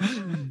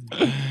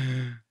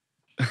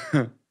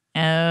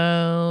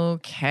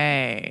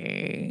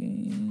 Okay.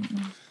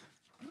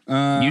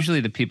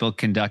 Usually the people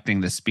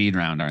conducting the speed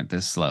round aren't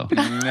this slow. No,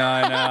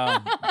 I know.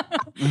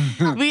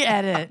 We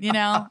edit, you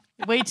know.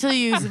 Wait till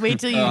you hear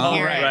it.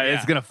 Right,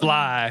 it's gonna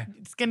fly.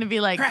 It's gonna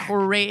be like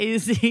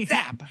crazy.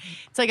 Zap.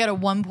 It's like at a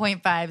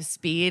 1.5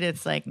 speed.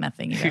 It's like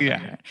nothing you've ever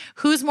heard.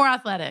 Who's more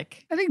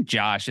athletic? I think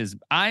Josh is.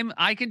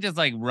 I can just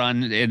like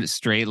run in a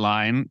straight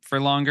line for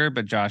longer,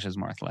 but Josh is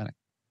more athletic.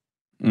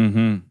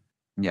 Mm-hmm.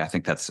 Yeah, I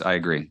think I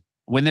agree.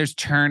 When there's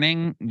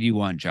turning, you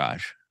want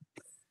Josh.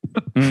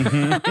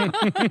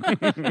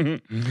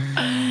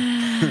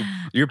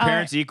 Your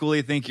parents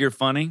equally think you're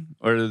funny,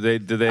 or do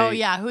they? Oh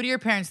yeah, who do your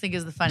parents think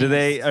is the funniest? Do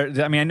they?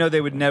 I mean, I know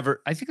they would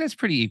never. I think that's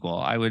pretty equal.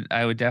 I would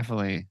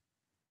definitely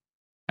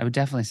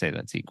say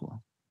that's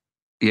equal.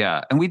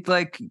 Yeah, and we'd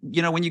like,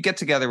 you know, when you get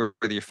together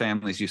with your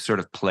families, you sort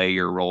of play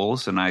your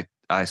roles, and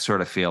I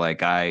sort of feel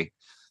like I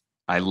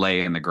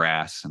lay in the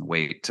grass and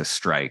wait to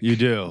strike. You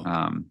do.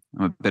 I'm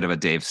a bit of a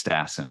Dave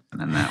Stassen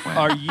in that way.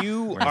 Are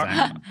you?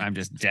 I'm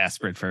just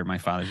desperate for my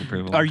father's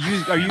approval. Are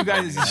you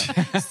guys?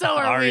 So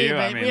are we? You? But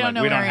I mean, we don't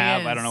know we where don't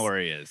have. he is. I don't know where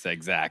he is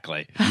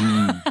exactly.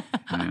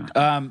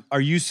 Yeah.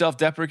 Are you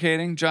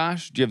self-deprecating,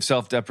 Josh? Do you have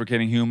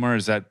self-deprecating humor?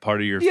 Is that part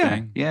of your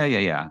thing?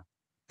 Yeah.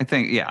 I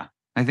think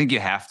you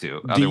have to.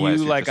 Do Otherwise,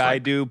 you, you're like just I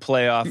do,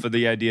 play off of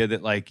the idea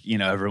that, like, you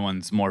know,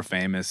 everyone's more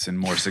famous and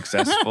more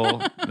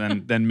successful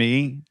than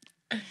me?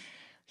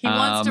 He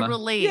wants to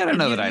relate. Yeah, I don't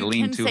know and that I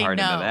lean too hard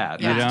into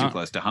that. Yeah. That's too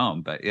close to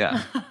home, but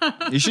yeah.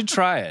 You should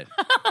try it.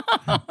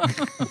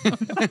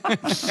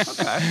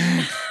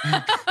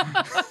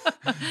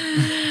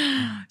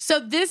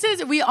 So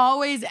we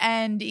always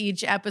end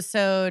each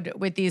episode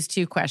with these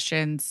two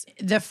questions.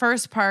 The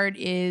first part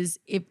is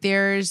if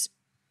there's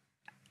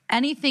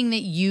anything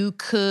that you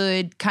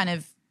could kind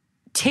of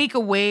take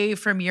away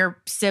from your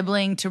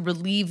sibling to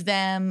relieve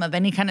them of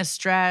any kind of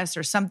stress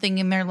or something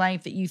in their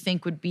life that you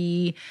think would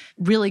be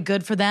really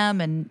good for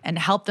them and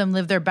help them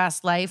live their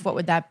best life, what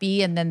would that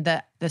be? And then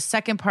the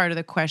second part of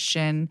the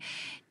question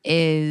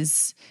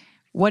is,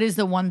 what is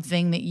the one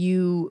thing that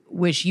you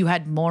wish you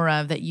had more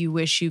of, that you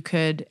wish you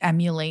could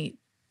emulate,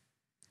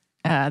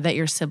 a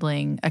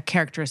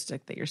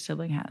characteristic that your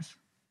sibling has?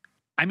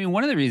 I mean,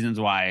 one of the reasons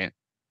why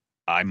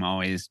I'm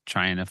always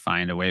trying to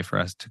find a way for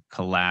us to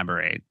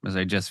collaborate because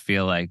I just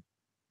feel like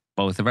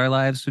both of our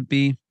lives would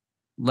be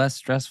less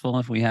stressful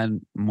if we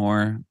had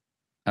more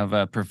of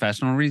a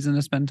professional reason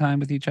to spend time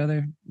with each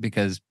other,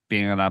 because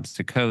being on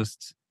opposite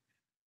coasts,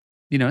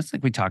 you know, it's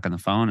like we talk on the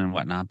phone and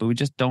whatnot, but we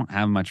just don't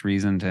have much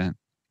reason to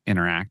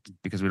interact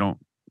because we don't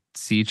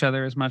see each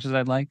other as much as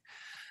I'd like.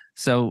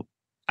 So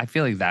I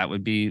feel like that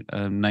would be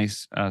a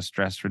nice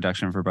stress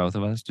reduction for both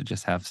of us, to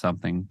just have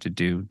something to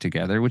do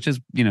together, which is,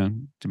 you know,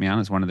 to be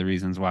honest, one of the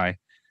reasons why,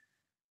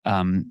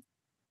 you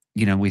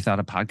know, we thought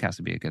a podcast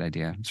would be a good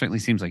idea. It certainly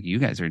seems like you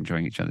guys are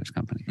enjoying each other's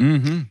company.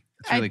 Mm-hmm.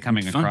 It's really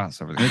coming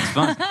across over there. It's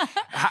fun.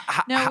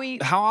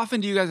 How often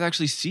do you guys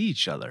actually see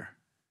each other?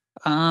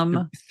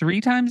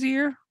 3 times a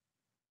year.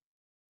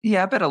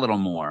 Yeah, I bet a little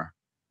more.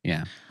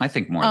 Yeah, I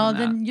think more. Oh, than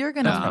then that. you're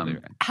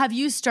gonna. Have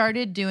you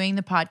started doing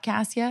the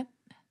podcast yet?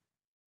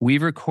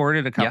 We've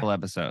recorded a couple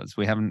episodes.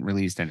 We haven't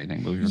released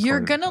anything, but you're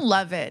going to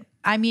love it.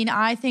 I mean,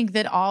 I think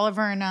that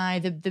Oliver and I,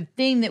 the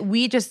thing that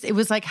it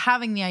was like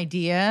having the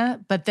idea,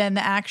 but then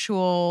the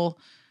actual.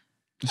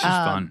 This is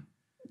fun.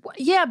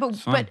 Yeah,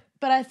 but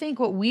I think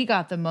what we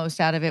got the most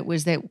out of it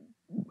was that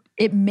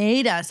it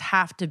made us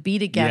have to be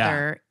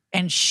together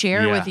and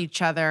share with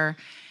each other.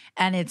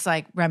 And it's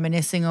like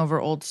reminiscing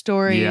over old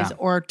stories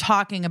or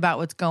talking about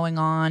what's going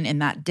on in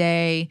that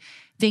day.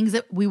 Things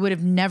that we would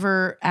have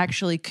never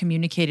actually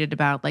communicated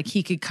about. Like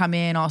he could come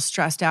in all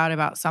stressed out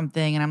about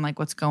something and I'm like,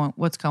 what's going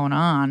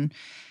on?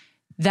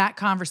 That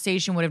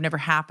conversation would have never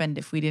happened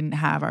if we didn't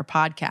have our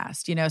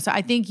podcast, you know? So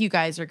I think you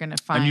guys are going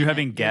to find. Are you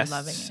having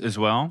guests as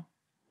well?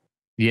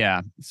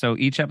 Yeah. So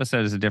each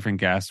episode is a different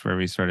guest where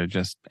we sort of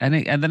just, and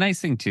the nice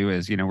thing too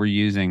is, you know, we're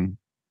using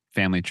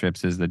family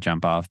trips as the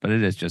jump off, but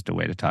it is just a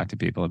way to talk to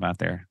people about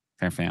their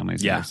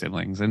families and their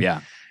siblings. And,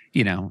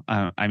 you know,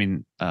 I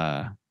mean,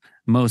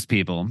 most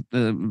people,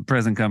 the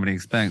present company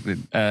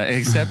expected,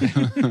 except,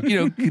 you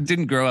know,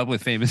 didn't grow up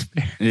with famous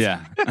parents.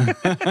 Yeah.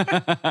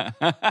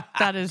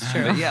 That is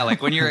true. But yeah,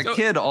 like when you're a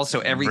kid, also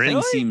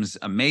everything seems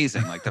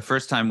amazing. Like the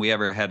first time we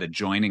ever had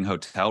adjoining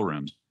hotel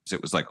rooms,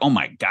 it was like, oh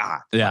my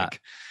God. Yeah.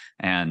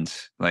 And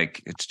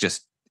like,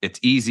 it's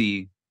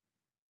easy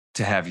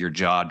to have your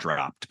jaw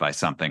dropped by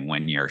something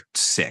when you're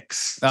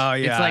 6. Oh,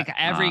 yeah. It's like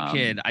every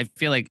kid, I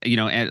feel like, you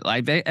know,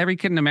 every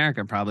kid in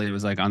America probably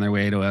was like on their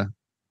way to a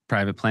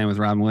private plane with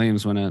Robin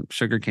Williams when a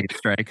sugarcane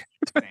strike.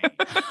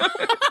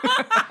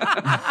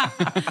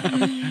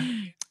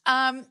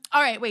 All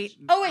right, wait.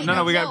 Oh, wait.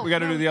 No, we got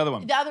to do the other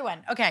one. The other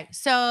one. Okay.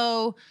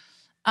 So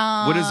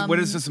what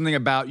is something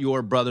about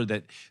your brother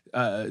that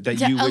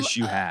you wish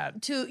you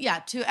had?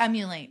 To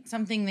emulate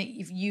something that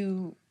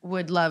you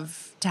would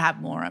love to have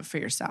more of for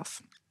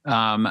yourself.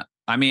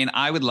 I mean,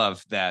 I would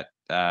love that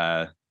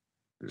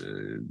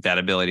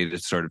ability to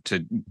sort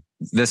of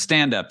the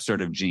stand-up sort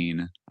of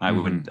gene. I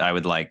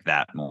would like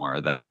that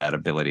more, that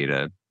ability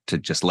to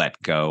just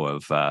let go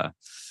of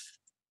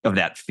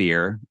that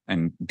fear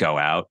and go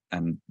out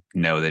and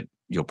know that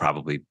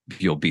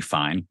you'll be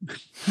fine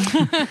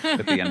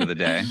at the end of the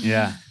day.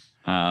 Yeah.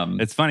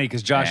 It's funny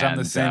because Josh, I'm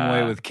the same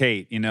way with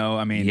Kate.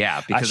 I mean,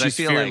 because I she's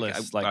feel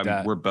fearless like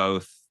that. We're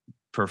both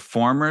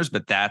performers,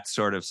 but that's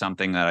sort of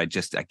something that I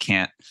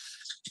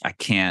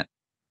can't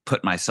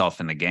put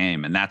myself in the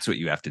game. And that's what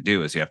you have to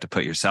do is you have to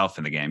put yourself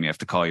in the game. You have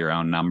to call your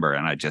own number.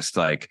 And I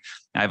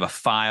have a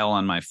file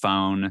on my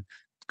phone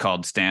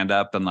called Stand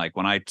Up. And like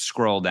when I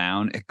scroll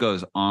down, it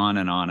goes on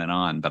and on and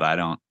on, but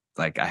I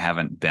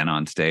haven't been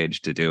on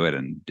stage to do it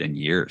in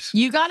years.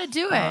 You got to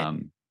do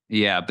it.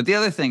 Yeah. But the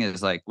other thing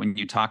is like when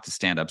you talk to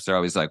stand-ups, they're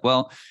always like,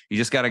 well, you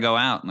just got to go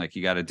out and like,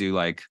 you got to do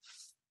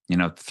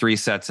 3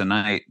 sets a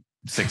night,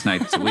 6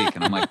 nights a week.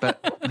 And I'm like,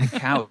 but my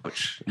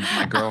couch, and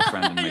my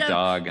girlfriend and my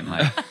dog. And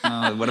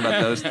what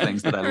about those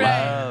things that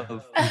I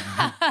love?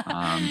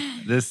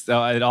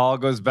 It all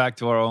goes back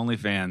to our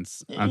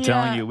OnlyFans. I'm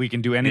telling you, we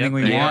can do anything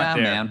we want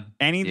there. Man.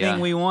 Anything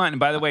we want. And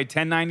by the way,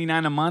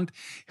 $10.99 a month,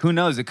 who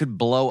knows? It could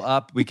blow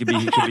up. It could be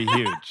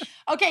huge.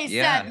 Okay,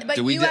 Seth,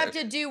 but you have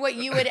to do what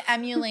you would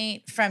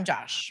emulate from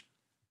Josh.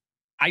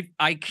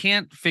 I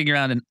can't figure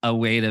out a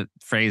way to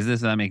phrase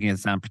this without making it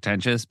sound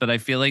pretentious, but I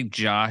feel like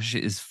Josh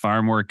is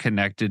far more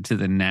connected to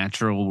the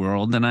natural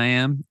world than I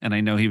am. And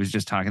I know he was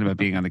just talking about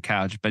being on the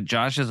couch, but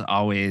Josh is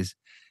always,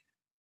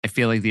 I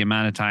feel like the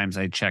amount of times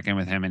I check in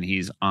with him and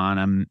he's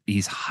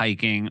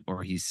hiking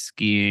or he's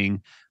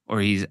skiing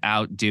or he's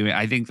out doing,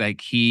 I think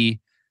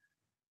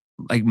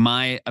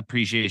my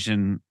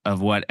appreciation of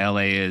what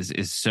LA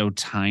is so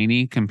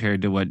tiny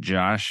compared to what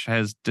Josh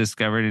has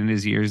discovered in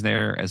his years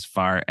there as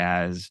far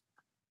as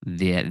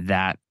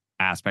that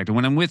aspect. And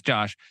when I'm with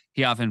Josh,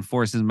 he often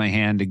forces my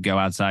hand to go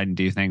outside and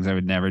do things I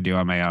would never do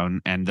on my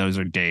own. And those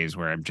are days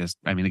where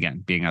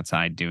again, being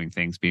outside, doing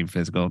things, being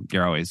physical,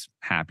 you're always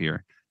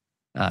happier.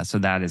 So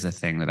that is a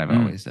thing that I've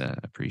always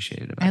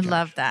appreciated about Josh.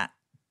 Love that.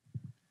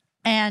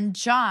 And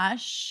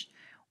Josh,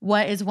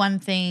 what is one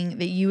thing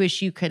that you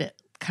wish you could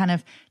kind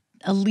of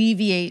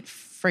alleviate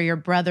for your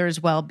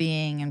brother's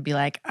well-being and be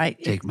like,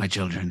 take my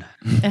children.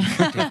 Take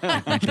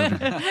my children.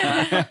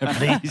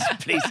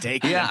 please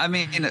take them. Yeah, I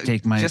mean,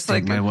 take my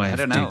wife. I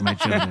don't know. Take my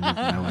children.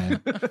 My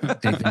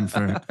wife.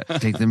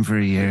 Take them for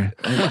a year.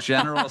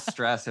 General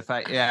stress.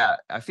 I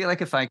feel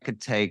like if I could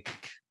take,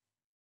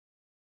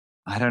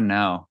 I don't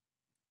know,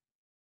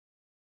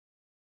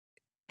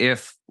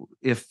 if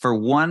for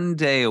one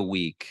day a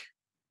week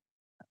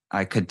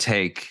I could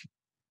take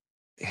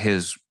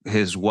his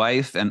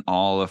wife and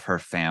all of her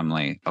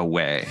family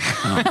away.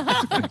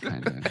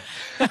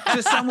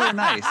 Just somewhere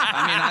nice.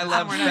 I mean, I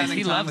love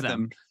spending time with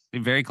them.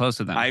 You're very close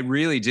to them. I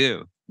really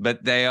do.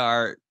 But they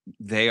are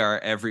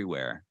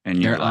everywhere in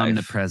your life. They're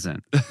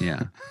omnipresent.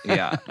 Yeah.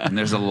 Yeah. And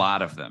there's a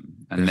lot of them.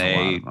 And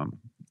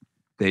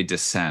they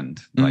descend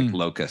like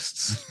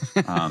locusts.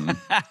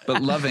 But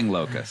loving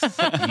locusts.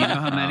 You know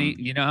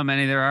how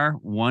many there are?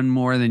 One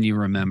more than you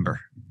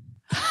remember.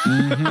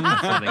 Mm-hmm.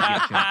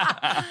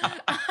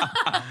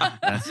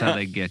 That's how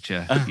they get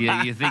you.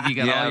 Yeah, you think you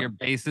got all your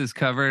bases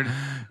covered,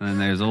 and then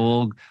there's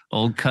old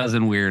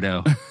cousin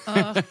weirdo.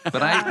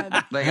 But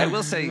I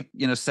will say,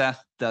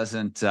 Seth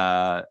doesn't.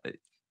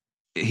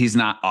 He's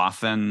not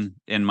often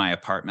in my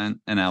apartment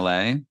in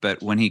LA,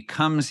 but when he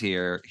comes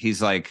here, he's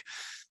like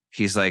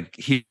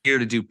here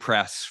to do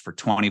press for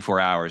 24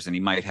 hours, and he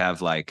might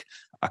have like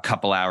a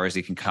couple hours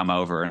he can come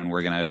over and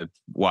we're going to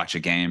watch a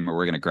game or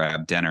we're going to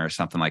grab dinner or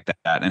something like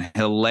that. And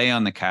he'll lay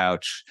on the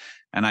couch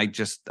and I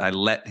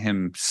let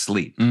him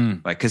sleep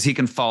cause he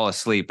can fall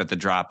asleep at the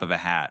drop of a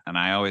hat. And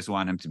I always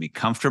want him to be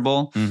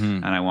comfortable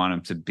and I want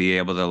him to be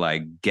able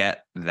to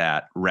get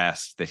that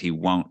rest that he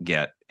won't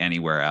get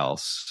anywhere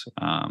else.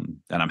 And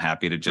I'm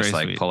happy to just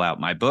pull out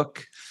my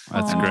book.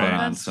 That's and great. Put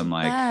on some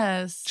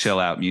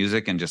chill out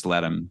music and just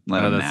let him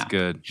that's nap.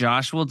 Good.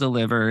 Josh will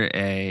deliver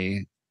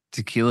a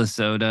tequila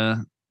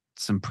soda,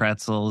 some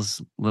pretzels,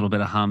 a little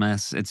bit of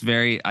hummus.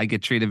 I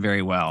get treated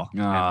very well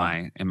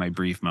in my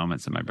brief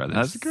moments in my brother's.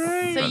 That's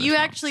great. So you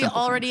actually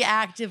already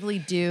actively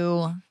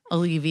do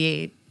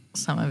alleviate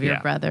some of your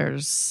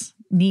brother's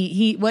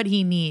what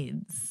he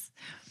needs.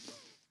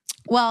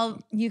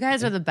 Well, you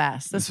guys are the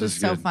best. This was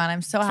so fun.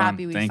 I'm so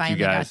happy we finally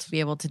got to be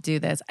able to do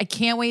this. I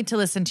can't wait to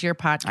listen to your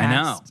podcast. I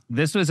know.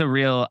 This was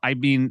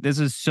this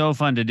is so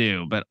fun to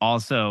do, but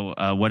also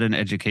what an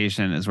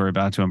education as we're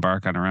about to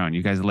embark on our own.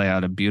 You guys lay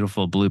out a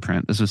beautiful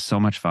blueprint. This was so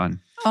much fun.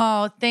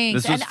 Oh,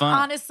 thanks. This was fun.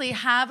 Honestly,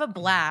 have a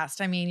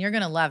blast. I mean, you're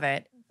going to love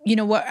it. You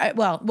know what?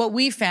 What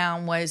we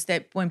found was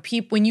that when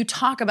you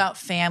talk about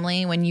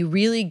family, when you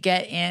really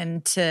get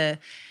into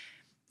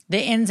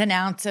the ins and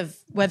outs of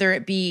whether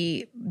it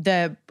be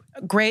the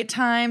great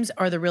times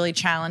or the really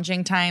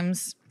challenging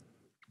times,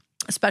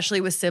 especially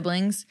with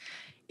siblings,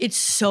 it's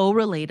so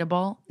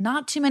relatable.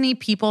 Not too many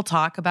people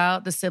talk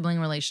about the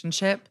sibling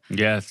relationship.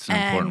 Yeah, it's an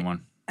important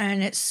one.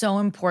 And it's so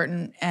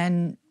important.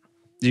 And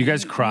do you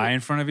guys cry in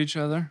front of each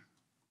other?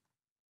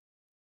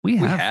 We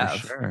have.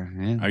 For sure.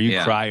 Yeah. Are you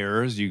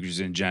criers? You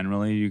just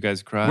generally, you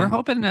guys cry? We're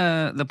hoping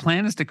the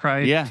plan is to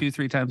cry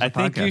 2-3 times a podcast. I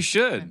think you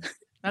should.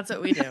 That's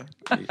what we do.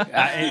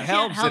 It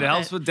helps. It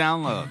helps with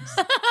downloads.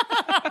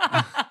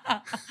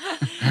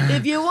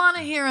 If you want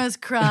to hear us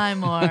cry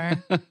more,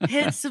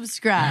 hit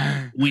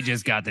subscribe. We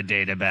just got the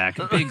data back.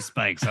 Big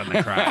spikes on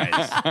the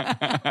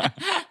cries.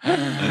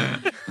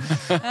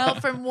 Well,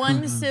 from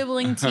one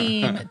sibling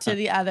team to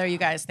the other, you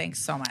guys, thanks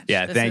so much.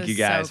 Yeah, This thank is you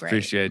guys. so great.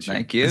 Appreciate you.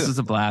 Thank you. This was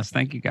a blast.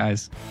 Thank you,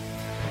 guys.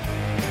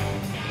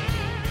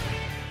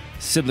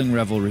 Sibling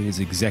Revelry is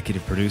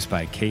executive produced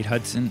by Kate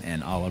Hudson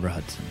and Oliver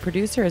Hudson.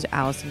 Producer is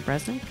Allison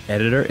Bresnick.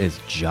 Editor is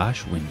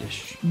Josh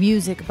Windish.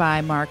 Music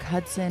by Mark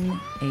Hudson,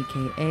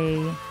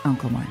 a.k.a.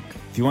 Uncle Mark.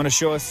 If you want to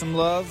show us some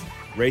love,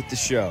 rate the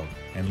show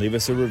and leave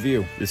us a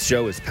review. This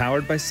show is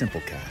powered by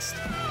Simplecast.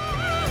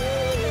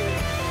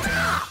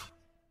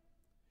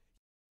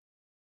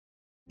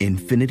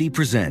 Infinity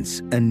presents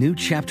a new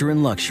chapter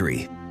in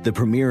luxury, the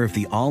premiere of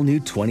the all-new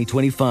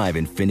 2025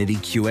 Infinity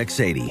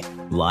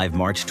QX80, live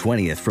March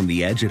 20th from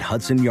the Edge at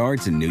Hudson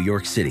Yards in New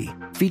York City,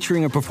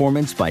 featuring a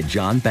performance by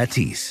John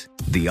Batiste.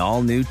 The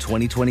all-new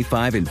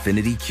 2025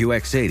 Infinity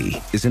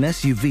QX80 is an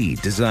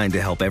SUV designed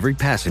to help every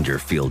passenger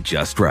feel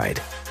just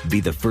right. Be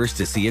the first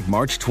to see it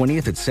March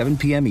 20th at 7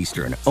 p.m.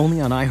 Eastern,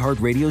 only on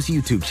iHeartRadio's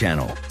YouTube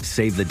channel.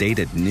 Save the date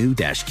at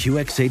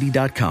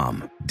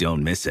new-QX80.com.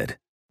 Don't miss it.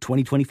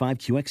 2025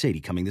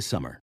 QX80 coming this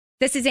summer.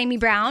 This is Amy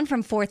Brown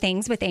from 4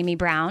 Things with Amy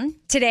Brown.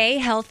 Today,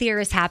 healthier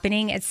is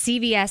happening at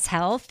CVS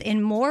Health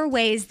in more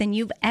ways than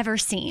you've ever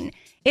seen.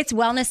 It's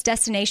wellness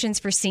destinations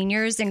for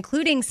seniors,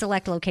 including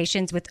select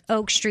locations with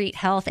Oak Street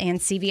Health and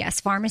CVS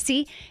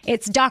Pharmacy.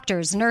 It's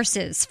doctors,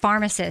 nurses,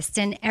 pharmacists,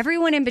 and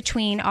everyone in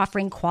between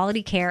offering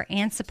quality care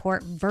and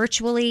support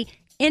virtually,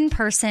 in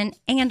person,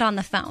 and on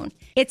the phone.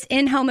 It's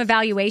in-home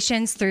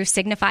evaluations through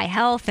Signify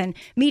Health and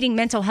meeting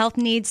mental health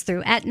needs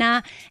through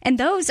Aetna. And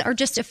those are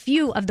just a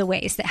few of the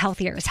ways that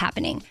healthier is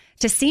happening.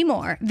 To see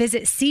more,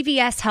 visit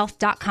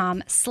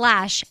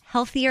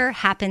cvshealth.com/healthier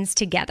happens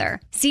together.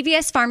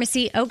 CVS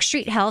Pharmacy, Oak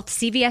Street Health,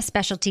 CVS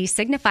Specialty,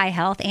 Signify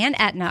Health, and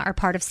Aetna are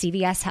part of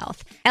CVS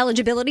Health.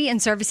 Eligibility and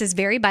services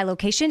vary by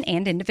location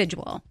and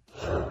individual.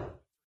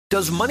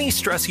 Does money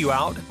stress you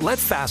out? Let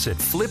Facet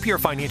flip your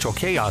financial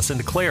chaos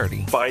into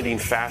clarity. Finding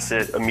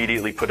Facet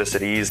immediately put us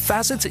at ease.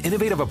 Facet's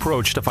innovative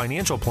approach to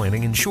financial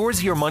planning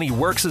ensures your money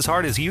works as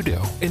hard as you do,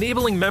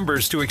 enabling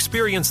members to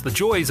experience the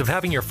joys of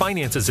having your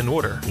finances in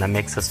order. And that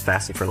makes us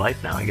Facet for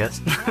life now, I guess.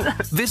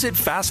 Visit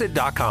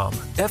Facet.com,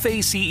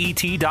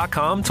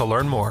 FACET.com to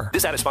learn more.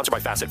 This ad is sponsored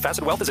by Facet.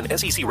 Facet Wealth is an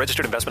SEC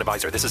registered investment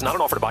advisor. This is not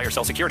an offer to buy or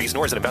sell securities,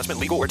 nor is it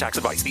investment, legal, or tax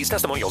advice. These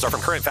testimonials are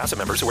from current Facet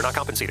members who are not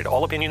compensated.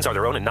 All opinions are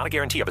their own and not a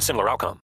guarantee of a similar outcome.